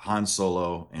were Han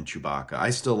Solo and Chewbacca. I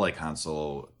still like Han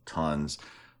Solo tons,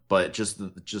 but just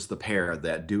the pair,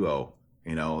 that duo,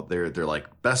 they're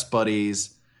best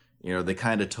buddies. They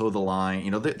kind of toe the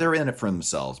line. They're in it for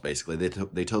themselves, basically.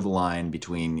 They toe the line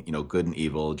between, good and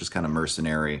evil, just kind of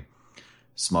mercenary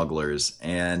smugglers.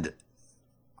 And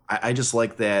I just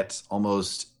like that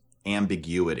almost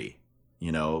ambiguity,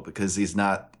 because he's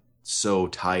not so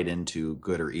tied into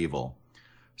good or evil.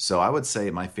 So I would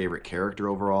say my favorite character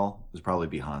overall would probably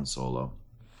be Han Solo.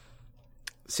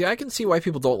 See, I can see why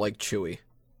people don't like Chewie.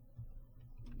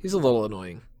 He's a little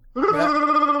annoying.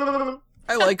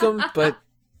 I like him, but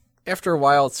after a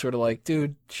while, it's sort of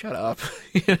dude, shut up.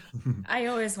 I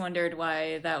always wondered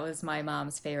why that was my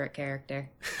mom's favorite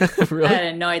character. Really? That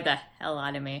annoyed the hell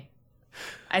out of me.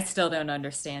 I still don't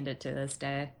understand it to this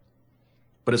day.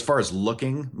 But as far as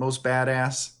looking most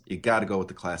badass, you got to go with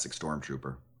the classic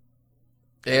Stormtrooper.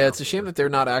 Yeah, it's a shame that they're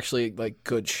not actually like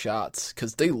good shots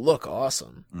because they look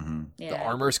awesome. Mm-hmm. Yeah. The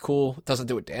armor's cool. It doesn't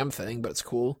do a damn thing, but it's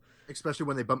cool. Especially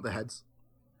when they bump their heads.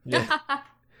 Yeah.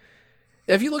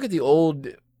 If you look at the old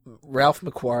Ralph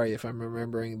McQuarrie, if I'm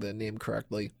remembering the name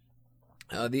correctly,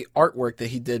 the artwork that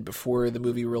he did before the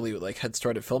movie really like had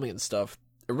started filming and stuff.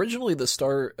 Originally, the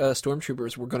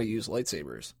stormtroopers were going to use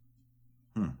lightsabers.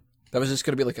 That was just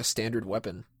going to be like a standard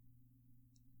weapon.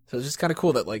 So it's just kind of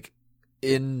cool that like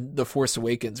in The Force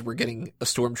Awakens, we're getting a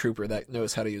stormtrooper that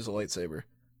knows how to use a lightsaber.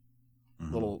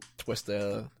 Mm-hmm. Little twist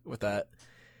with that.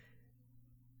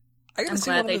 I'm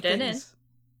glad they didn't.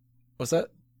 What's that?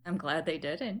 I'm glad they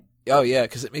didn't. Oh yeah,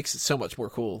 because it makes it so much more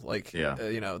cool. Like, yeah.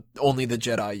 Only the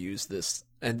Jedi use this,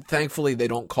 and thankfully they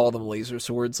don't call them laser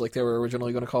swords like they were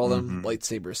originally going to call them. Mm-hmm.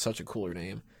 Lightsaber is such a cooler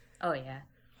name. Oh yeah.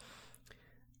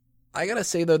 I gotta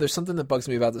say though, there's something that bugs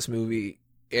me about this movie.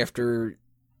 After,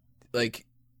 like,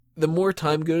 the more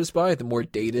time goes by, the more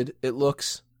dated it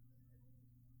looks.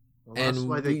 Well, that's and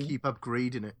why they keep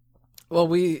upgrading it. Well,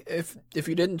 if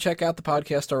you didn't check out the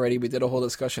podcast already, we did a whole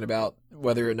discussion about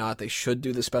whether or not they should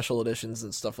do the special editions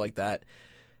and stuff like that.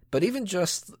 But even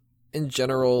just in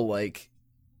general, like,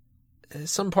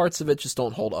 some parts of it just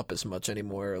don't hold up as much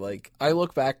anymore. Like, I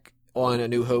look back on A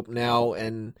New Hope now,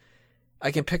 and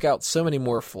I can pick out so many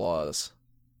more flaws.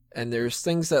 And there's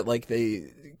things that, like,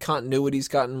 continuity's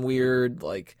gotten weird.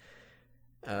 Like,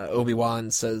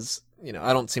 Obi-Wan says,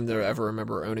 I don't seem to ever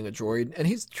remember owning a droid. And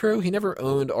he's true, he never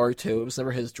owned R2. It was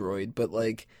never his droid. But,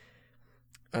 like,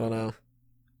 I don't know.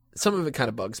 Some of it kind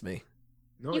of bugs me.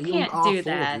 No, You he owned can't do R4,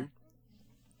 that. dude.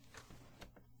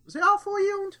 Was it R4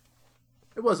 he owned?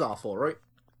 It was R4, right?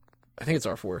 I think it's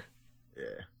R4. Yeah.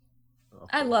 R4.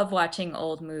 I love watching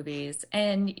old movies,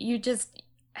 and you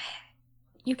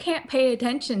can't pay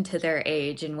attention to their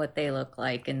age and what they look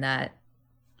like in that.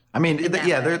 I mean, in that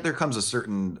way. there comes a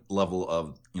certain level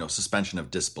of, suspension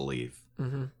of disbelief.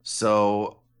 Mm-hmm.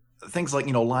 So things like,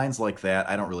 lines like that,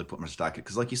 I don't really put much stock in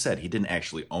because, like you said, he didn't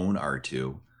actually own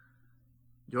R2.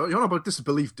 You're not about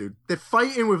disbelief, dude. They're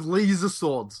fighting with laser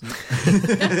swords.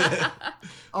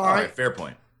 All right, fair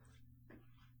point.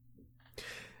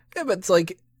 Yeah, but it's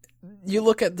like, you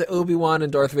look at the Obi-Wan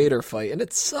and Darth Vader fight, and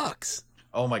it sucks.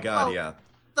 Oh my god, Oh. yeah.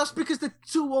 That's because they're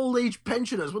two old-age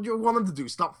pensioners. What do you want them to do?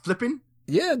 Stop flipping?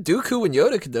 Yeah, Dooku and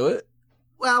Yoda could do it.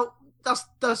 Well, that's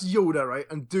Yoda, right?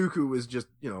 And Dooku was just,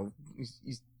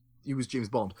 he was James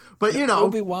Bond. But,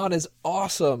 Obi-Wan is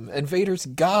awesome, and Vader's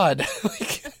God.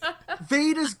 Like,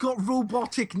 Vader's got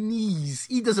robotic knees.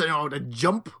 He doesn't know how to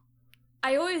jump.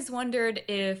 I always wondered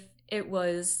if it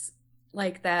was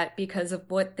like that because of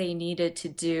what they needed to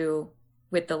do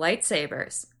with the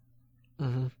lightsabers.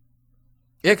 mm-hmm.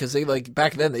 Yeah, because they, like,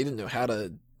 back then, they didn't know how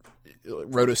to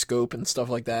rotoscope and stuff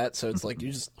like that, so it's like,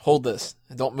 you just hold this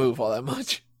and don't move all that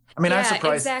much. I mean, yeah, I'm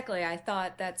surprised. Exactly. I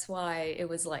thought that's why it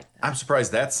was like that. I'm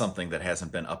surprised that's something that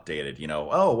hasn't been updated.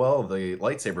 Oh, well, the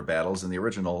lightsaber battles in the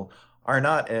original are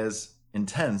not as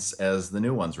intense as the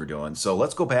new ones were doing. So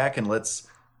let's go back and let's,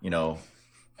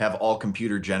 have all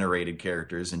computer generated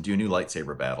characters and do new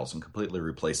lightsaber battles and completely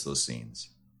replace those scenes.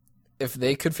 If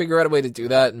they could figure out a way to do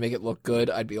that and make it look good,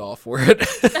 I'd be all for it.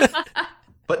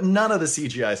 But none of the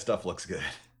CGI stuff looks good.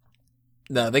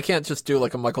 No, they can't just do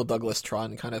like a Michael Douglas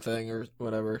Tron kind of thing or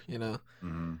whatever,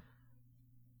 Mm-hmm.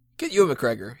 Get Ewan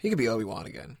McGregor. He could be Obi-Wan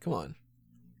again. Come on.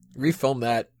 Refilm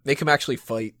that. Make him actually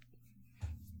fight.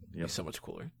 It'd be so much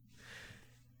cooler.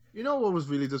 You know what was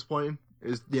really disappointing?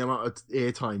 Is the amount of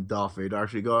airtime Darth Vader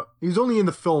actually got. He was only in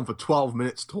the film for 12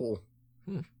 minutes total.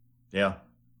 Yeah.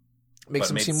 Makes But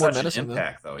him made seem more such an menacing, though.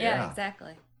 impact, though. Yeah, Yeah.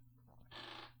 exactly.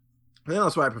 I think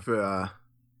that's why I prefer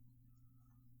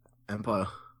Empire.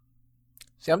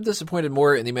 See, I'm disappointed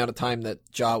more in the amount of time that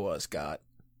Jawas got.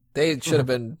 They should have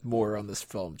been more on this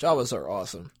film. Jawas are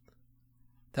awesome.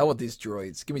 Hell with these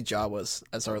droids. Give me Jawas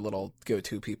as our little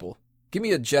go-to people. Give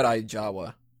me a Jedi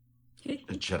Jawa. The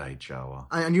Jedi Jawa.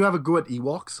 And you have a go at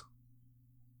Ewoks?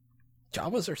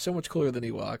 Jawas are so much cooler than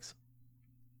Ewoks.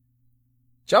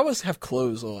 Jawas have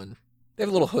clothes on. They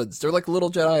have little hoods. They're like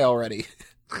little Jedi already.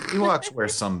 Ewoks wear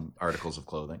some articles of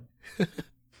clothing. I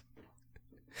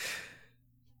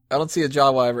don't see a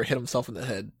Jawa ever hit himself in the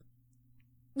head.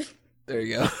 There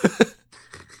you go.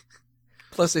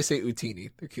 Plus they say Utini.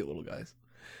 They're cute little guys.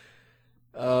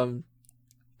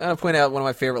 I'll point out one of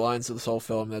my favorite lines of this whole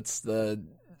film. That's the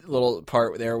little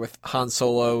part there with Han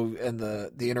Solo and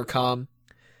the intercom.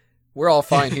 We're all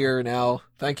fine here now.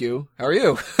 Thank you. How are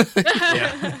you?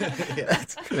 Yeah.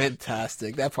 That's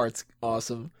fantastic. That part's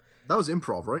awesome. That was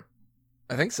improv, right?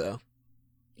 I think so.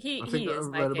 He I think is I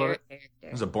my read about favorite it. It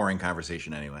character. was a boring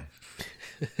conversation anyway.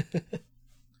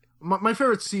 My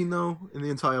favorite scene, though, in the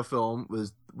entire film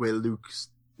was where Luke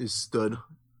is stood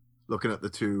looking at the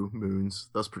two moons.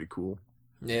 That's pretty cool.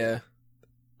 Yeah.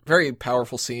 Very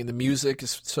powerful scene. The music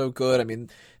is so good. I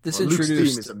mean, Luke's theme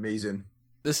is amazing.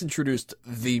 This introduced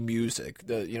the music.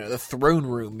 The throne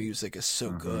room music is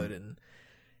so good, and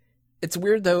it's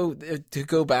weird though to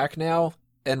go back now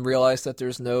and realize that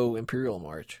there's no Imperial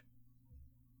March.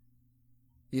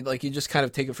 You just kind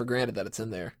of take it for granted that it's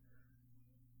in there.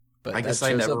 But I guess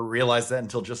I never realized that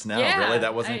until just now. Yeah, Really,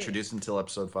 that wasn't introduced until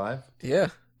episode 5. Yeah,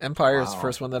 Empire is the Wow.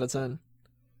 first one that it's in.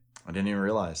 I didn't even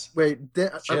realize. Wait,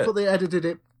 I Shit. thought they edited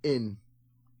it in.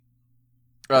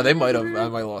 Oh, they might have. I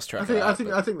might have lost track. I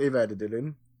think they've edited it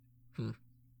in. Hmm.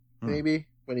 Maybe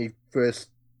when he first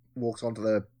walks onto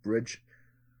the bridge.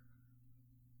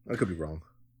 I could be wrong.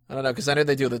 I don't know, because I know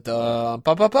they do the da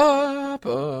ba ba ba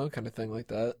ba kind of thing like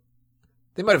that.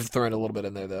 They might have thrown a little bit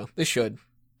in there though. They should.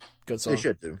 Good song. They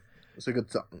should do. It's a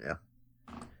good song, yeah.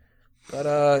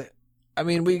 But I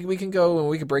mean, we can go and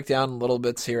we can break down little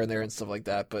bits here and there and stuff like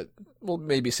that, but we'll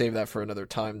maybe save that for another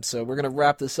time. So we're gonna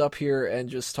wrap this up here and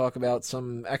just talk about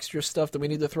some extra stuff that we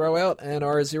need to throw out and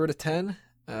our 0 to 10.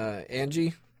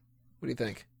 Angie, what do you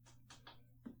think?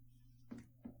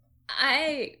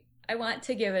 I want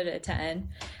to give it a 10.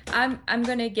 I'm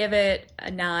gonna give it a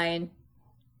 9.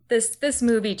 This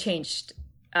movie changed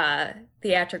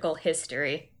theatrical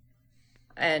history,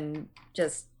 and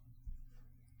just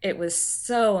it was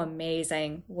so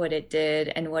amazing what it did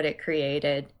and what it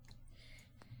created.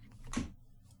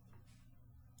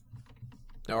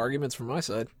 No arguments from my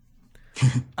side.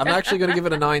 I'm actually going to give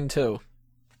it a 9 too.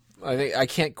 I think I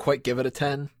can't quite give it a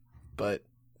 10, but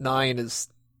 9 is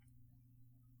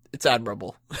it's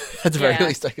admirable. At the very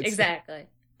least, I can say. Exactly.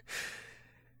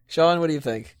 Sean, what do you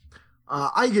think?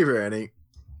 I give her an 8.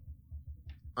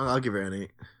 I'll give her an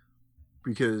 8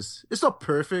 because it's not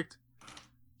perfect,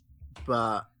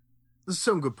 but there's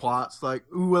some good parts. Like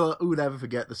who would ever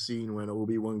forget the scene when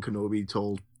Obi-Wan Kenobi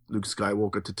told Luke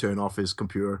Skywalker to turn off his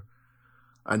computer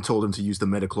and told him to use the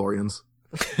midichlorians.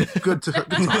 Good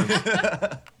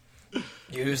times.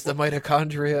 Use the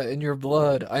mitochondria in your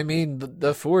blood. I mean,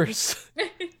 the Force.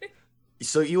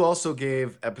 So you also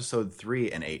gave episode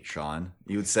 3 an 8, Sean.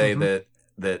 You would say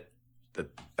that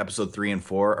episode 3 and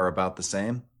 4 are about the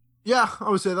same? Yeah, I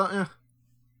would say that.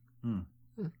 Yeah,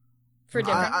 For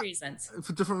different reasons.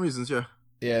 for different reasons. Yeah.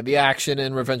 Yeah, the action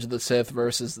in Revenge of the Sith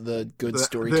versus the good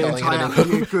storytelling.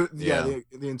 The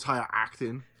entire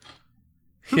acting.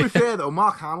 To be fair though,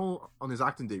 Mark Hamill on his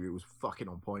acting debut was fucking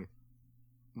on point.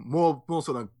 More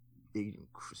so than Asian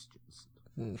Christians.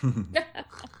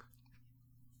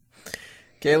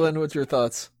 Galen, what's your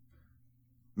thoughts?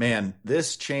 Man,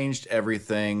 this changed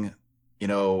everything. You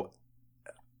know,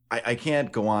 I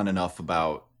can't go on enough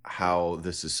about how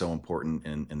this is so important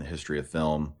in the history of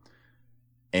film.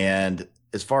 And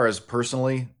as far as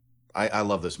personally, I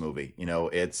love this movie. You know,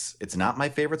 it's not my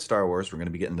favorite Star Wars. We're going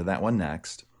to be getting to that one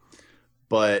next.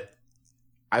 But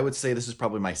I would say this is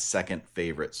probably my second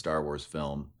favorite Star Wars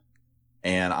film.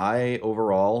 And I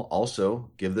overall also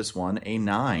give this one a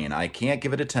 9. I can't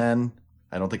give it a 10.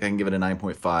 I don't think I can give it a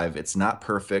 9.5. It's not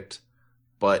perfect,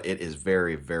 but it is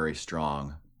very, very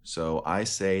strong. So I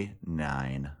say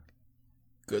 9.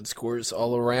 Good scores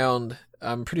all around.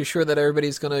 I'm pretty sure that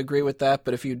everybody's going to agree with that,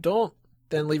 but if you don't,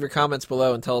 then leave your comments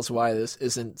below and tell us why this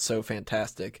isn't so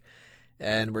fantastic.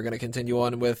 And we're going to continue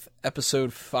on with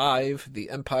episode 5,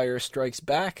 The Empire Strikes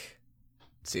Back.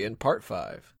 See you in part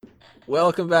 5.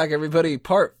 Welcome back, everybody.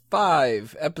 Part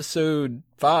 5, episode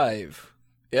 5.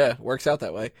 Yeah, works out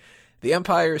that way. The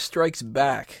Empire Strikes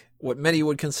Back. What many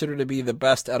would consider to be the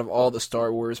best out of all the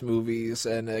Star Wars movies.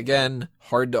 And again,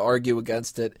 hard to argue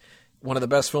against it. One of the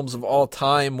best films of all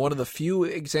time. One of the few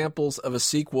examples of a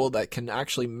sequel that can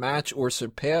actually match or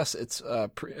surpass its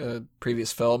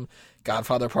previous film.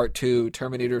 Godfather Part 2,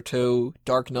 Terminator 2,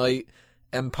 Dark Knight,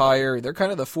 Empire. They're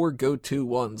kind of the 4 go-to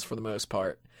ones for the most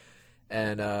part.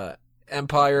 And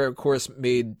Empire, of course,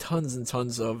 made tons and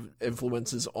tons of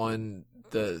influences on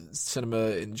the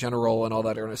cinema in general and all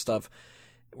that kind of stuff.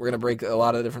 We're going to break a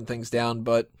lot of different things down,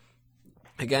 but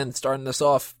again, starting this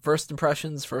off, first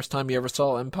impressions, first time you ever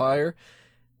saw Empire.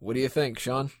 What do you think,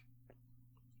 Sean?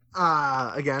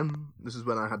 Again, this is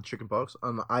when I had chickenpox,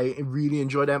 and I really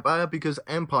enjoyed Empire because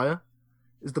Empire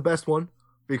is the best one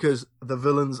because the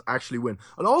villains actually win.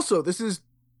 And also, this is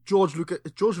George Lucas.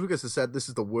 George Lucas has said this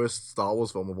is the worst Star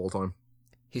Wars film of all time.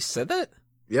 He said that?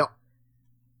 Yep.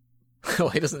 Well,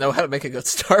 he doesn't know how to make a good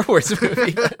Star Wars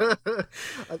movie.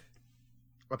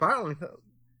 Apparently.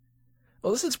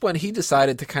 Well, this is when he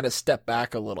decided to kind of step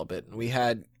back a little bit. We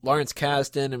had Lawrence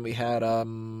Kasdan, and we had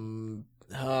the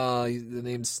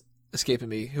name's escaping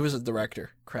me. Who was the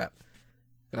director? Crap.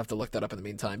 Gonna have to look that up in the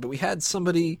meantime. But we had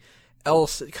somebody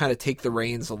else kind of take the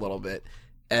reins a little bit,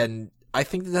 and I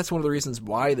think that's one of the reasons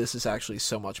why this is actually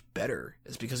so much better,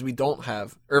 is because we don't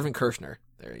have Irvin Kershner.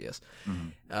 There he is.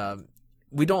 Mm-hmm.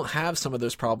 We don't have some of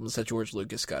those problems that George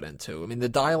Lucas got into. I mean, the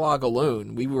dialogue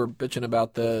alone, we were bitching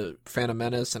about the Phantom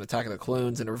Menace and Attack of the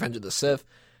Clones and Revenge of the Sith.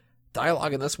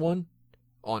 Dialogue in this one,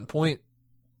 on point.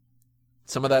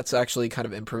 Some of that's actually kind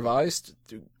of improvised.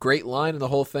 Great line in the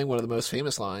whole thing, one of the most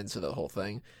famous lines of the whole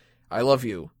thing. I love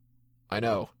you. I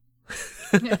know.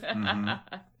 Mm-hmm.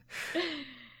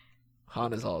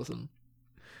 Han is awesome.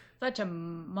 Such a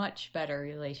much better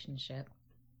relationship.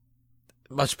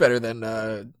 Much better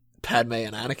than Padme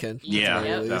and Anakin. Yeah,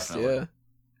 Yep. definitely.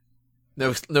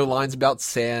 Yeah. No lines about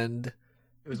sand.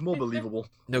 It was more believable.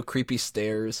 No creepy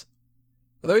stares.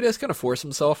 Although he does kind of force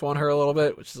himself on her a little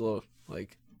bit, which is a little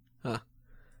like, huh.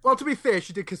 Well, to be fair,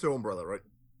 she did kiss her own brother, right?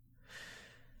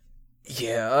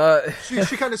 Yeah.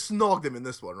 She kind of snogged him in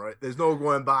this one, right? There's no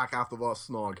going back after that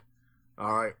snog.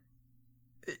 All right.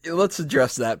 Let's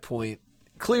address that point.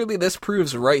 Clearly, this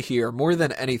proves right here, more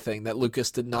than anything, that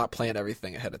Lucas did not plan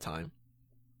everything ahead of time.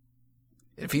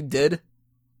 If he did,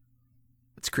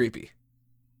 it's creepy.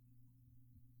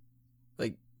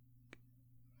 Like,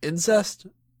 incest?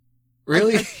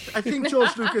 Really? I think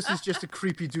George Lucas is just a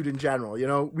creepy dude in general. You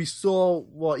know, we saw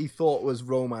what he thought was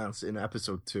romance in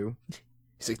episode 2.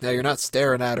 He's like, no, you're not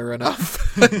staring at her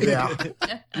enough. Yeah.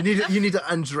 You need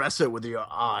to undress her with your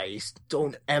eyes.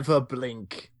 Don't ever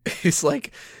blink. He's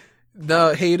like,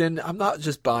 no, Hayden, I'm not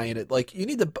just buying it. Like, you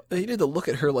need to look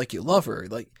at her like you love her,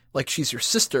 like she's your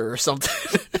sister or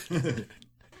something.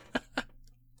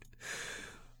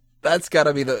 That's got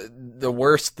to be the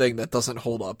worst thing that doesn't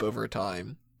hold up over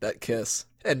time. That kiss.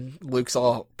 And Luke's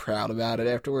all proud about it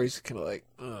afterwards. He's kind of like,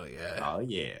 oh yeah. Oh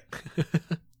yeah.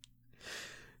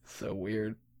 So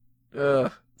weird.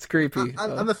 It's creepy.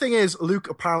 And the thing is,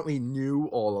 Luke apparently knew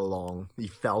all along. He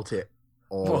felt it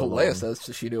all along. Leia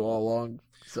says she knew all along.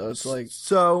 So it's like...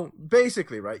 So,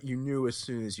 basically, right, you knew as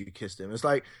soon as you kissed him. It's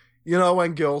like, you know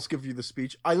when girls give you the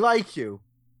speech, I like you,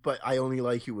 but I only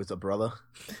like you as a brother.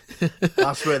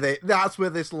 That's where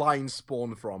this line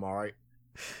spawned from, alright?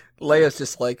 Leia's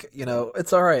just like, you know,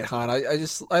 it's alright, Han.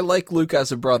 I like Luke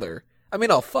as a brother. I mean,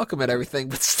 I'll fuck him and everything,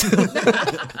 but still...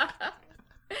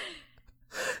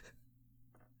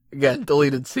 Again,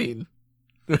 deleted scene.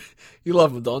 You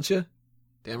love him, don't you?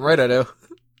 Damn right I do.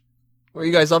 What are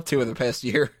you guys up to in the past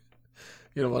year?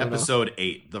 You don't want to know. Episode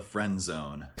 8, The Friend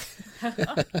Zone.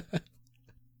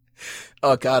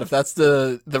 Oh god, if that's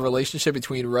the relationship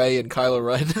between Rey and Kylo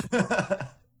Ren.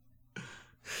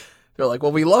 They're like,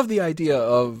 well, we love the idea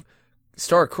of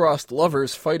star-crossed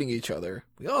lovers fighting each other.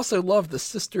 We also love the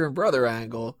sister and brother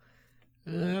angle.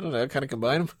 I don't know, kind of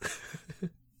combine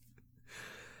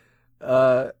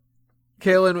them.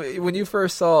 Kaylin, when you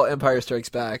first saw Empire Strikes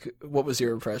Back, what was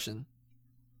your impression?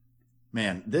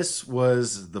 Man, this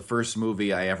was the first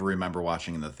movie I ever remember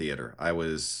watching in the theater. I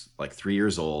was like 3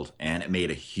 years old, and it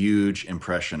made a huge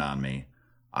impression on me.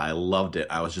 I loved it.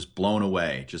 I was just blown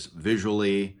away, just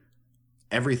visually,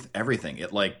 everything.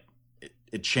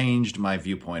 It changed my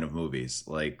viewpoint of movies.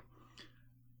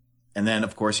 And then,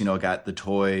 of course, it got the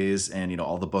toys and,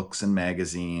 all the books and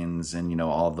magazines and,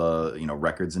 all the,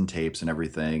 records and tapes and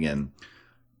everything. And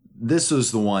this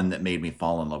was the one that made me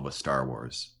fall in love with Star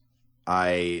Wars.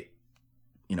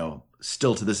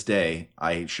 Still to this day,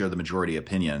 I share the majority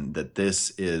opinion that this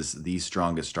is the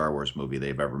strongest Star Wars movie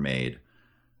they've ever made.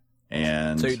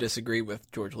 And so you disagree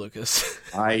with George Lucas?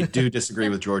 I do disagree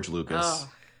with George Lucas. Oh.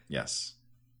 Yes.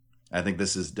 I think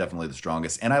this is definitely the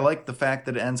strongest. And I like the fact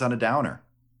that it ends on a downer.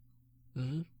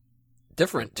 Mm-hmm.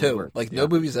 Different, too. No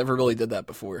movies ever really did that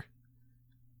before.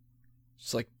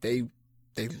 It's like, they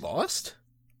lost?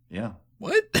 Yeah.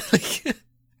 What?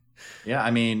 Yeah,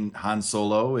 I mean, Han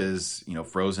Solo is,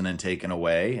 frozen and taken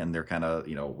away, and they're kind of,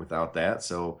 without that.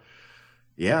 So,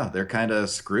 yeah, they're kind of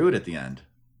screwed at the end.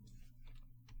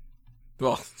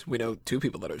 Well, we know two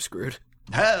people that are screwed.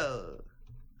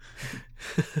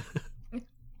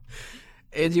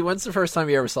 Angie, when's the first time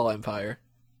you ever saw Empire?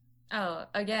 Oh,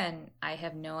 again, I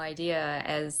have no idea.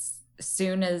 As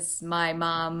soon as my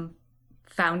mom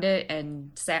found it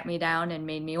and sat me down and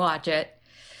made me watch it,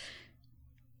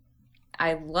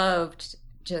 I loved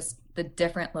just the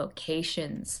different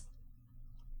locations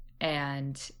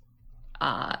and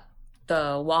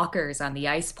the walkers on the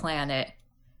ice planet.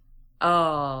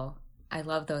 Oh, I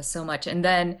love those so much. And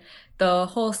then the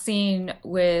whole scene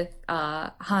with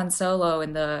Han Solo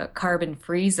and the carbon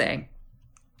freezing.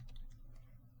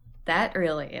 that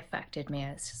really affected me.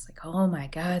 It's just like, oh my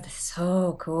God, this is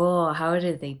so cool. How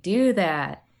did they do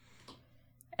that?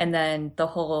 And then the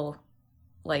whole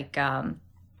like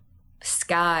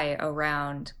sky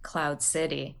around Cloud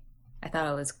City, I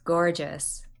thought it was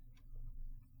gorgeous.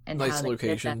 And Nice how they did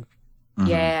location. that.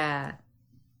 Yeah.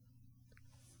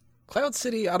 Cloud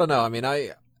City, I don't know. I mean,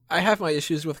 I have my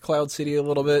issues with Cloud City a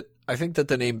little bit. I think that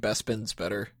the name Bespin's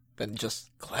better than just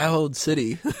Cloud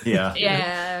City. Yeah.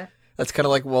 Yeah. That's kind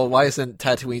of like, well, why isn't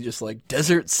Tatooine just like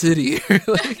Desert City?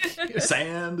 Like,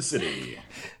 Sand City.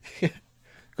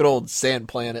 good old sand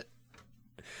planet.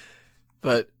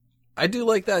 But I do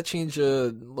like that change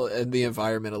in the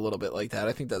environment a little bit like that.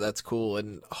 I think that that's cool.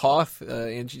 And Hoth,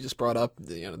 Angie just brought up,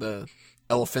 the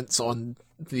elephants on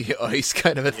the ice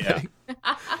kind of a thing.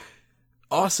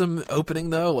 Awesome opening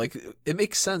though. Like, it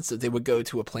makes sense that they would go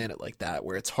to a planet like that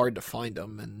where it's hard to find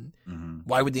them. And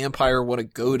why would the Empire want to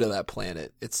go to that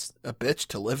planet? It's a bitch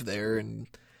to live there, and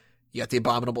you got the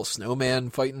abominable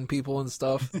snowman fighting people and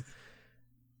stuff.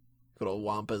 Good old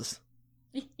Wampas.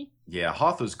 Yeah,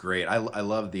 Hoth was great. I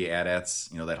love the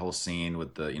AT-ATs, that whole scene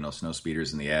with the, snow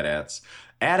speeders and the AT-ATs.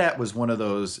 AT-AT was one of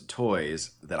those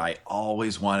toys that I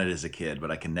always wanted as a kid, but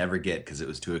I could never get because it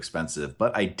was too expensive.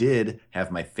 But I did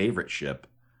have my favorite ship,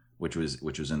 which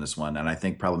was in this one, and I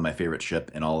think probably my favorite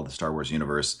ship in all of the Star Wars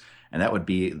universe, and that would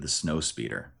be the Snow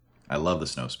Speeder. I love the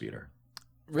Snow Speeder.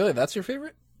 Really? That's your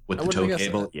favorite? With the tow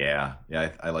cable? Yeah,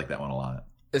 I like that one a lot.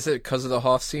 Is it because of the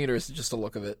Hoth scene, or is it just the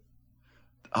look of it?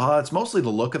 It's mostly the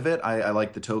look of it. I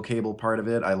like the tow cable part of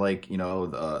it. I like,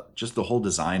 just the whole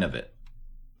design of it.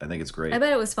 I think it's great. I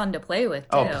bet it was fun to play with,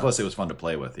 too. Oh, plus it was fun to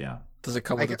play with, yeah. Does it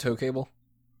come with a tow cable?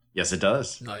 Yes, it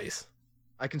does. Nice.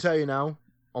 I can tell you now,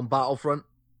 on Battlefront,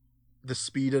 the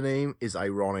speeder name is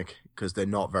ironic because they're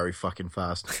not very fucking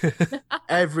fast.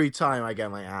 Every time I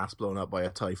get my ass blown up by a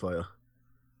TIE fighter.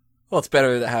 Well, it's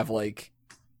better to have, like,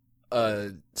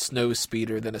 a snow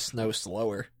speeder than a snow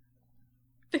slower.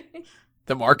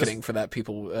 The marketing for that,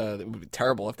 people, it would be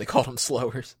terrible if they called them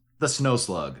slowers. The Snow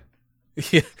Slug.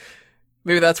 Yeah.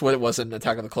 Maybe that's what it was in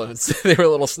Attack of the Clones. They were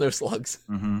little snow slugs.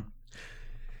 Mm-hmm.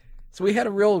 So we had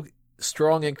a real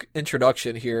strong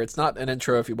introduction here. It's not an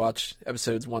intro if you watch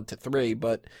episodes 1 to 3,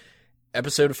 but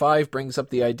episode 5 brings up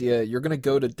the idea you're going to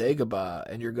go to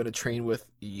Dagobah and you're going to train with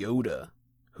Yoda.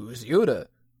 Who is Yoda?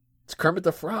 It's Kermit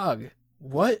the Frog.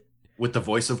 What? With the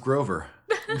voice of Grover.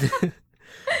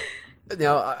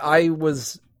 Now, I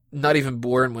was not even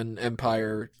born when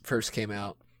Empire first came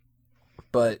out,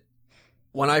 but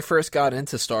when I first got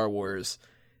into Star Wars,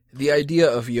 the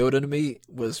idea of Yoda to me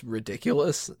was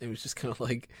ridiculous. It was just kind of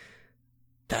like,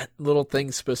 that little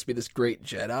thing's supposed to be this great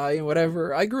Jedi and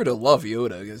whatever. I grew to love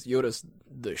Yoda because Yoda's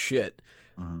the shit.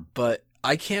 Mm-hmm. But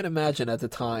I can't imagine at the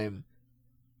time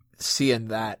seeing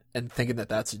that and thinking that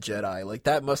that's a Jedi. Like,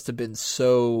 that must have been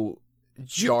so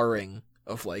jarring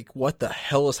of like, what the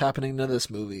hell is happening to this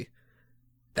movie?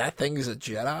 That thing is a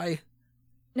Jedi?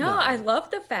 No, I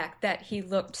love the fact that he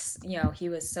looked, he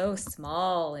was so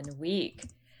small and weak,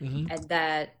 and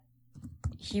that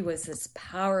he was this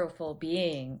powerful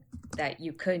being that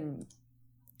you couldn't.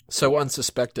 So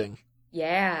unsuspecting.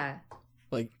 Yeah.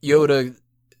 Like, Yoda,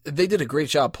 they did a great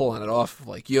job pulling it off.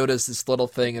 Like, Yoda's this little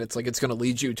thing, and it's like, it's going to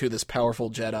lead you to this powerful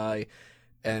Jedi,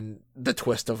 and the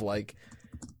twist of like,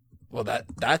 well,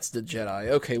 that's the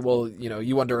Jedi. Okay, well,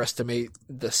 you underestimate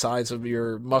the size of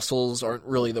your muscles aren't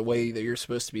really the way that you're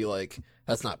supposed to be. Like,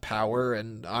 that's not power,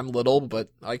 and I'm little, but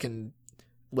I can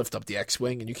lift up the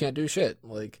X-Wing, and you can't do shit.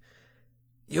 Like,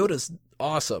 Yoda's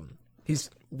awesome. He's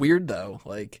weird, though.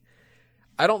 Like,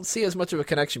 I don't see as much of a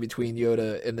connection between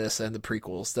Yoda in this and the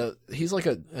prequels. That he's like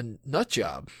a nut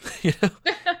job,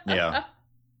 Yeah.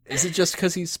 Is it just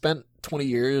because he spent 20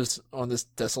 years on this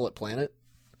desolate planet?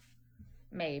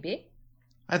 Maybe.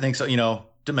 I think so.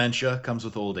 Dementia comes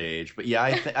with old age. But yeah,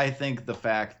 I think the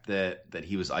fact that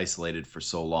he was isolated for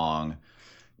so long,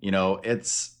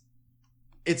 it's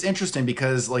interesting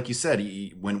because, like you said,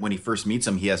 when he first meets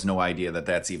him, he has no idea that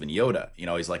that's even Yoda.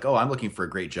 He's like, oh, I'm looking for a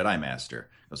great Jedi Master.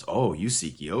 He goes, oh, you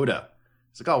seek Yoda.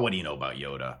 He's like, oh, what do you know about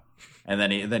Yoda? And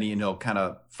then he kind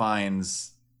of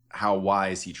finds how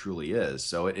wise he truly is.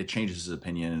 So it changes his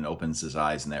opinion and opens his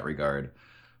eyes in that regard.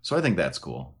 So I think that's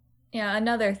cool. Yeah,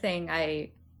 another thing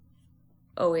I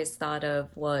always thought of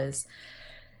was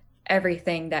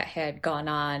everything that had gone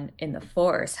on in the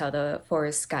Force, how the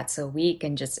Force got so weak,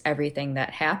 and just everything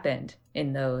that happened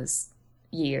in those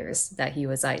years that he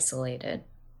was isolated.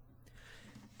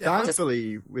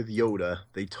 Thankfully, with Yoda,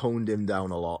 they toned him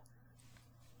down a lot.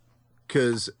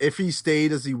 Because if he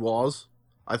stayed as he was,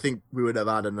 I think we would have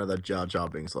had another Jar Jar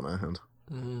Binks on our hand.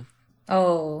 Mm-hmm.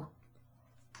 Oh.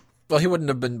 Well, he wouldn't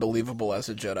have been believable as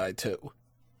a Jedi, too.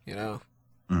 You know?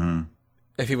 Mm-hmm.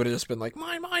 If he would have just been like,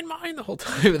 mine the whole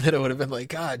time, and then it would have been like,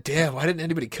 God damn, why didn't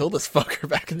anybody kill this fucker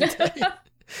back in the day?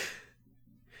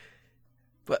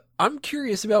 But I'm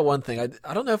curious about one thing.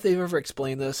 I don't know if they've ever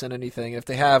explained this in anything. If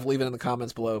they have, leave it in the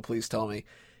comments below. Please tell me.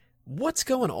 What's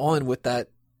going on with the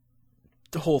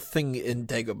whole thing in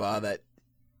Dagobah that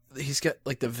he's got,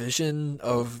 like, the vision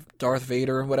of Darth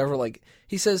Vader and whatever? Like,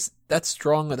 he says that's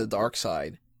strong on the dark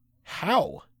side.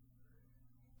 How?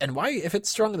 And why, if it's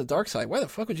strong on the dark side, why the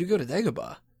fuck would you go to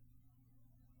Dagobah?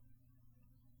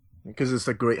 Because it's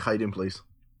a great hiding place.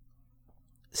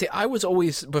 See, I was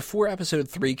always, before episode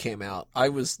 3 came out, I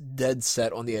was dead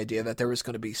set on the idea that there was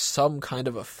going to be some kind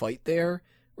of a fight there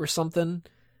or something.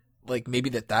 Like, maybe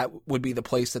that would be the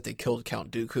place that they killed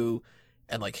Count Dooku,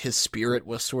 and, like, his spirit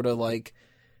was sort of, like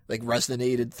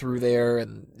resonated through there,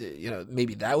 and, you know,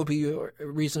 maybe that would be a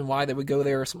reason why they would go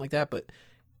there or something like that, but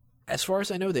as far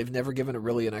as I know, they've never given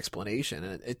really an explanation,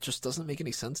 and it just doesn't make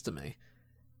any sense to me.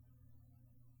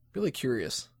 Really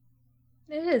curious.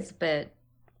 It is a bit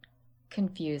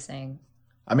confusing.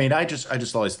 I mean, I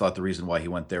just always thought the reason why he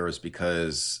went there was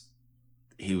because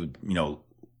he would, you know,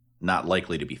 not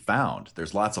likely to be found.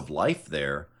 There's lots of life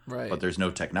there, right? But there's no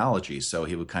technology, so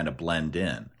he would kind of blend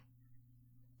in.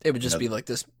 It would just be like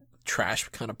this trash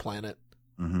kind of planet,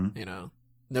 mm-hmm. You know,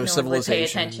 no civilization. one would pay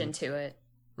attention to it,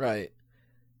 right?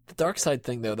 The dark side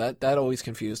thing, though, that always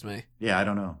confused me. Yeah, I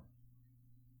don't know.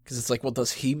 Because it's like, well,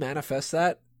 does he manifest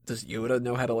that? Does Yoda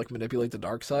know how to, like, manipulate the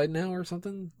dark side now or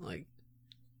something? Like,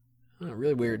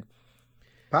 really weird.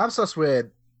 Perhaps that's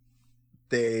where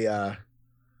they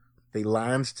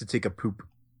land to take a poop.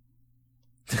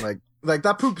 Like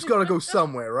that poop's got to go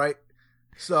somewhere, right?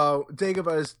 So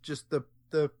Dagobah is just the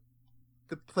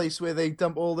place where they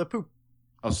dump all the poop.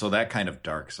 Oh, so that kind of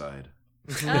dark side.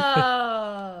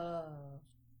 Oh.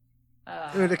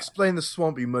 It would explain the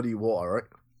swampy, muddy water,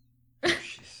 right?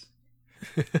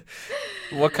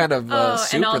 What kind of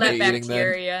soup and all are they that eating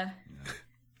bacteria.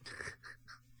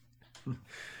 then?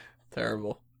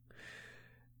 Terrible.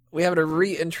 We have a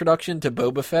reintroduction to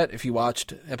Boba Fett if you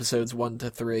watched episodes 1 to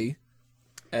 3.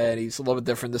 And he's a little bit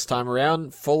different this time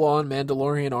around. Full-on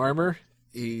Mandalorian armor.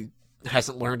 He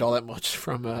hasn't learned all that much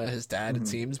from his dad, it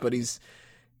seems, but he's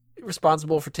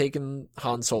responsible for taking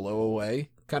Han Solo away.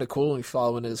 Kind of cool. He's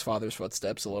following in his father's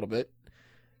footsteps a little bit.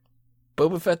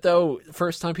 Boba Fett, though,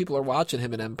 first time people are watching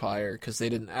him in Empire, because they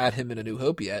didn't add him in A New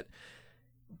Hope yet,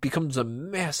 becomes a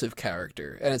massive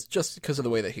character. And it's just because of the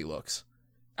way that he looks.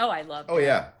 Oh, I love that. Oh,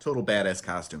 yeah. Total badass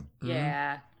costume.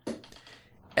 Yeah.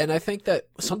 And I think that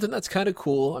something that's kind of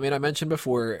cool, I mean, I mentioned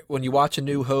before, when you watch A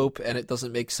New Hope and it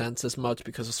doesn't make sense as much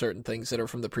because of certain things that are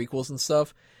from the prequels and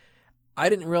stuff, I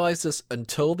didn't realize this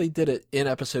until they did it in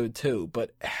episode 2,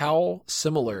 but how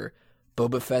similar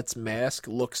Boba Fett's mask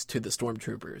looks to the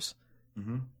Stormtroopers.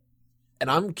 Mm-hmm.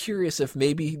 And I'm curious if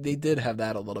maybe they did have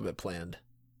that a little bit planned.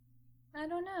 I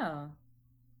don't know.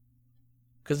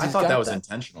 Because I thought that was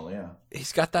intentional, yeah.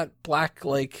 He's got that black,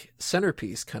 like,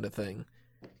 centerpiece kind of thing.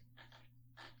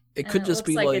 It could just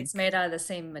be like it's made out of the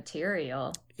same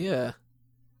material. Yeah.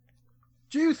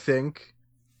 Do you think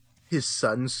his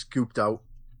son scooped out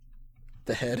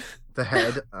the head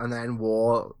and then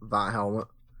wore that helmet?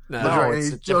 No, it's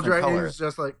a different color. He was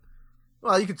just like,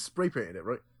 well, you could spray paint it,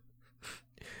 right?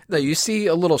 No, you see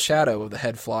a little shadow of the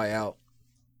head fly out.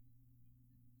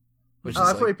 Which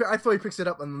I thought he picks it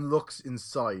up and looks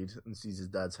inside and sees his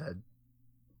dad's head.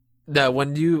 No,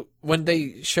 when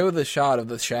they show the shot of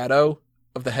the shadow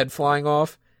of the head flying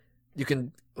off, you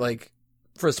can, like,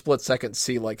 for a split second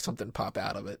see, like, something pop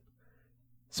out of it.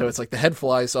 So it's like the head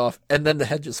flies off, and then the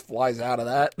head just flies out of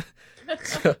that.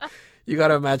 So you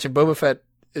gotta imagine Boba Fett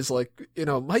is like, you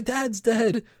know, my dad's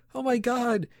dead. Oh my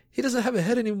god, he doesn't have a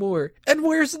head anymore. And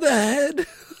where's the head?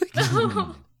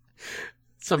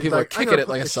 Some people are kicking it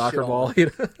like a soccer ball.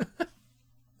 You know?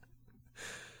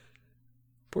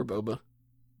 Poor Boba.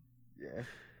 Yeah.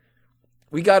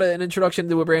 We got an introduction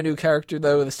to a brand new character,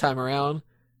 though, this time around.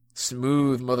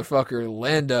 Smooth motherfucker,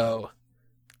 Lando.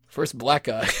 First black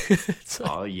guy.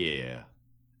 Oh, yeah.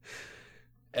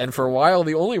 And for a while,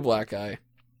 the only black guy.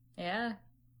 Yeah.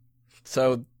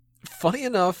 So, funny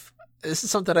enough, this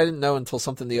is something I didn't know until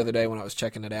something the other day when I was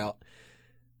checking it out.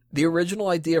 The original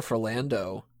idea for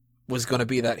Lando was going to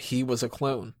be that he was a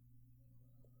clone.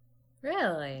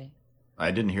 Really?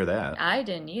 I didn't hear that. I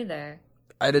didn't either.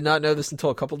 I did not know this until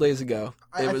a couple days ago.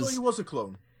 I thought he was a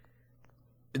clone.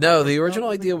 No, the original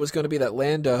idea was going to be that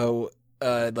Lando,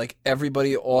 like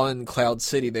everybody on Cloud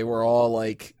City, they were all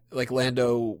like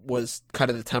Lando was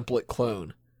kind of the template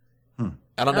clone.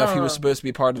 I don't know if he was Oh. supposed to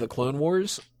be part of the Clone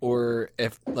Wars or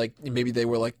if like maybe they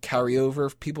were like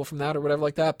carryover people from that or whatever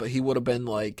like that, but he would have been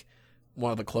like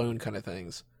one of the clone kind of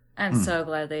things. I'm so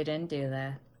glad they didn't do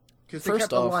that. Because they First kept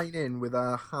the off- line in with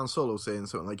Han Solo saying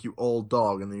something like, "You old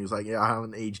dog," and then he was like, "Yeah, I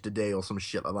haven't aged a day," or some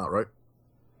shit like that, right?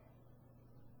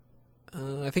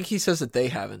 I think he says that they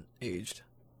haven't aged.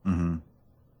 Mm-hmm.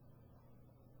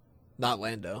 Not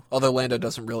Lando. Although Lando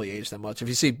doesn't really age that much. If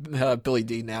you see Billy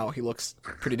D now, he looks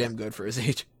pretty damn good for his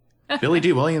age. Billy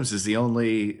D. Williams is the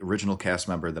only original cast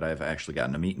member that I've actually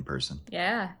gotten to meet in person.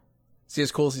 Yeah. Is he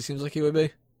as cool as he seems like he would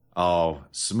be? Oh,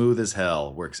 smooth as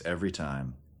hell. Works every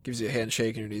time. Gives you a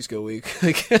handshake and your knees go weak.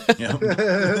 Like,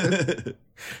 Yep.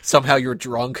 somehow you're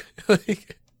drunk.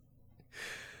 Like,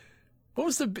 what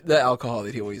was the alcohol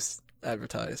that he always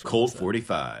advertised? What Colt was that?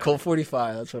 45. Colt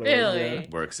 45. That's what it was. Really?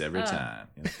 Works every Oh. time.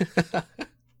 Yeah.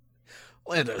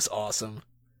 Lando's awesome.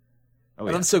 Oh,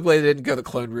 And yeah. I'm so glad they didn't go the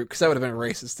clone route because that would have been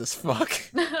racist as fuck.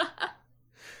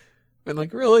 Been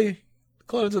like, really?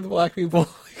 Clones are the black people?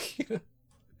 Like, you know.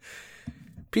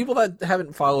 People that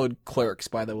haven't followed Clerks,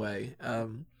 by the way,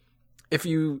 if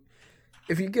you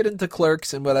get into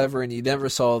Clerks and whatever, and you never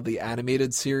saw the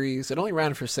animated series, it only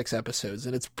ran for 6 episodes,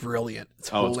 and it's brilliant. It's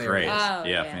Oh, it's great. hilarious. Oh,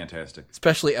 yeah, yeah. fantastic.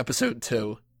 Especially episode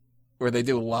 2, where they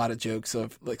do a lot of jokes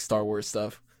of like Star Wars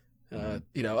stuff.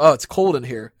 You know, oh, it's cold in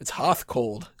here. It's Hoth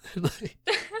cold. Like,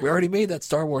 we already made that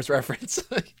Star Wars reference.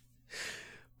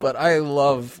 But I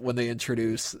love when they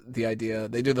introduce the idea.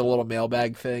 They do the little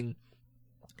mailbag thing,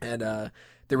 and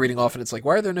they're reading off, and it's like,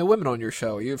 why are there no women on your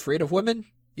show? Are you afraid of women?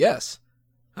 Yes.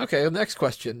 Okay, next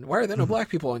question. Why are there no black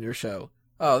people on your show?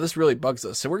 Oh, this really bugs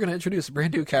us. So we're going to introduce a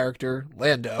brand new character,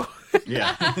 Lando.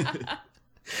 Yeah.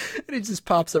 And he just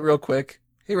pops up real quick.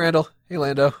 Hey, Randall. Hey,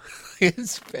 Lando.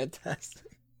 It's fantastic.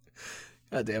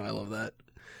 God damn, I love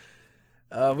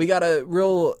that. We got a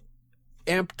real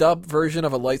amped up version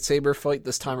of a lightsaber fight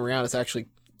this time around. It's actually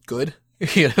good,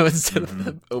 you know, instead of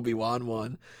the Obi-Wan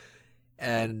one.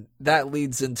 And that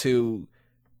leads into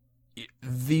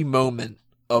the moment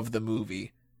of the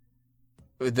movie.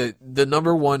 The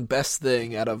number one best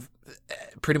thing out of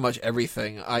pretty much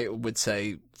everything, I would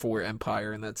say, for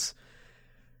Empire, and that's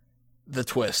the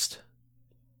twist.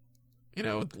 You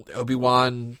know,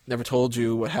 Obi-Wan never told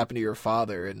you what happened to your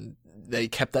father, and they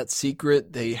kept that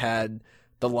secret. They had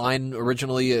the line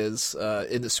originally is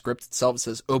in the script itself. It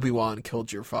says Obi-Wan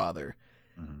killed your father,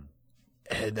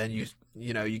 and then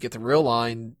you know you get the real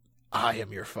line, I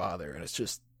am your father, and it's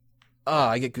just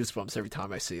I get goosebumps every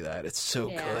time I see that. It's so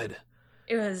Yeah. good.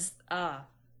 It was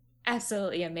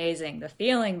absolutely amazing. The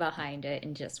feeling behind it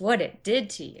and just what it did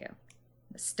to you.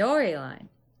 The storyline.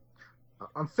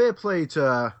 And fair play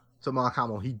to Mark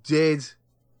Hamill. He did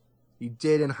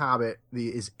inhabit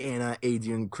his inner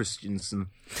Adrian Christensen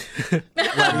when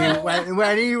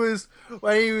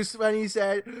he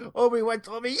said, "Obi-Wan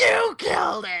told me you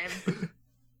killed him." It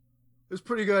was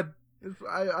pretty good.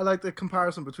 I like the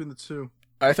comparison between the two.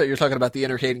 I thought you were talking about the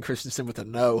inner Hayden Christensen with a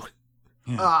no.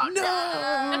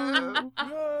 No.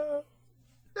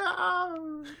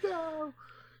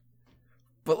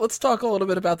 But let's talk a little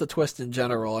bit about the twist in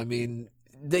general. I mean,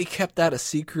 they kept that a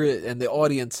secret, and the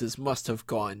audiences must have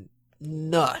gone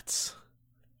nuts.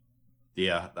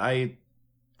 Yeah, I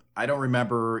don't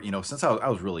remember, you know, since I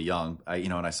was really young,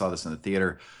 and I saw this in the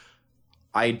theater,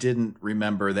 I didn't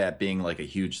remember that being like a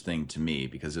huge thing to me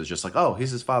because it was just like, oh,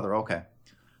 he's his father, okay.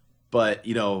 But,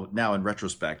 you know, now in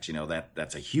retrospect, you know,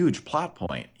 that's a huge plot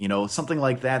point. You know, something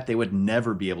like that they would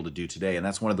never be able to do today. And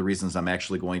that's one of the reasons I'm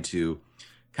actually going to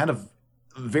kind of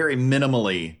very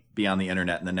minimally be on the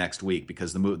internet in the next week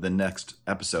because the next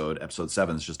episode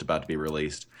 7, is just about to be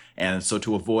released. And so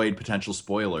to avoid potential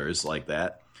spoilers like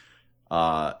that,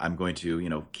 I'm going to, you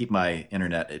know, keep my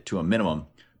internet to a minimum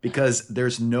because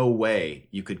there's no way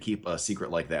you could keep a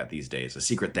secret like that these days, a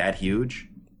secret that huge,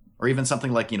 or even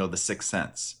something like, you know, The Sixth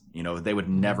Sense. You know, they would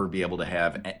never be able to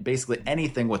have basically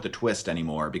anything with a twist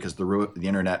anymore because the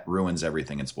internet ruins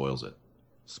everything and spoils it.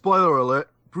 Spoiler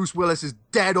alert: Bruce Willis is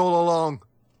dead all along.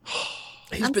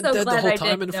 He's I'm been so dead the glad whole I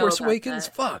time didn't in know Force about Awakens?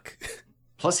 that. Fuck.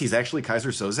 Plus, he's actually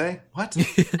Kaiser Soze? What?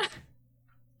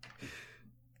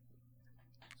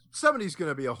 70's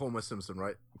gonna be a Homer Simpson,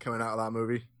 right? Coming out of that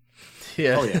movie.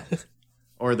 Yeah. Oh, yeah.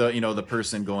 Or the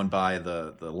person going by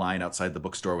the line outside the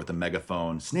bookstore with the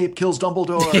megaphone, Snape kills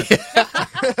Dumbledore.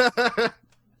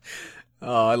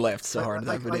 Oh, I laughed so hard at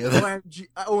that video.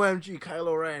 OMG,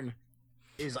 Kylo Ren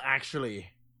is actually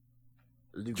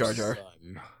Luke's Jar Jar.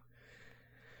 son.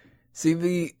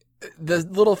 See, The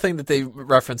little thing that they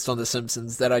referenced on The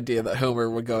Simpsons, that idea that Homer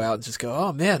would go out and just go,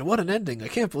 oh man, what an ending. I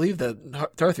can't believe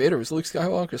that Darth Vader was Luke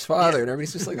Skywalker's father. And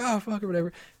everybody's just like, oh, fuck or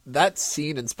whatever. That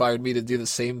scene inspired me to do the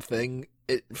same thing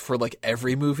for like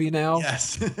every movie now.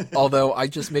 Yes. Although I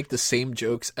just make the same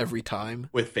jokes every time.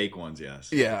 With fake ones,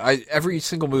 yes. Yeah, every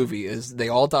single movie is they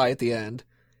all die at the end.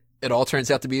 It all turns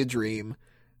out to be a dream.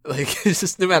 Like, it's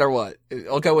just no matter what.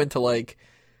 I'll go into like,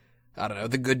 I don't know,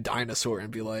 The Good Dinosaur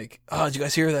and be like, oh, did you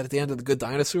guys hear that at the end of The Good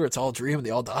Dinosaur? It's all a dream and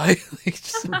they all die. Like,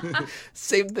 just,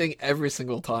 same thing every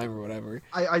single time or whatever.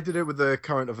 I did it with the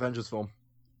current Avengers film.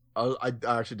 I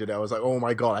actually did it. I was like, oh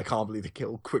my god, I can't believe they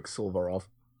killed Quicksilver off.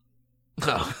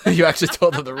 No, you actually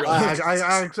told them the real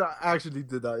I actually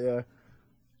did that, yeah.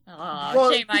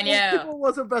 Oh, shame on you. People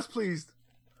wasn't best pleased.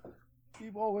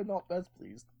 People were not best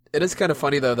pleased. It is kind of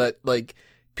funny, though, that, like,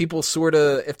 people sort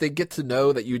of, if they get to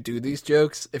know that you do these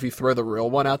jokes, if you throw the real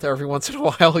one out there every once in a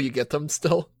while, you get them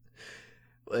still.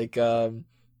 Like, I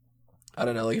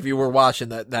don't know, like, if you were watching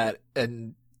that,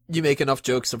 and you make enough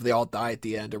jokes of they all die at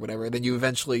the end or whatever, then you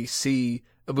eventually see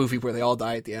a movie where they all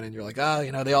die at the end, and you're like,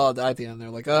 you know, they all die at the end. They're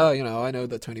like, you know, I know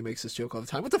that Tony makes this joke all the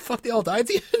time. What the fuck, they all die at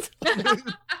the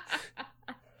end?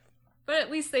 But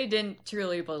at least they didn't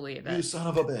truly believe it. You son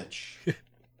of a bitch.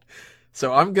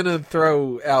 So I'm going to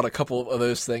throw out a couple of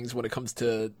those things when it comes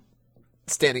to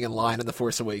standing in line in The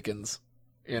Force Awakens.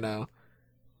 You know,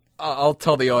 I'll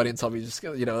tell the audience, I'll be just,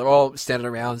 you know, they're all standing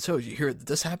around. So you hear that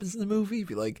this happens in the movie?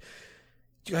 Be like,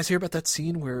 did you guys hear about that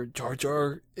scene where Jar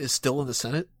Jar is still in the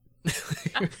Senate?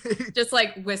 Just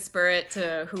like whisper it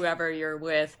to whoever you're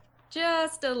with.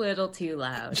 Just a little too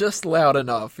loud. Just loud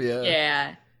enough, yeah.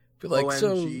 Yeah. Be like,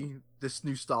 OMG, this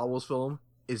new Star Wars film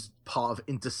is part of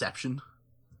Interception.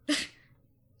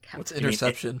 What's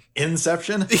Interception?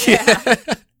 Inception? Yeah.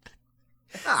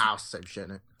 Same shit,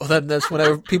 innit? Well, then that's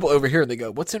whenever people overhear and they go,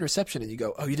 what's Interception? And you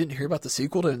go, oh, you didn't hear about the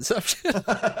sequel to Inception?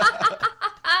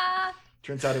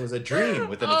 Turns out it was a dream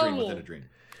within a dream within a dream.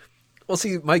 Well,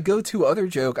 see, my go-to other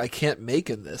joke I can't make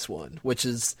in this one, which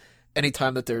is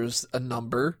anytime that there's a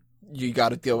number, you got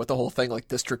to deal with the whole thing, like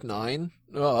District 9.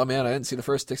 Oh, man, I didn't see the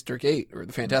first District 8, or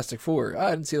the Fantastic Four. I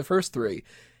didn't see the first 3.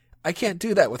 I can't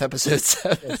do that with Episode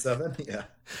 7. 7? Yeah.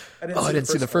 I didn't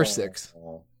see the first 6.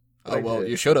 Oh, well,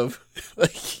 you should have.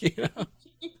 Like, you know.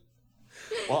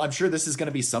 Well, I'm sure this is going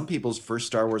to be some people's first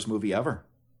Star Wars movie ever.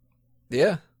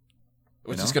 Yeah.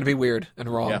 Which is going to be weird and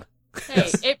wrong. Yeah.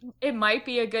 Hey, it might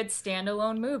be a good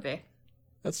standalone movie.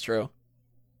 That's true.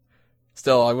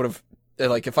 Still, I would have,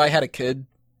 like, if I had a kid,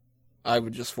 I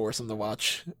would just force him to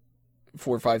watch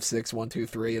 4, 5, 6, 1, 2,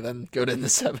 3, and then go to the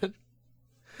 7.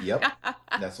 Yep.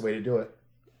 That's the way to do it.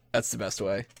 That's the best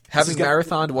way. Having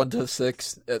marathoned 1 to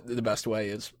 6, the best way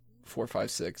is 4,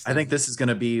 5, 6. I think this is going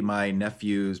to be my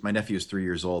nephew's 3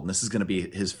 years old, and this is going to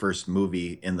be his first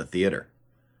movie in the theater.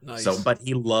 Nice. So, but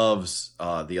he loves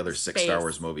the other 6 Star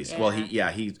Wars movies. Yeah. Well,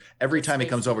 he every time he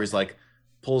comes over, he's like,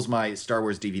 pulls my Star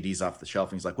Wars DVDs off the shelf,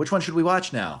 and he's like, which one should we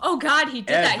watch now? Oh, God, he did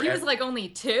that. He was like only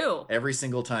 2. Every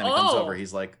single time he comes over,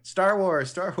 he's like, Star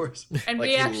Wars. And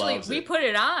like, we put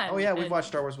it on. Oh, yeah, we've watched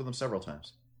Star Wars with him several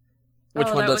times. Which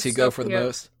one does he go for the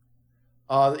most?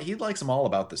 He likes them all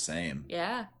about the same.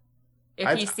 Yeah.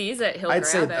 If he sees it, he'll grab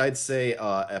it. I'd say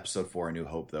Episode 4, A New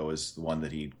Hope, though, is the one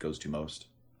that he goes to most.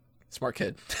 Smart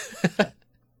kid.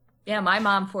 Yeah, my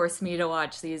mom forced me to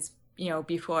watch these,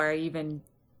 before I even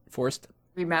forced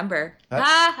remember.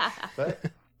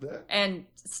 And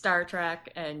Star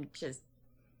Trek, and just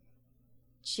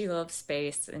she loves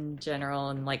space in general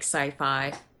and like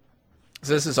sci-fi.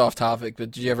 So this is off topic,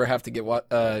 but did you ever have to get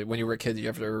when you were a kid? Did you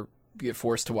ever get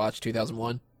forced to watch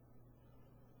 2001?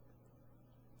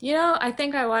 I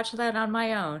think I watched that on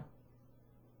my own.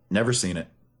 Never seen it.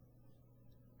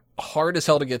 Hard as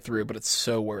hell to get through, but it's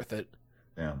so worth it.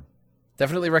 Yeah.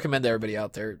 Definitely recommend to everybody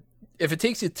out there. If it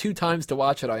takes you 2 times to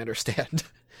watch it, I understand.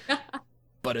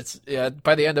 But it's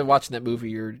by the end of watching that movie,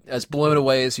 you're as blown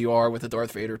away as you are with the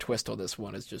Darth Vader twist on this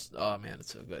one. It's just, oh man,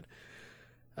 it's so good.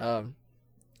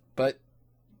 But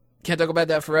can't talk about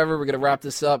that forever. We're going to wrap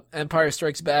this up. Empire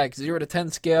Strikes Back, 0 to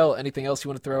 10 scale. Anything else you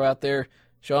want to throw out there?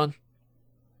 Sean?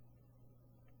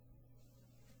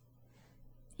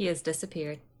 He has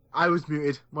disappeared. I was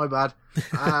muted. My bad.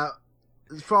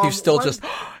 You still just...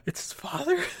 It's his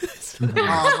father?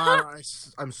 Oh, man,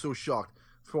 I'm so shocked.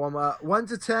 From 1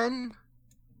 to 10,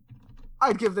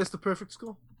 I'd give this the perfect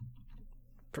score.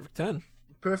 Perfect 10.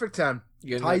 Perfect 10.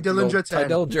 Ty Dillinger 10. Ty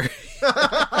Dillinger.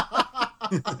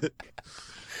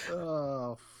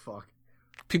 Oh, fuck.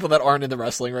 People that aren't into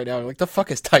wrestling right now are like, the fuck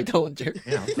is Ty Dillinger?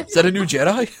 Yeah. Is that a new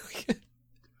Jedi?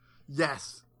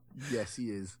 Yes. Yes, he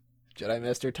is. Jedi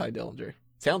Master Ty Dillinger.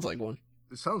 Sounds like one.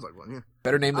 It sounds like one, yeah.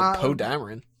 Better name than Poe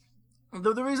Dameron.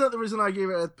 The reason I gave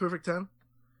it a perfect 10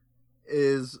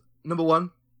 is, number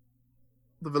one,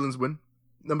 the villains win.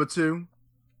 Number two,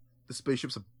 the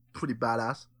spaceships are pretty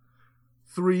badass.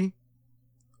 3,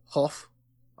 Hoth.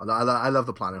 I love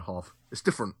the planet Hoth. It's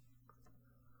different.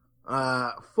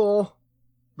 4,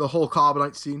 the whole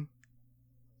carbonite scene.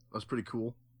 That's pretty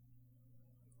cool.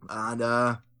 And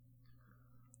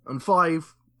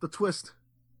 5, the twist.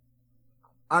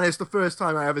 And it's the first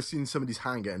time I ever seen somebody's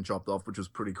hand getting chopped off, which was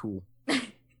pretty cool.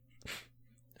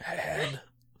 Hand.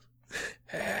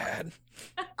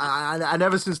 And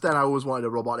ever since then, I always wanted a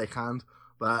robotic hand.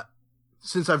 But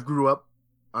since I've grew up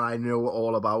and I know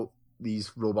all about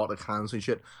these robotic hands and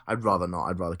shit, I'd rather not.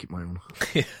 I'd rather keep my own.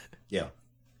 Yeah.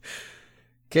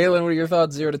 Kaylin, what are your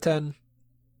thoughts, 0 to 10?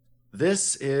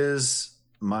 This is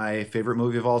my favorite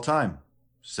movie of all time.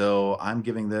 So I'm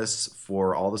giving this,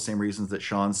 for all the same reasons that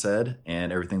Sean said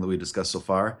and everything that we discussed so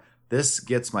far, this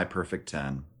gets my perfect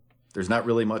 10. There's not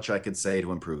really much I could say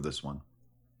to improve this one.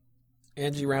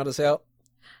 Angie, round us out.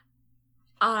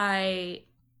 I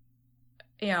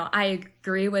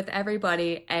agree with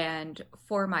everybody, and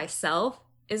for myself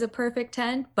is a perfect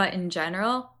 10, but in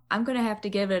general, I'm going to have to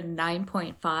give it a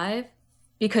 9.5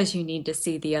 because you need to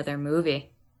see the other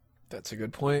movie. That's a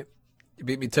good point. You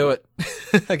beat me to it,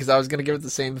 because I was going to give it the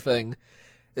same thing.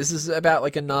 This is about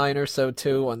like a 9 or so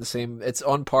too, on the same. It's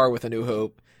on par with A New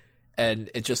Hope, and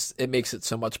it makes it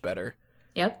so much better.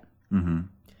 Yep. Mm-hmm.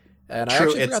 And I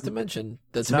actually forgot to mention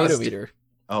the tomato meter.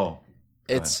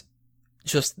 It's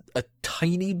just a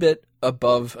tiny bit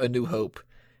above A New Hope.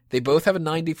 They both have a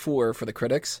 94 for the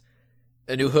critics.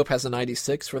 A New Hope has a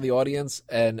 96 for the audience,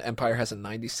 and Empire has a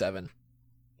 97.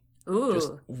 Ooh.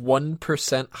 Just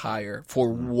 1% higher for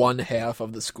one half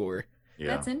of the score. Yeah.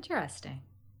 That's interesting.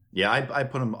 Yeah, I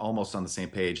put them almost on the same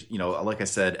page. You know, like I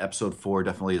said, episode 4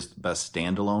 definitely is the best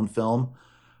standalone film.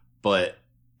 But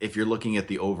if you're looking at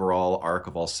the overall arc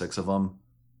of all 6 of them,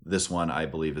 this one, I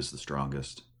believe, is the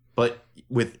strongest. But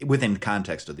within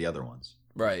context of the other ones.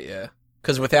 Right, yeah.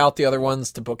 Because without the other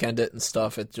ones to bookend it and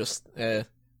stuff, it just,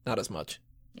 not as much.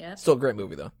 Yeah. Still a great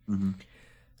movie, though. Mm-hmm.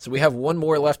 So we have one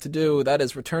more left to do. That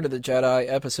is Return of the Jedi,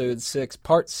 Episode 6,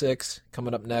 Part 6,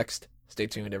 coming up next. Stay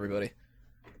tuned, everybody.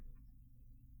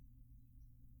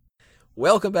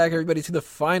 Welcome back, everybody, to the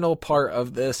final part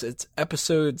of this. It's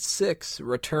Episode 6,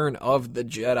 Return of the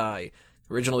Jedi.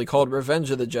 Originally called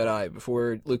Revenge of the Jedi,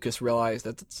 before Lucas realized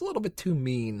that it's a little bit too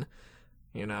mean.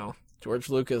 You know, George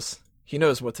Lucas, he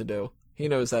knows what to do. He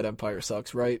knows that Empire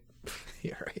sucks, right?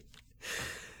 Yeah, right.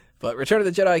 But Return of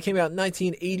the Jedi came out in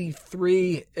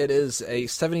 1983. It is a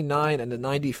 79 and a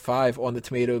 95 on the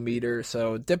tomato meter,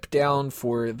 so dip down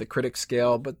for the critic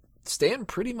scale, but staying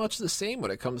pretty much the same when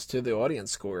it comes to the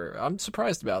audience score. I'm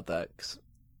surprised about that, 'cause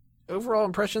overall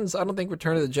impressions, I don't think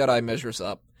Return of the Jedi measures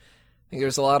up. I think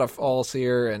there's a lot of falls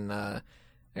here, and I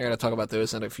gotta talk about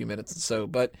those in a few minutes or so,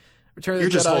 but Return of the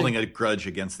Jedi... You're just holding a grudge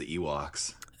against the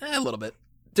Ewoks. A little bit.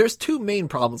 There's 2 main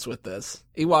problems with this.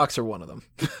 Ewoks are one of them.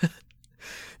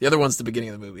 The other one's the beginning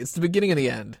of the movie. It's the beginning and the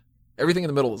end. Everything in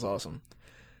the middle was awesome.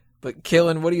 But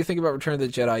Kaylin, what do you think about Return of the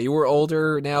Jedi? You were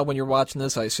older now when you're watching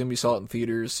this. I assume you saw it in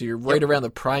theaters, so you're right around the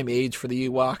prime age for the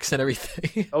Ewoks and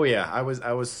everything. Oh yeah, I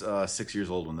was 6 years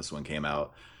old when this one came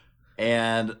out,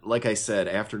 and like I said,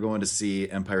 after going to see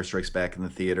Empire Strikes Back in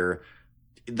the theater,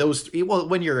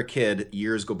 when you're a kid,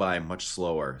 years go by much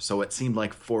slower, so it seemed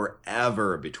like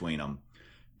forever between them.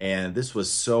 And this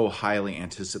was so highly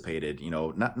anticipated, you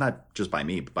know, not just by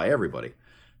me, but by everybody.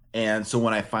 And so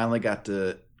when I finally got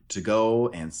to go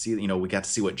and see, you know, we got to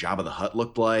see what Jabba the Hutt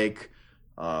looked like.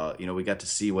 You know, we got to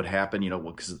see what happened, you know,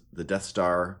 because the Death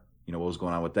Star, you know, what was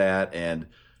going on with that. And,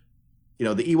 you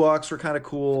know, the Ewoks were kind of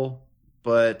cool.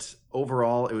 But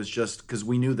overall, it was just because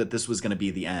we knew that this was going to be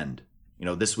the end. You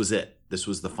know, this was it. This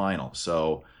was the final.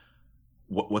 So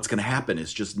what's going to happen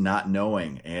is just not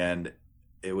knowing. And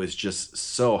it was just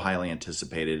so highly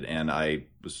anticipated, and I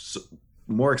was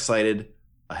more excited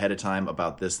ahead of time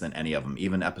about this than any of them,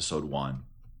 even episode 1.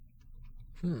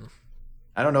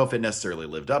 I don't know if it necessarily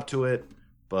lived up to it,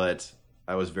 but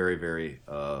I was very, very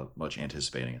much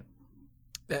anticipating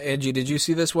it. Angie, did you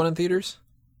see this one in theaters?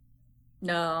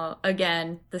 No,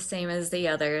 again, the same as the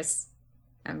others.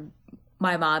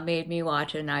 My mom made me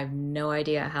watch it, and I have no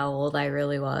idea how old I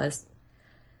really was.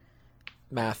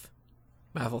 Math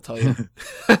will tell you.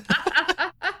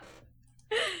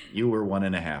 You were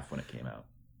 1.5 when it came out.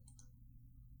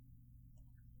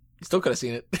 You still could have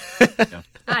seen it. Yeah.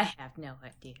 I have no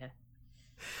idea.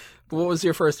 What was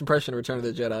your first impression of Return of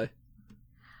the Jedi?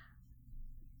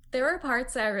 There were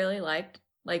parts that I really liked,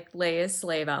 like Leia's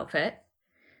slave outfit.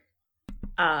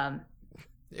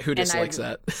 Who dislikes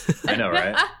that? I know,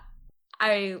 right?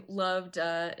 I loved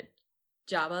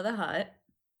Jabba the Hutt.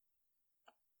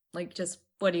 Like, just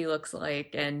what he looks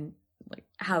like and like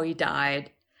how he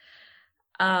died.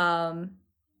 But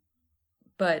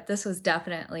this was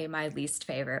definitely my least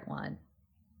favorite one.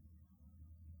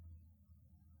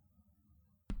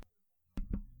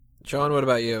 John, what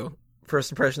about you?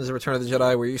 First impressions of Return of the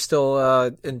Jedi, were you still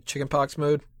in chickenpox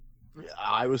mode?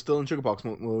 I was still in chickenpox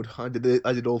mode. I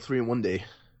did all three in one day.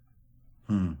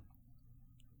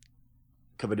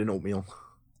 Covered in oatmeal.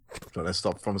 Trying to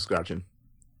stop from scratching.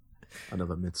 I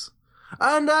never miss.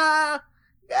 And yeah,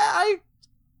 I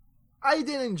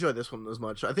didn't enjoy this one as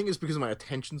much. I think it's because of my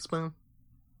attention span.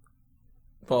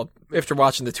 Well, after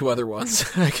watching the two other ones,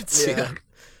 I could see that.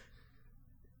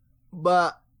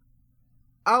 But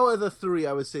out of the three,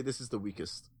 I would say this is the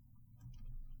weakest.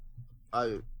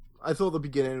 I thought the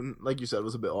beginning, like you said,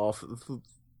 was a bit off,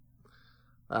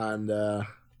 and I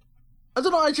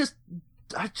don't know. I just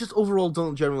overall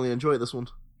don't generally enjoy this one.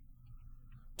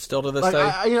 Still to this like, day,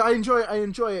 I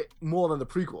enjoy it more than the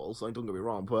prequels. Like, don't get me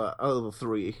wrong, but out of the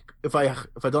three, if I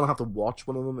don't have to watch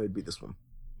one of them, it'd be this one.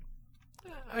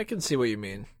 I can see what you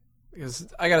mean, because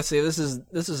I gotta say this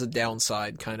is a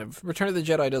downside kind of. Return of the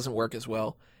Jedi doesn't work as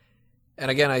well,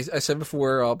 and again, I said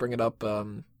before, I'll bring it up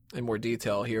in more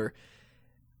detail here.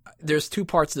 There's two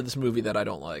parts to this movie that I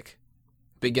don't like,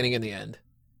 beginning and the end.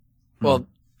 Well,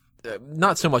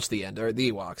 not so much the end, or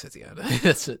the Ewoks at the end.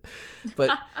 That's it.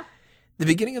 But the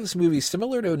beginning of this movie,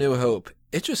 similar to A New Hope,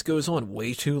 it just goes on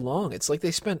way too long. It's like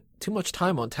they spent too much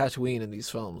time on Tatooine in these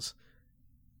films.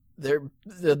 The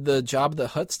Jabba the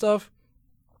Hutt stuff,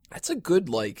 that's a good,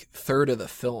 like, third of the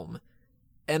film.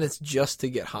 And it's just to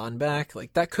get Han back.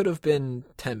 Like, that could have been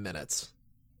 10 minutes,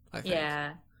 I think.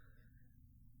 Yeah.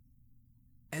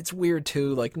 It's weird,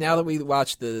 too. Like, now that we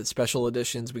watch the special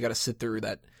editions, we gotta sit through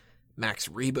that Max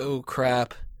Rebo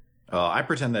crap. Oh, I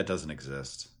pretend that doesn't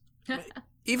exist.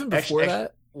 Even before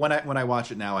that? When I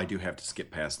watch it now, I do have to skip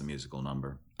past the musical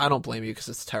number. I don't blame you, because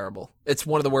it's terrible. It's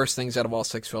one of the worst things out of all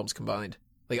 6 films combined.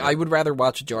 Like, I would rather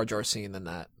watch a Jar Jar scene than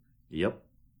that. Yep.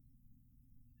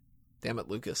 Damn it,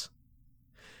 Lucas.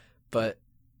 But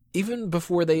even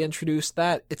before they introduced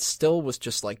that, it still was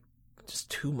just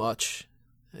too much.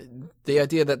 The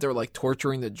idea that they're, like,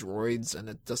 torturing the droids, and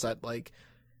it does that, like,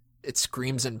 it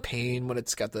screams in pain when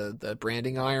it's got the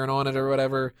branding iron on it or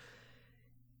whatever.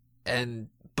 And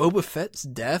Boba Fett's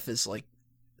death is, like,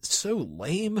 so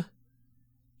lame.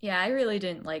 Yeah, I really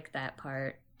didn't like that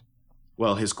part.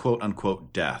 Well, his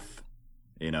quote-unquote death,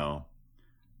 you know,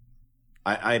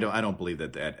 I don't believe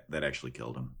that actually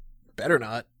killed him. Better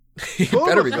not. He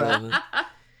better be better than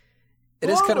It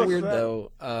is kind of weird, Fett.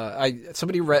 though.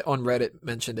 Somebody on Reddit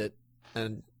mentioned it,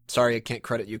 and sorry I can't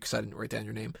credit you because I didn't write down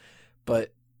your name,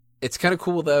 but it's kind of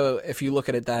cool, though, if you look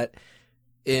at it, that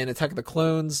in Attack of the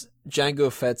Clones,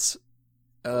 Jango Fett's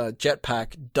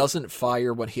jetpack doesn't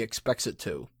fire when he expects it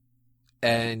to,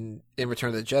 and in Return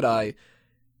of the Jedi,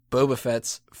 Boba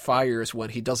Fett's fires when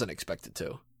he doesn't expect it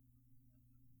to.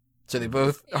 So they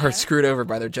both are screwed over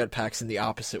by their jetpacks in the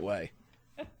opposite way.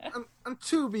 And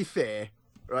to be fair,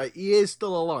 right, he is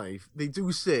still alive. They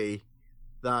do say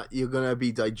that you're gonna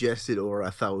be digested over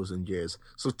 1,000 years.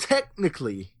 So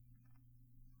technically,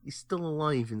 he's still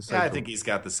alive inside. Yeah, I think he's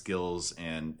got the skills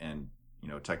and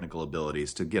technical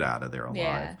abilities to get out of there alive.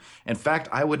 Yeah. In fact,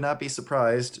 I would not be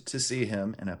surprised to see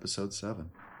him in Episode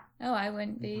 7. Oh, I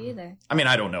wouldn't be either. I mean,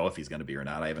 I don't know if he's going to be or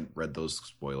not. I haven't read those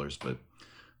spoilers, but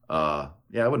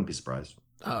yeah, I wouldn't be surprised.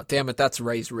 Oh, damn it, that's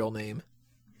Rey's real name.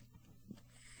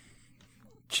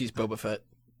 She's Boba Fett.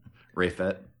 Rey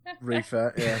Fett. Rey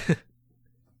Fett, yeah.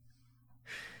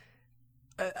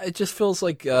 It just feels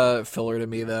like filler to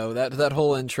me, though. That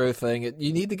whole intro thing.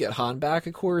 You need to get Han back,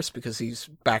 of course, because he's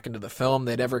back into the film.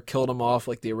 They never killed him off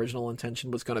like the original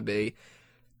intention was going to be.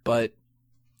 But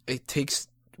it takes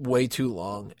way too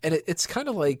long. And it's kind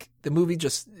of like the movie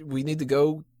we need to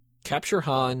go capture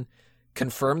Han,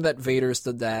 confirm that Vader's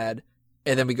the dad,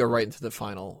 and then we go right into the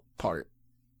final part.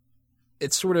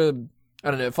 It's sort of, I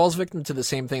don't know, it falls victim to the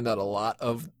same thing that a lot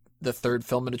of the third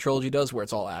film in the trilogy does, where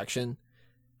it's all action.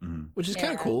 Mm-hmm. Which is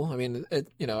kind of cool. I mean,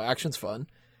 action's fun,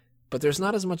 but there's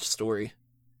not as much story.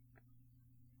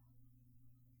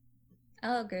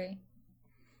 I'll agree.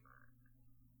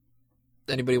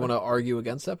 Anybody want to argue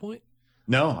against that point?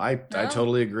 No, I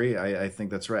totally agree. I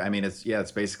think that's right. I mean,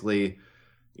 it's basically,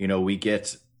 we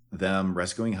get them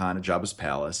rescuing Han at Jabba's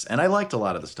palace, and I liked a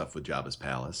lot of the stuff with Jabba's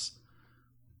palace,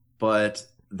 but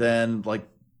then like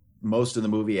most of the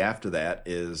movie after that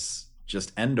is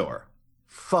just Endor.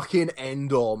 Fucking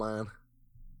Endor, man.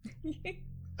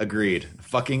 Agreed.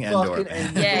 Fucking Endor. Fucking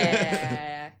Endor.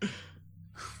 Yeah.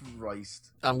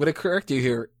 Christ. I'm going to correct you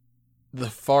here. The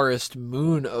forest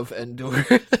moon of Endor.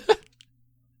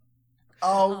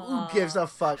 Oh, who gives a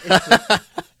fuck? It's just,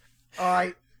 all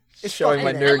right. It's Showing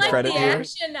my fucking nerd I like credit the here.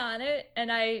 action on it,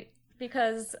 and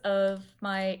because of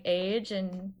my age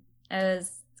and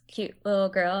as a cute little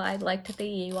girl, I liked the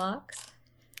Ewoks.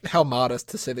 How modest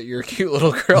to say that you're a cute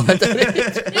little girl at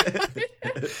that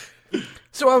age.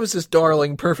 So I was this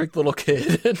darling, perfect little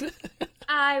kid.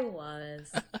 I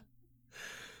was.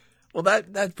 Well,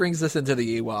 that brings us into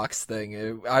the Ewoks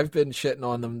thing. I've been shitting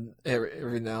on them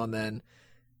every now and then,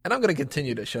 and I'm going to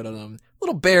continue to shit on them.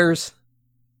 Little bears.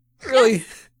 Really?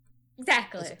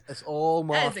 Exactly. It's all That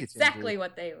marketing. is exactly dude.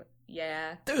 what they were.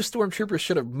 Yeah. Those stormtroopers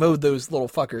should have mowed those little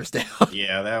fuckers down.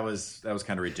 Yeah, that was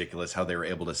kind of ridiculous how they were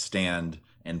able to stand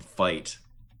and fight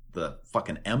the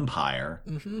fucking Empire.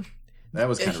 Mm-hmm. That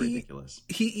was kind of ridiculous.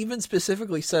 He even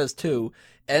specifically says, too,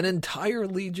 an entire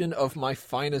legion of my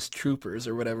finest troopers,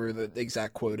 or whatever the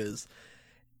exact quote is.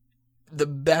 The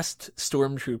best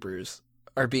stormtroopers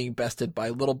are being bested by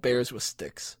little bears with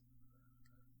sticks.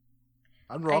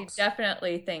 And rocks. I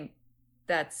definitely think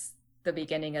that's the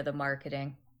beginning of the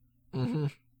marketing. Mm-hmm.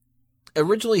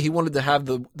 Originally, he wanted to have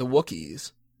the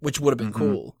Wookiees, which would have been Mhm.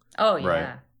 cool. Oh, yeah.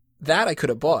 Right. That I could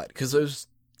have bought, because those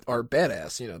are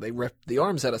badass. You know, they rip the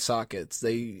arms out of sockets.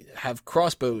 They have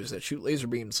crossbows that shoot laser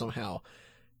beams somehow.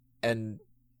 And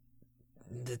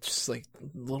it's just like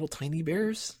little tiny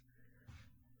bears.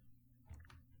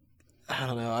 I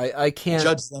don't know. I can't...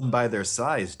 Judge them by their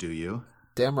size, do you?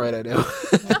 Damn right I do.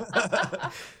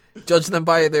 Judge them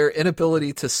by their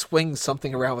inability to swing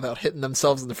something around without hitting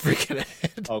themselves in the freaking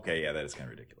head. Okay, yeah, that is kind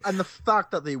of ridiculous. And the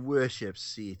fact that they worship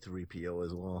C-3PO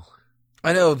as well.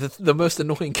 I know, the most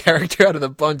annoying character out of the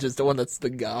bunch is the one that's the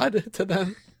god to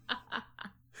them.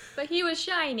 But he was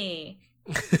shiny.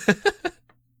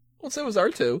 Well, so was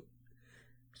R2.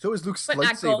 So is Luke's But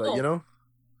not lightsaber, gold. you know?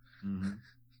 Mm-hmm.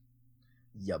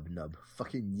 Yub-nub.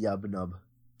 Fucking yub-nub.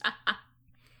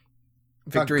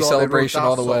 Victory Thank God they wrote celebration that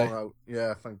all the way. song out.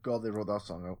 Yeah, thank God they wrote that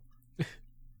song out.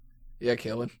 Yeah,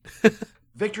 Kaylin.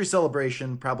 Victory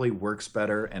Celebration probably works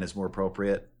better and is more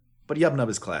appropriate, but Yub Nub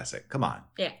is classic. Come on.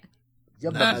 Yeah.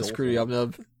 Yub-nub Nah, is screw awful.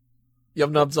 Yub-Nub.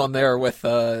 Yub-Nub's on there with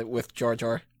Jar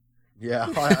Jar. Yeah,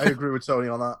 I agree with Tony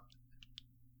on that.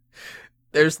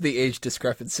 There's the age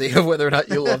discrepancy of whether or not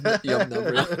you love Yub-Nub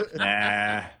or not.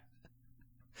 Nah.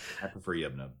 I prefer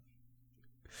Yub Nub.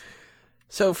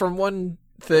 So from one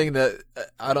thing that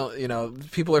I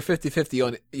don't, people are 50-50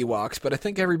 on Ewoks, but I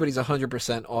think everybody's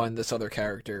 100% on this other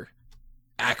character,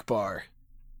 Akbar.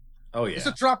 Oh, yeah. It's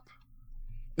a trap.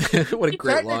 What a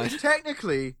great line.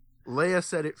 Technically, Leia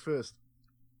said it first.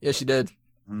 Yeah, she did.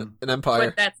 Mhm. An Empire.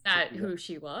 But that's not who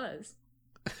she was.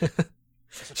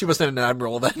 She wasn't an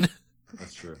admiral then.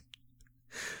 That's true.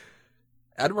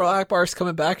 Admiral Akbar's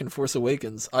coming back in Force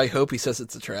Awakens. I hope he says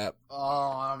it's a trap.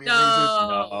 Oh, I mean,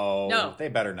 No. No, they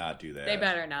better not do that. They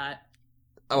better not.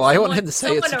 Oh, I want him to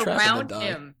say it's a Someone trap and around then die.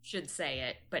 him should say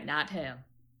it, but not him.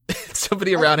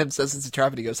 Somebody around him says it's a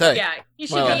trap and he goes, hey. Yeah, he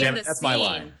should well, be damn in it, the that's my scene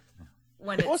line.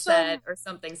 when it's What's, said or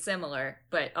something similar.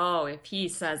 But if he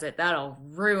says it, that'll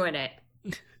ruin it.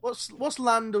 What's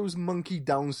Lando's monkey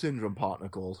Down syndrome partner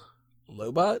called?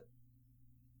 Lobot?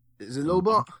 Is it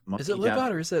Lobot? Is it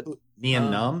Lobot or is it... Neon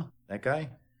Numb? That guy?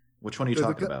 Which one are you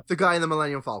talking about? The guy in the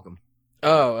Millennium Falcon.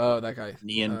 Oh, that guy.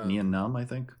 Neon Numb, I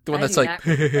think. The one I that's do like... not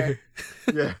remember.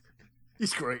 Yeah,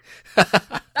 he's great.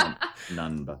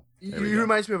 Nunba. He There we go.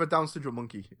 reminds me of a Down syndrome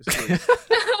monkey. It's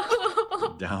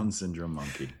great. Down syndrome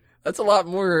monkey. That's a lot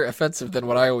more offensive than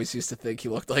what I always used to think he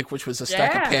looked like, which was a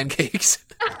stack of Yeah. pancakes.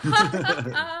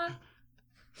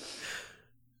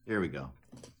 Here we go.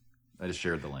 I just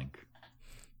shared the link.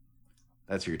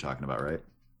 That's who you're talking about, right?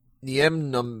 Niem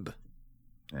Numb.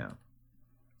 Yeah.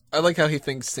 I like how he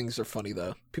thinks things are funny,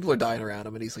 though. People are dying around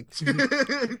him, and he's like...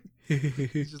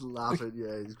 He's just laughing.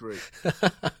 Yeah, he's great.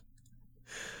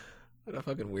 What a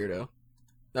fucking weirdo.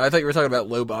 No, I thought you were talking about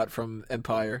Lobot from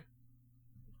Empire.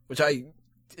 Which I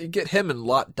get him and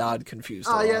Lot Dodd confused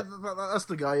a Ah, lot. yeah, that's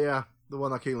the guy. Yeah, the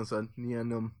one that Caitlin said. Yeah,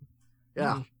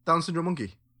 yeah, Down syndrome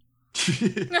monkey.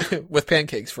 With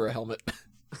pancakes for a helmet.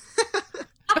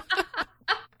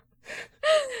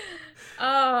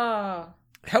 Oh.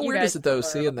 How You weird guys is it, though, are-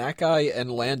 seeing that guy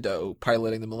and Lando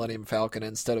piloting the Millennium Falcon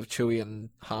instead of Chewie and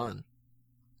Han?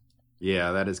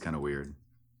 Yeah, that is kind of weird.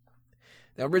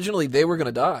 Now, originally, they were going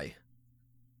to die.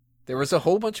 There was a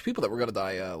whole bunch of people that were going to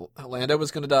die. Lando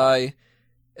was going to die,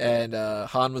 and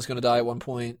Han was going to die at one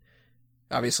point.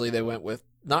 Obviously, they went with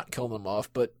not killing them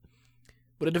off, but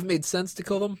would it have made sense to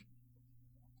kill them?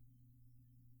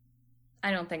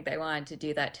 I don't think they wanted to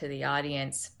do that to the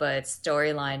audience, but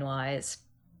storyline wise,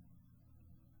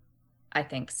 I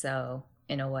think so,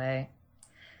 in a way.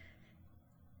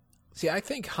 See, I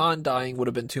think Han dying would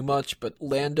have been too much, but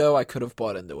Lando, I could have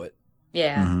bought into it.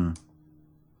 Yeah. Mm-hmm.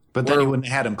 But then you wouldn't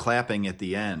have had him clapping at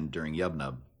the end during Yub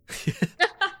Nub.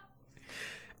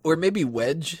 Or maybe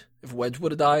Wedge, if Wedge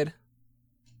would have died.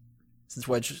 Since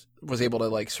Wedge was able to,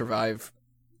 like, survive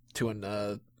 1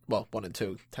 and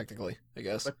 2, technically, I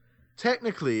guess. But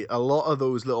technically, a lot of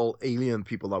those little alien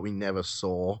people that we never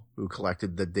saw who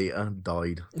collected the data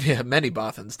died. Yeah, many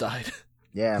Bothans died.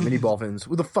 Yeah, mini boffins.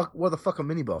 What the fuck are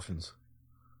mini boffins?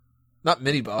 Not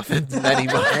mini Bothans, many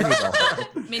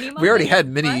Bothans. Mini We already had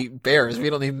Muffins? mini What? bears. We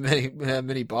don't need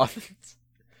mini Bothans.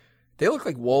 They look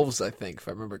like wolves, I think, if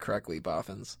I remember correctly,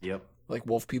 Bothans. Yep. Like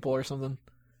wolf people or something.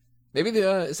 Maybe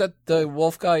is that the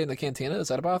wolf guy in the cantina? Is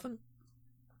that a Bothan?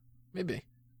 Maybe.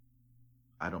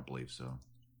 I don't believe so.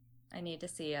 I need to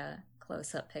see a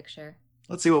close-up picture.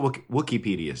 Let's see what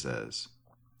Wikipedia says.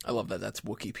 I love that. That's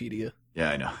Wikipedia.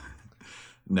 Yeah, I know.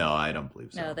 No, I don't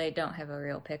believe so. No, they don't have a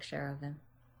real picture of him.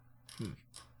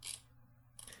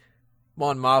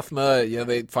 Mon Mothma,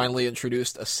 they finally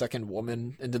introduced a second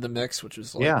woman into the mix, which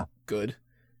was good.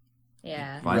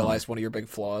 Yeah. Finally. Realized one of your big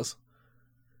flaws.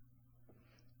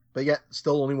 But yet,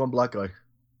 still only one black guy.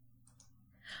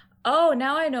 Oh,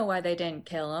 now I know why they didn't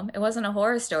kill him. It wasn't a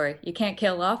horror story. You can't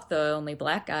kill off the only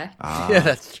black guy. Yeah,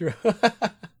 that's true.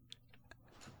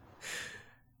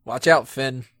 Watch out,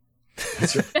 Finn.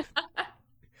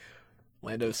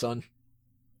 Lando's son.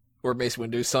 Or Mace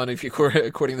Windu's son, if you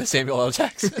according to Samuel L.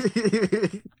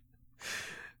 Jackson.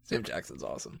 Sam Jackson's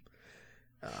awesome.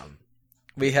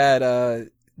 We had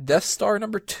Death Star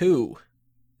number 2.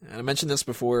 And I mentioned this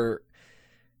before.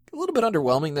 A little bit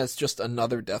underwhelming that's just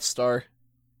another Death Star.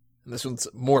 And this one's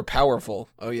more powerful.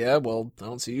 Oh yeah? Well, I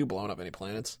don't see you blowing up any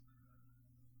planets.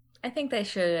 I think they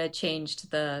should have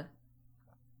changed the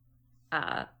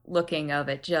looking of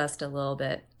it just a little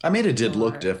bit. I mean, it did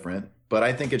look more. different, but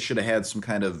I think it should have had some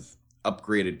kind of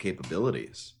upgraded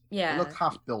capabilities. Yeah. It looked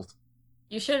half built.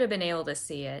 You should have been able to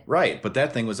see it. Right, but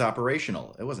that thing was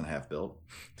operational. It wasn't half built.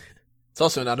 It's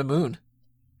also not a moon.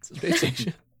 It's a space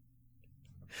station.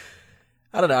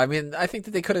 I don't know. I mean, I think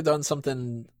that they could have done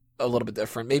something a little bit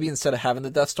different. Maybe instead of having the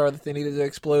Death Star that they needed to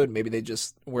explode, maybe they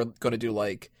just were going to do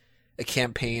like a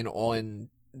campaign on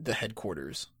the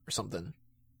headquarters or something.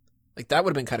 Like that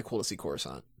would have been kind of cool to see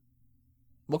Coruscant.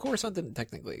 Well, Coruscant didn't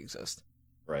technically exist,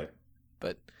 Right.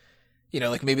 but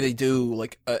like maybe they do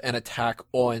like an attack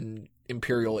on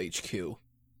Imperial HQ.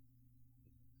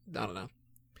 I don't know.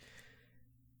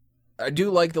 I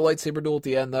do like the lightsaber duel at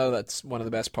the end, though. That's one of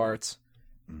the best parts.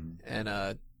 Mm-hmm. And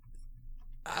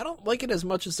I don't like it as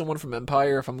much as the one from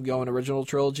Empire if I'm going original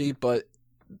trilogy, but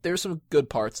there's some good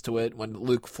parts to it. When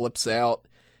Luke flips out,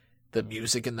 the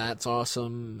music in that's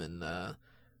awesome, and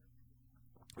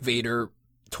Vader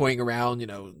toying around,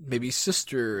 maybe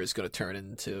sister is going to turn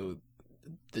into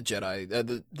the Jedi,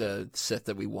 the Sith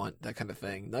that we want, that kind of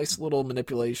thing. Nice little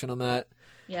manipulation on that.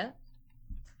 Yeah.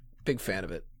 Big fan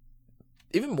of it.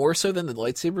 Even more so than the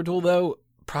lightsaber duel, though,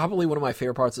 probably one of my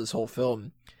favorite parts of this whole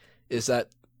film is that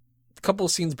a couple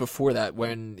of scenes before that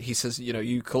when he says, you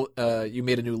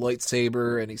made a new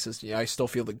lightsaber, and he says, I still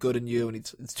feel the good in you, and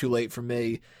it's too late for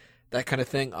me, that kind of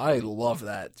thing. I love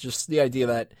that. Just the idea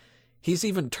that he's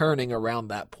even turning around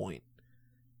that point,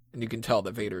 and you can tell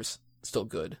that Vader's still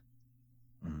good.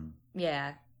 Mm-hmm.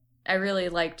 Yeah. I really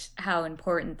liked how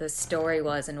important the story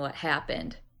was and what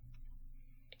happened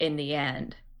in the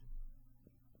end.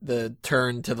 The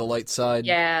turn to the light side.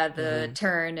 Yeah, the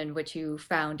turn in which you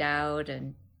found out,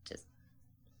 and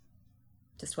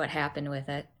just what happened with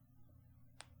it.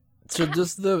 So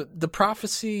does the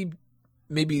prophecy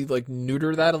maybe like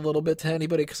neuter that a little bit to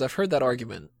anybody? Because I've heard that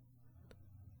argument.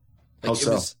 How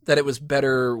so? That it was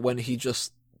better when he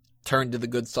just turned to the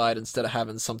good side instead of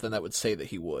having something that would say that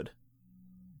he would.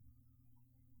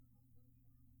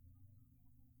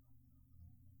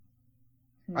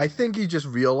 I think he just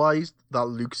realized that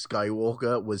Luke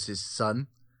Skywalker was his son,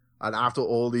 and after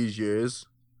all these years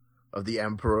of the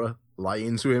Emperor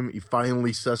lying to him, he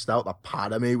finally sussed out that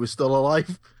Padme was still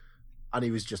alive, and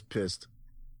he was just pissed.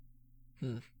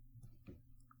 And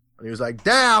he was like,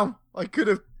 damn, I could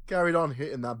have carried on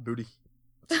hitting that booty.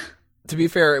 To be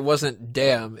fair, it wasn't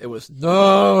damn, it was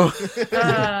no.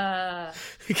 Uh,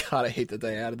 God, I hate that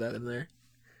they added that in there.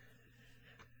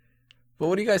 But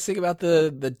what do you guys think about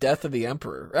the death of the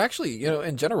Emperor? Or actually,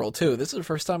 in general, too. This is the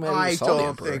first time I ever saw the don't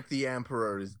Emperor. think the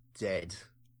Emperor is dead.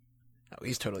 Oh,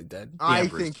 he's totally dead. I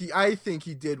think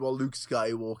he did what Luke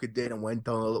Skywalker did and went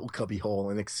down a little cubby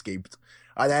hole and escaped.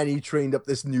 And then he trained up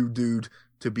this new dude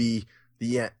to be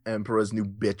the Emperor's new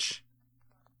bitch.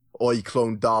 Or he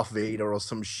cloned Darth Vader or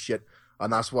some shit.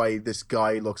 and that's why this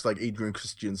guy looks like Adrian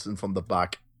Christensen from the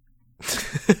back.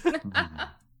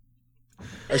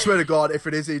 I swear to God, if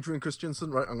it is Adrian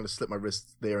Christensen, right, I'm going to slip my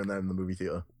wrist there and then in the movie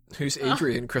theater. Who's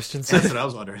Adrian Christensen? That's what I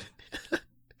was wondering.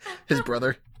 His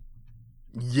brother.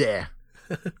 Yeah.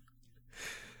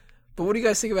 But what do you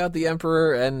guys think about the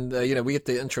Emperor? And we get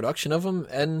the introduction of him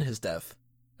and his death.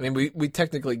 I mean, we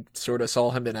technically sort of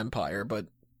saw him in Empire, but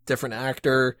different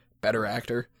actor, better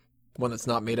actor, one that's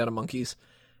not made out of monkeys,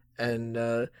 and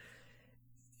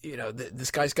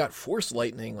this guy's got Force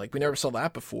lightning. Like, we never saw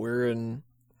that before, and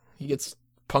he gets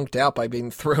punked out by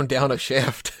being thrown down a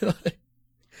shaft.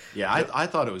 Yeah, I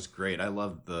thought it was great. I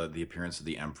loved the appearance of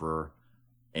the Emperor,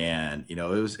 and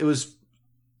it was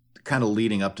kind of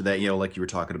leading up to that. Like you were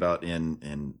talking about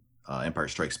in Empire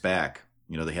Strikes Back.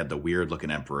 They had the weird looking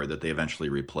Emperor that they eventually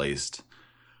replaced,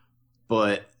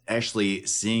 but actually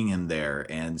seeing him there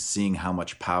and seeing how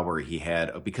much power he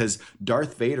had, because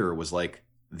Darth Vader was like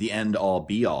the end all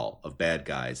be all of bad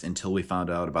guys until we found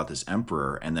out about this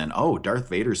Emperor, and then Darth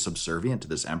Vader's subservient to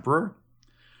this Emperor.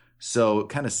 So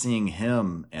kind of seeing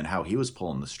him and how he was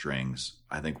pulling the strings,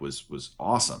 I think was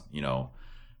awesome,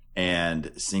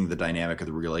 and seeing the dynamic of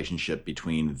the relationship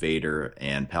between Vader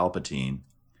and Palpatine,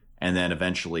 and then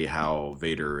eventually how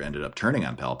Vader ended up turning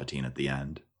on Palpatine at the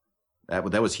end.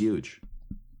 That was huge.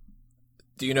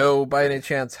 Do you know by any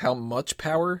chance how much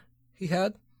power he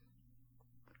had?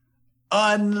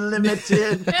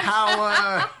 Unlimited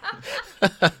power.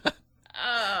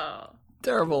 Oh.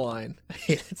 Terrible line. I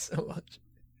hate it so much.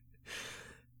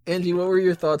 Angie, what were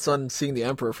your thoughts on seeing the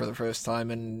Emperor for the first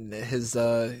time and his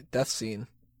death scene?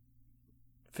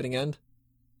 Fitting end?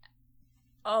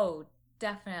 Oh,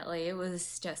 definitely. It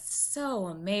was just so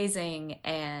amazing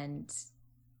and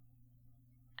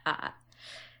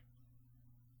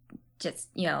just,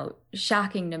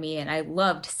 shocking to me, and I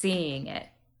loved seeing it.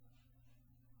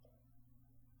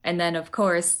 And then, of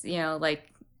course, like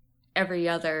every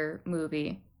other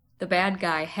movie, the bad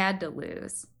guy had to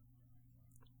lose.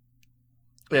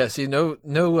 Yeah, see, no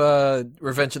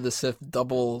Revenge of the Sith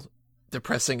double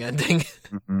depressing ending.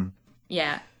 Mm-hmm.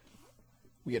 Yeah.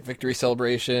 We get victory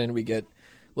celebration, we get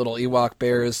little Ewok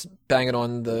bears banging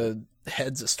on the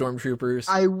heads of stormtroopers.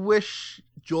 I wish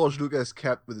George Lucas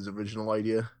kept with his original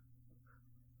idea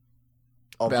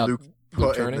of About Luke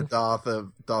Luke putting turning?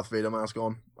 the Darth Vader mask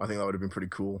on. I think that would have been pretty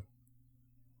cool.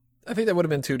 I think that would have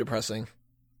been too depressing.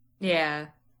 Yeah.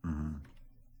 Mm-hmm.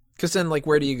 Because then, like,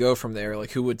 where do you go from there?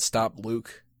 Like, who would stop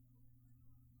Luke?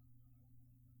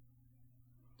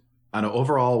 I know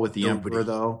overall with the Nobody. Emperor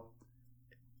though,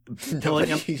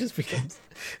 Nobody. He just becomes...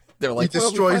 They're like, he well,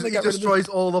 we destroys finally got rid of destroys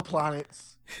all the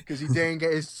planets because he didn't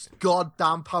get his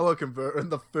goddamn power converter in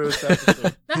the first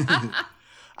episode.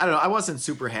 I don't know. I wasn't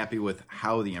super happy with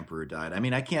how the Emperor died. I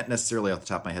mean, I can't necessarily off the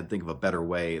top of my head think of a better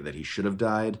way that he should have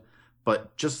died,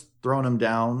 but just throwing him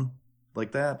down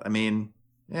like that, I mean,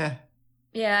 yeah.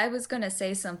 Yeah, I was going to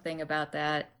say something about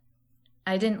that.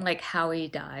 I didn't like how he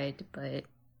died, but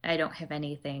I don't have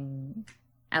anything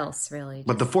else really.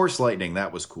 But the Force lightning,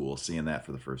 that was cool, seeing that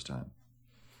for the first time.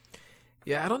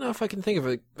 Yeah, I don't know if I can think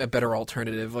of a better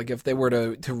alternative, like if they were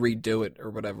to redo it or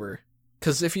whatever.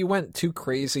 Because if you went too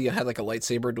crazy and had like a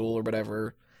lightsaber duel or whatever,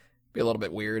 it'd be a little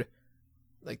bit weird.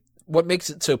 Like, what makes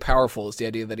it so powerful is the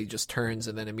idea that he just turns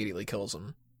and then immediately kills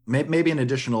him. Maybe an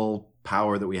additional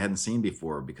power that we hadn't seen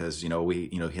before, because he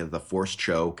had the Force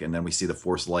choke, and then we see the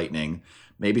Force lightning.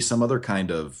 Maybe some other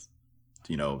kind of,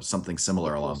 something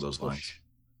similar along those lines.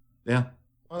 Yeah.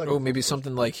 Oh, maybe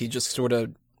something like he just sort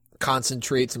of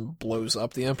concentrates and blows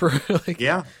up the Emperor. Like,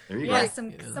 Yeah, there you Yeah,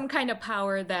 go. some kind of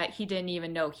power that he didn't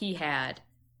even know he had.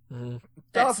 mhm.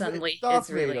 That suddenly Darth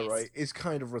is Vader, released. right, is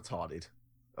kind of retarded.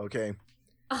 Okay,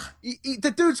 Ugh.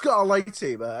 the dude's got a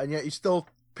lightsaber, and yet he still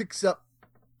picks up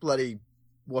bloody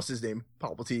what's his name,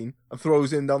 Palpatine, and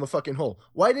throws him down the fucking hole.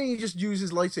 Why didn't he just use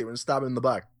his lightsaber and stab him in the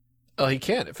back? Oh, he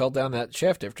can't. It fell down that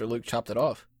shaft after Luke chopped it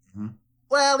off.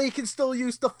 Well, he can still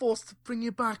use the Force to bring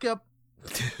you back up.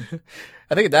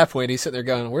 I think at that point he's sitting there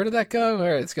going, where did that go? All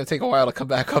right, it's going to take a while to come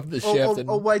back up the shaft. And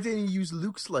Or why didn't he use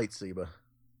Luke's lightsaber?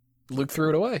 Luke threw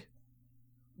it away.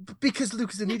 Because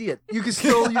Luke is an idiot. You can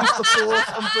still use the Force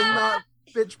and bring that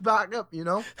bitch back up,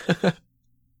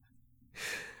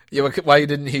 Yeah, why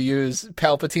didn't he use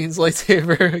Palpatine's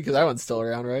lightsaber? Because that one's still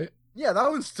around, right? Yeah, that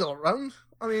one's still around.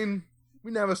 I mean,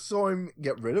 we never saw him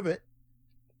get rid of it.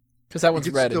 Because that one's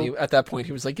could red, still- and at that point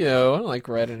he was like, yo, I don't like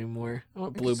red anymore. I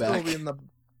want It blue could still back. be in the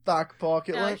back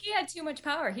pocket. No, like, he had too much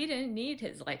power. He didn't need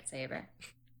his lightsaber.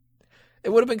 It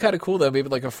would have been kind of cool, though, maybe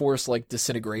like a Force, like,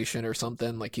 disintegration or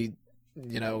something. Like he,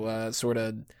 sort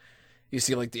of, you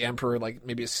see, like, the Emperor, like,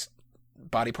 maybe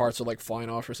body parts are like flying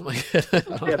off or something like that.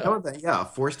 That would have been,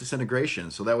 forced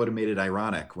disintegration. So that would have made it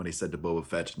ironic when he said to Boba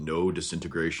Fett, "No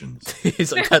disintegrations."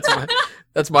 He's like,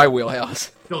 that's my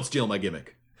wheelhouse. Don't steal my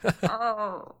gimmick.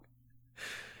 Oh.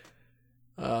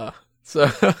 So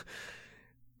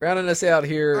rounding us out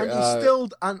here, And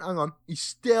hang on, he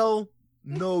still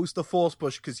knows the Force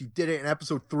push because he did it in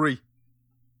episode 3.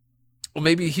 well,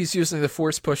 maybe he's using the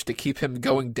Force push to keep him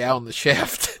going down the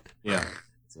shaft. Yeah.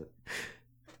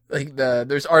 Like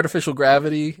there's artificial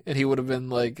gravity, and he would have been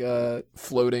like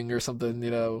floating or something,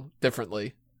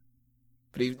 differently.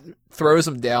 But he throws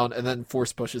him down and then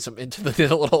force pushes him into the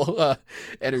little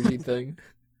energy thing.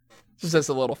 Just as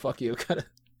a little fuck you kind of.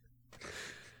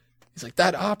 He's like,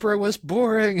 that opera was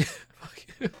boring. Fuck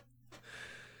you.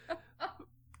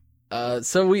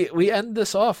 So we end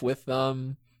this off with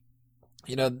for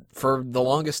the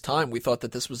longest time we thought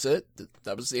that this was it.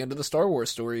 That was the end of the Star Wars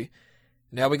story.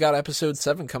 Now we got episode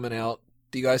 7 coming out.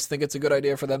 Do you guys think it's a good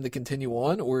idea for them to continue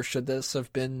on, or should this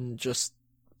have been just,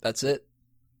 that's it?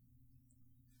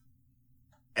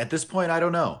 At this point, I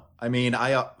don't know. I mean,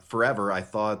 forever I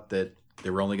thought that they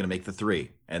were only going to make the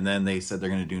 3, and then they said they're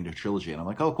going to do a new trilogy, and I'm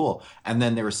like, oh, cool. And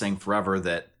then they were saying forever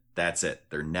that that's it.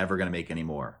 They're never going to make any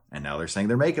more. And now they're saying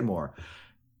they're making more.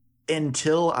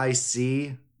 Until I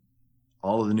see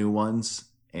all of the new ones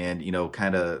and,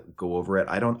 kind of go over it,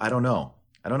 I don't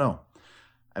know.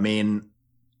 I mean,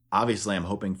 obviously I'm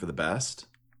hoping for the best,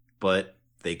 but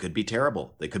they could be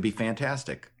terrible. They could be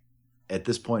fantastic. At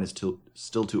this point, it's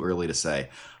still too early to say.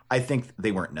 I think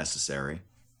they weren't necessary,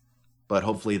 but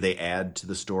hopefully they add to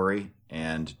the story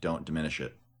and don't diminish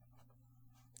it.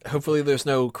 Hopefully there's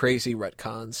no crazy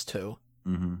retcons, too.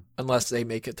 Mm-hmm. Unless they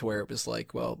make it to where it was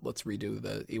like, well, let's redo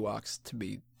the Ewoks to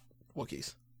be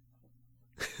Wookiees.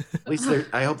 At least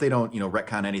I hope they don't,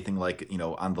 retcon anything like,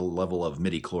 on the level of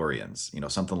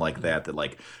midi-chlorians, something like that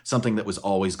like something that was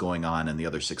always going on in the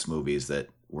other 6 movies that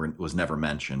was never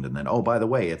mentioned. And then, oh, by the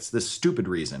way, it's this stupid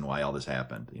reason why all this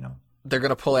happened, They're going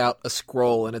to pull out a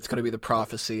scroll and it's going to be the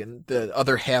prophecy and the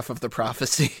other half of the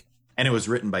prophecy. And it was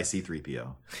written by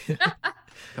C-3PO.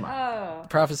 Come on. Oh.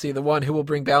 Prophecy, the one who will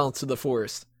bring balance to the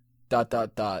Force, ...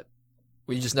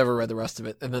 We just never read the rest of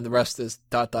it. And then the rest is ...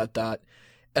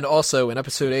 And also in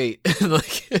episode 8,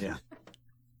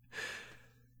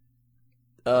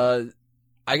 Yeah.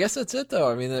 I guess that's it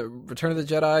though. I mean, the Return of the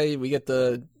Jedi, we get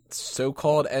the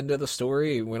so-called end of the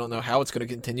story. We don't know how it's going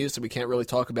to continue, so we can't really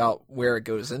talk about where it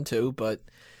goes into, but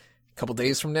a couple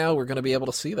days from now, we're going to be able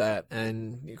to see that.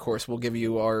 And of course, we'll give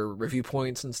you our review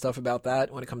points and stuff about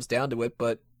that when it comes down to it,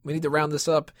 but we need to round this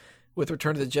up with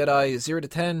Return of the Jedi 0 to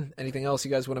 10. Anything else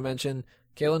you guys want to mention?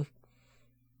 Kalen?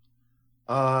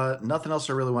 Nothing else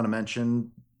I really want to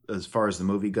mention as far as the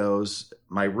movie goes.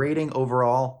 My rating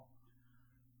overall,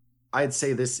 I'd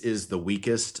say this is the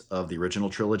weakest of the original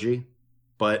trilogy,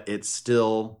 but it's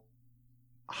still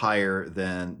higher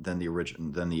than the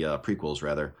prequels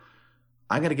rather.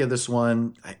 I'm going to give this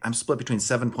one, I'm split between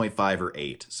 7.5 or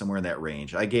 8, somewhere in that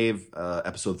range. I gave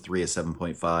episode 3 a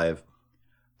 7.5.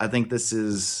 I think this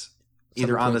is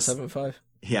either on the 7.5.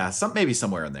 Yeah, maybe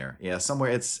somewhere in there. Yeah,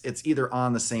 somewhere it's either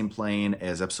on the same plane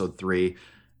as episode 3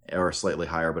 or slightly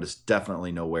higher, but it's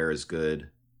definitely nowhere as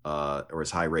good or as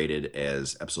high rated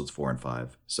as episodes 4 and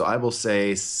 5. So I will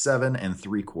say 7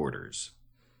 3/4.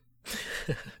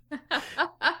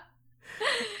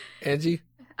 Angie?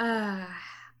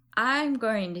 I'm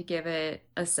going to give it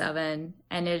a 7,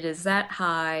 and it is that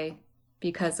high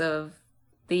because of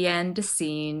the end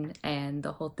scene and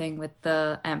the whole thing with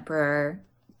the Emperor,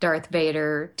 Darth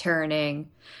Vader turning,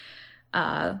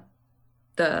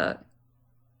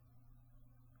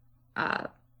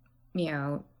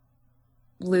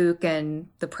 Luke and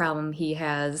the problem he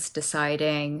has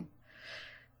deciding.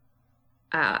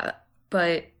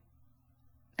 But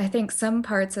I think some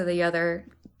parts of the other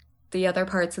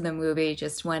parts of the movie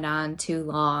just went on too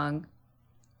long.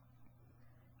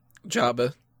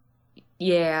 Jabba.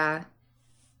 Yeah.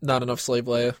 Not enough Slave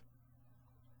Leia.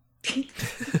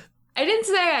 I didn't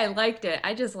say I liked it.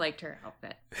 I just liked her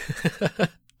outfit.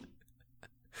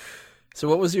 So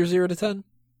what was your 0 to 10?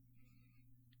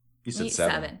 You said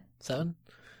 7. 7?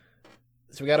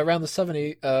 So we got around the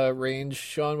 70 range.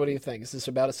 Sean, what do you think? Is this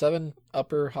about a 7?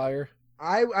 Upper, higher?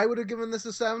 I would have given this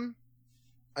a 7.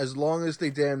 As long as they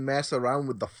didn't mess around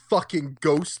with the fucking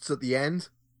ghosts at the end.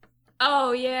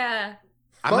 Oh, yeah.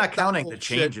 I'm not counting the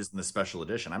changes in the special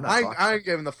edition. I'm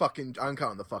counting the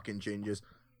fucking changes.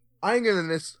 I'm giving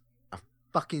this a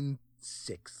fucking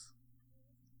 6.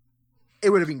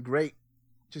 It would have been great.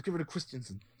 Just get rid of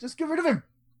Christensen. Just get rid of him.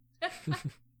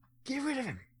 Get rid of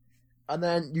him. And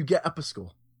then you get up a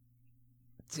score.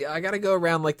 Yeah, I gotta go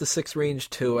around like the 6 range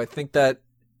too. I think that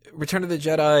Return of the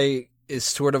Jedi is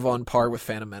sort of on par with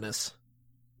Phantom Menace.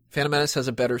 Phantom Menace has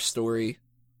a better story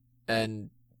and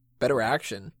better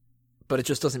action, but it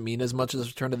just doesn't mean as much as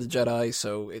Return of the Jedi,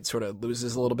 so it sort of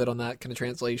loses a little bit on that kind of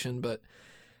translation. But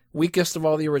weakest of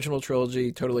all the original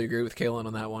trilogy, totally agree with Kaylin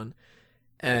on that one.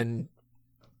 And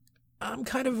I'm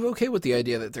kind of okay with the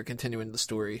idea that they're continuing the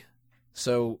story.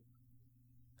 So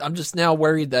I'm just now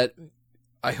worried that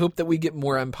I hope that we get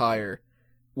more Empire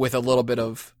with a little bit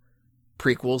of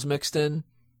prequels mixed in.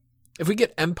 If we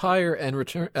get Empire and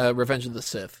Revenge of the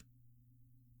Sith,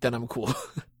 then I'm cool.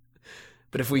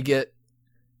 But if we get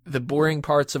the boring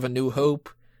parts of A New Hope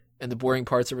and the boring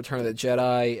parts of Return of the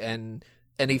Jedi and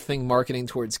anything marketing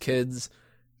towards kids,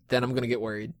 then I'm going to get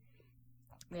worried.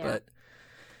 Yeah. But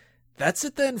that's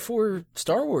it then for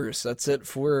Star Wars. That's it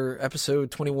for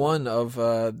episode 21 of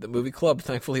the Movie Club.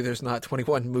 Thankfully, there's not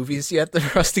 21 movies yet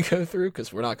for us to go through,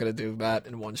 because we're not going to do that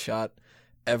in one shot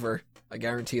ever. I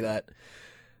guarantee that.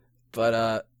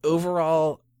 But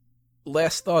overall,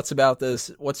 last thoughts about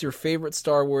this. What's your favorite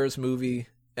Star Wars movie,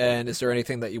 and is there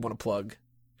anything that you want to plug?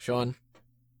 Sean?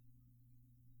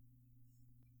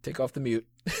 Take off the mute.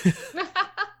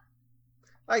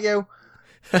 Thank you.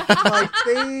 My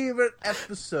favorite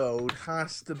episode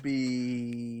has to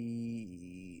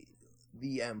be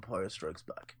The Empire Strikes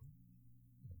Back.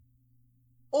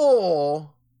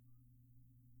 Or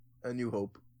A New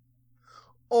Hope.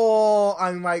 Or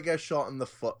I might get shot in the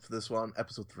foot for this one,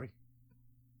 episode 3.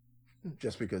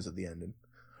 Just because of the ending.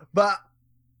 But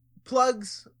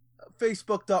plugs,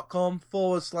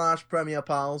 facebook.com/Premier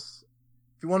Pals.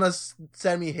 If you want to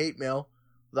send me hate mail,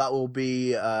 that will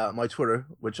be my Twitter,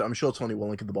 which I'm sure Tony will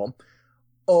link at the bottom.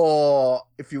 Or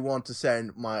if you want to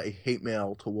send my hate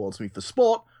mail towards me for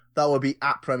sport, that will be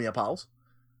at Premier Pals.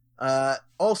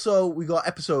 Also, we got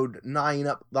episode 9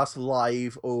 up. That's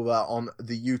live over on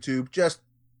the YouTube. Just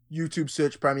YouTube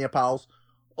search Premier Pals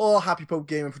or Happy Pope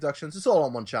Gaming Productions. It's all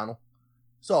on one channel.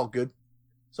 It's all good.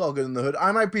 It's all good in the hood.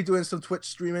 I might be doing some Twitch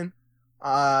streaming.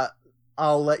 I'll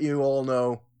let you all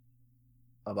know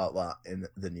about that in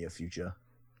the near future.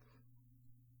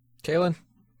 Kaylin?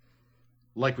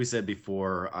 Like we said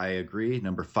before, I agree.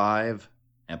 Number 5,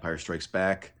 Empire Strikes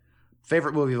Back.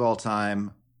 Favorite movie of all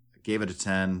time. Gave it a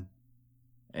 10.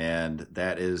 And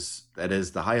that is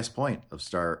the highest point of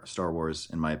Star Wars,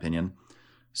 in my opinion.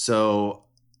 So,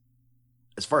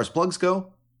 as far as plugs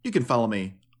go, you can follow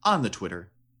me on the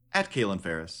Twitter, at Kaylin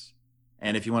Ferris.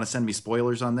 And if you want to send me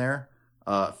spoilers on there,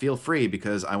 feel free,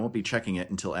 because I won't be checking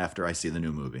it until after I see the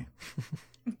new movie.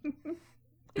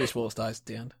 Bruce Willis dies at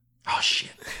the end. Oh,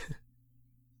 shit.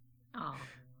 Oh.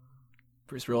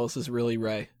 Bruce Willis is really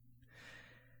Rey.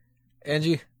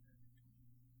 Angie?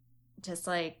 Just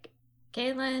like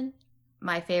Caitlin,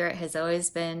 my favorite has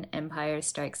always been Empire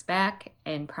Strikes Back,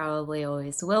 and probably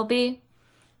always will be.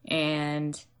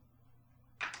 And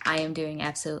I am doing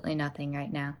absolutely nothing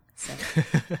right now. So.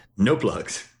 No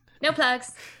plugs. No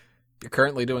plugs. You're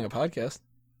currently doing a podcast.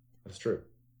 That's true.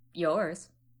 Yours.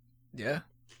 Yeah.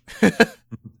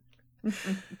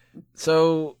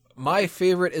 So, my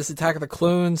favorite is Attack of the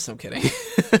Clones. I'm kidding.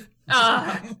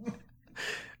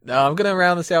 No, I'm going to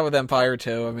round this out with Empire,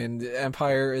 too. I mean,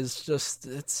 Empire is just,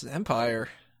 it's Empire.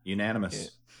 Unanimous.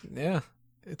 Yeah.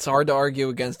 It's hard to argue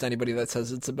against anybody that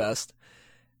says it's the best.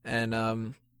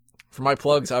 And for my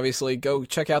plugs, obviously, go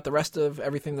check out the rest of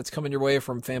everything that's coming your way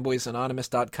from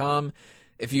fanboysanonymous.com.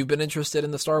 If you've been interested in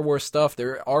the Star Wars stuff,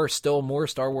 there are still more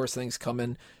Star Wars things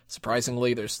coming.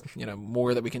 Surprisingly, there's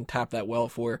more that we can tap that well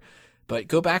for. But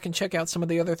go back and check out some of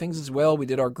the other things as well. We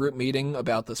did our group meeting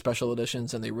about the special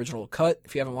editions and the original cut.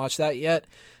 If you haven't watched that yet,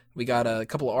 we got a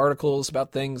couple of articles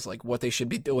about things like what they should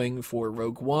be doing for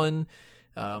Rogue One.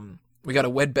 We got a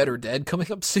Wed Better Dead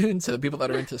coming up soon, so the people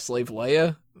that are into Slave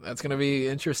Leia, that's going to be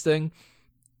interesting.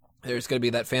 There's going to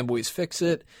be that Fanboys Fix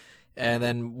It. And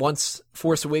then once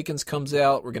Force Awakens comes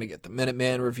out, we're going to get the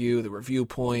Minuteman review, the review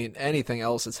point, anything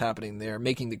else that's happening there,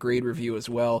 making the grade review as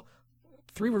well.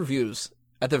 3 reviews,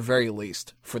 at the very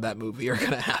least, for that movie are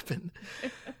going to happen.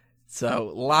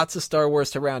 So lots of Star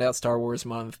Wars to round out Star Wars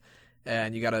month.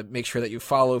 And you got to make sure that you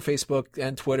follow Facebook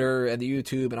and Twitter and the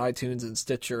YouTube and iTunes and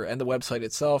Stitcher and the website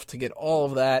itself to get all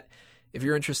of that. If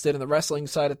you're interested in the wrestling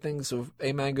side of things of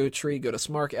A Mango Tree, go to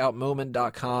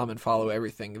smarkoutmoment.com and follow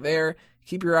everything there.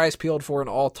 Keep your eyes peeled for an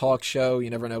all-talk show. You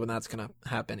never know when that's going to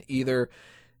happen either.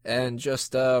 And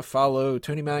just follow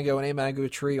Tony Mango and A Mango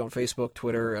Tree on Facebook,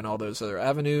 Twitter, and all those other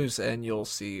avenues, and you'll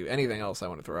see anything else I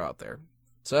want to throw out there.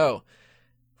 So,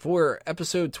 for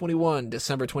episode 21,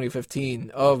 December 2015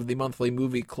 of the Monthly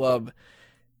Movie Club,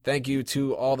 thank you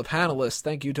to all the panelists.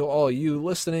 Thank you to all you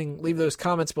listening. Leave those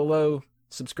comments below.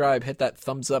 subscribe, hit that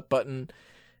thumbs up button,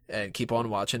 and keep on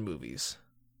watching movies.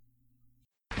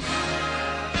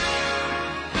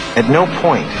 At no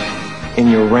point in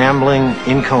your rambling,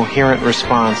 incoherent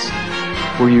response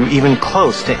were you even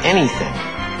close to anything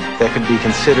that could be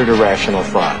considered a rational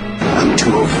thought. I'm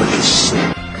too old for this.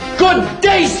 Good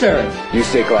day, sir! You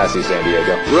stay classy, San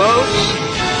Diego. Roads?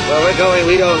 Where we're going,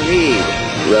 we don't need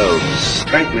roads.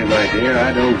 Frankly, my dear,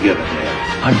 I don't give a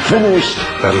damn. I'm finished.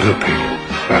 That'll do, Pete.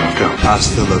 That'll do.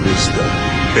 Hasta la vista,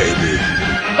 baby.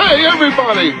 Hey,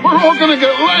 everybody! We're all gonna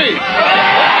get late!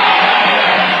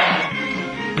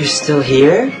 You're still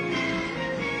here?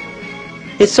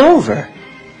 It's over.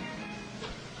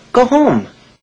 Go home.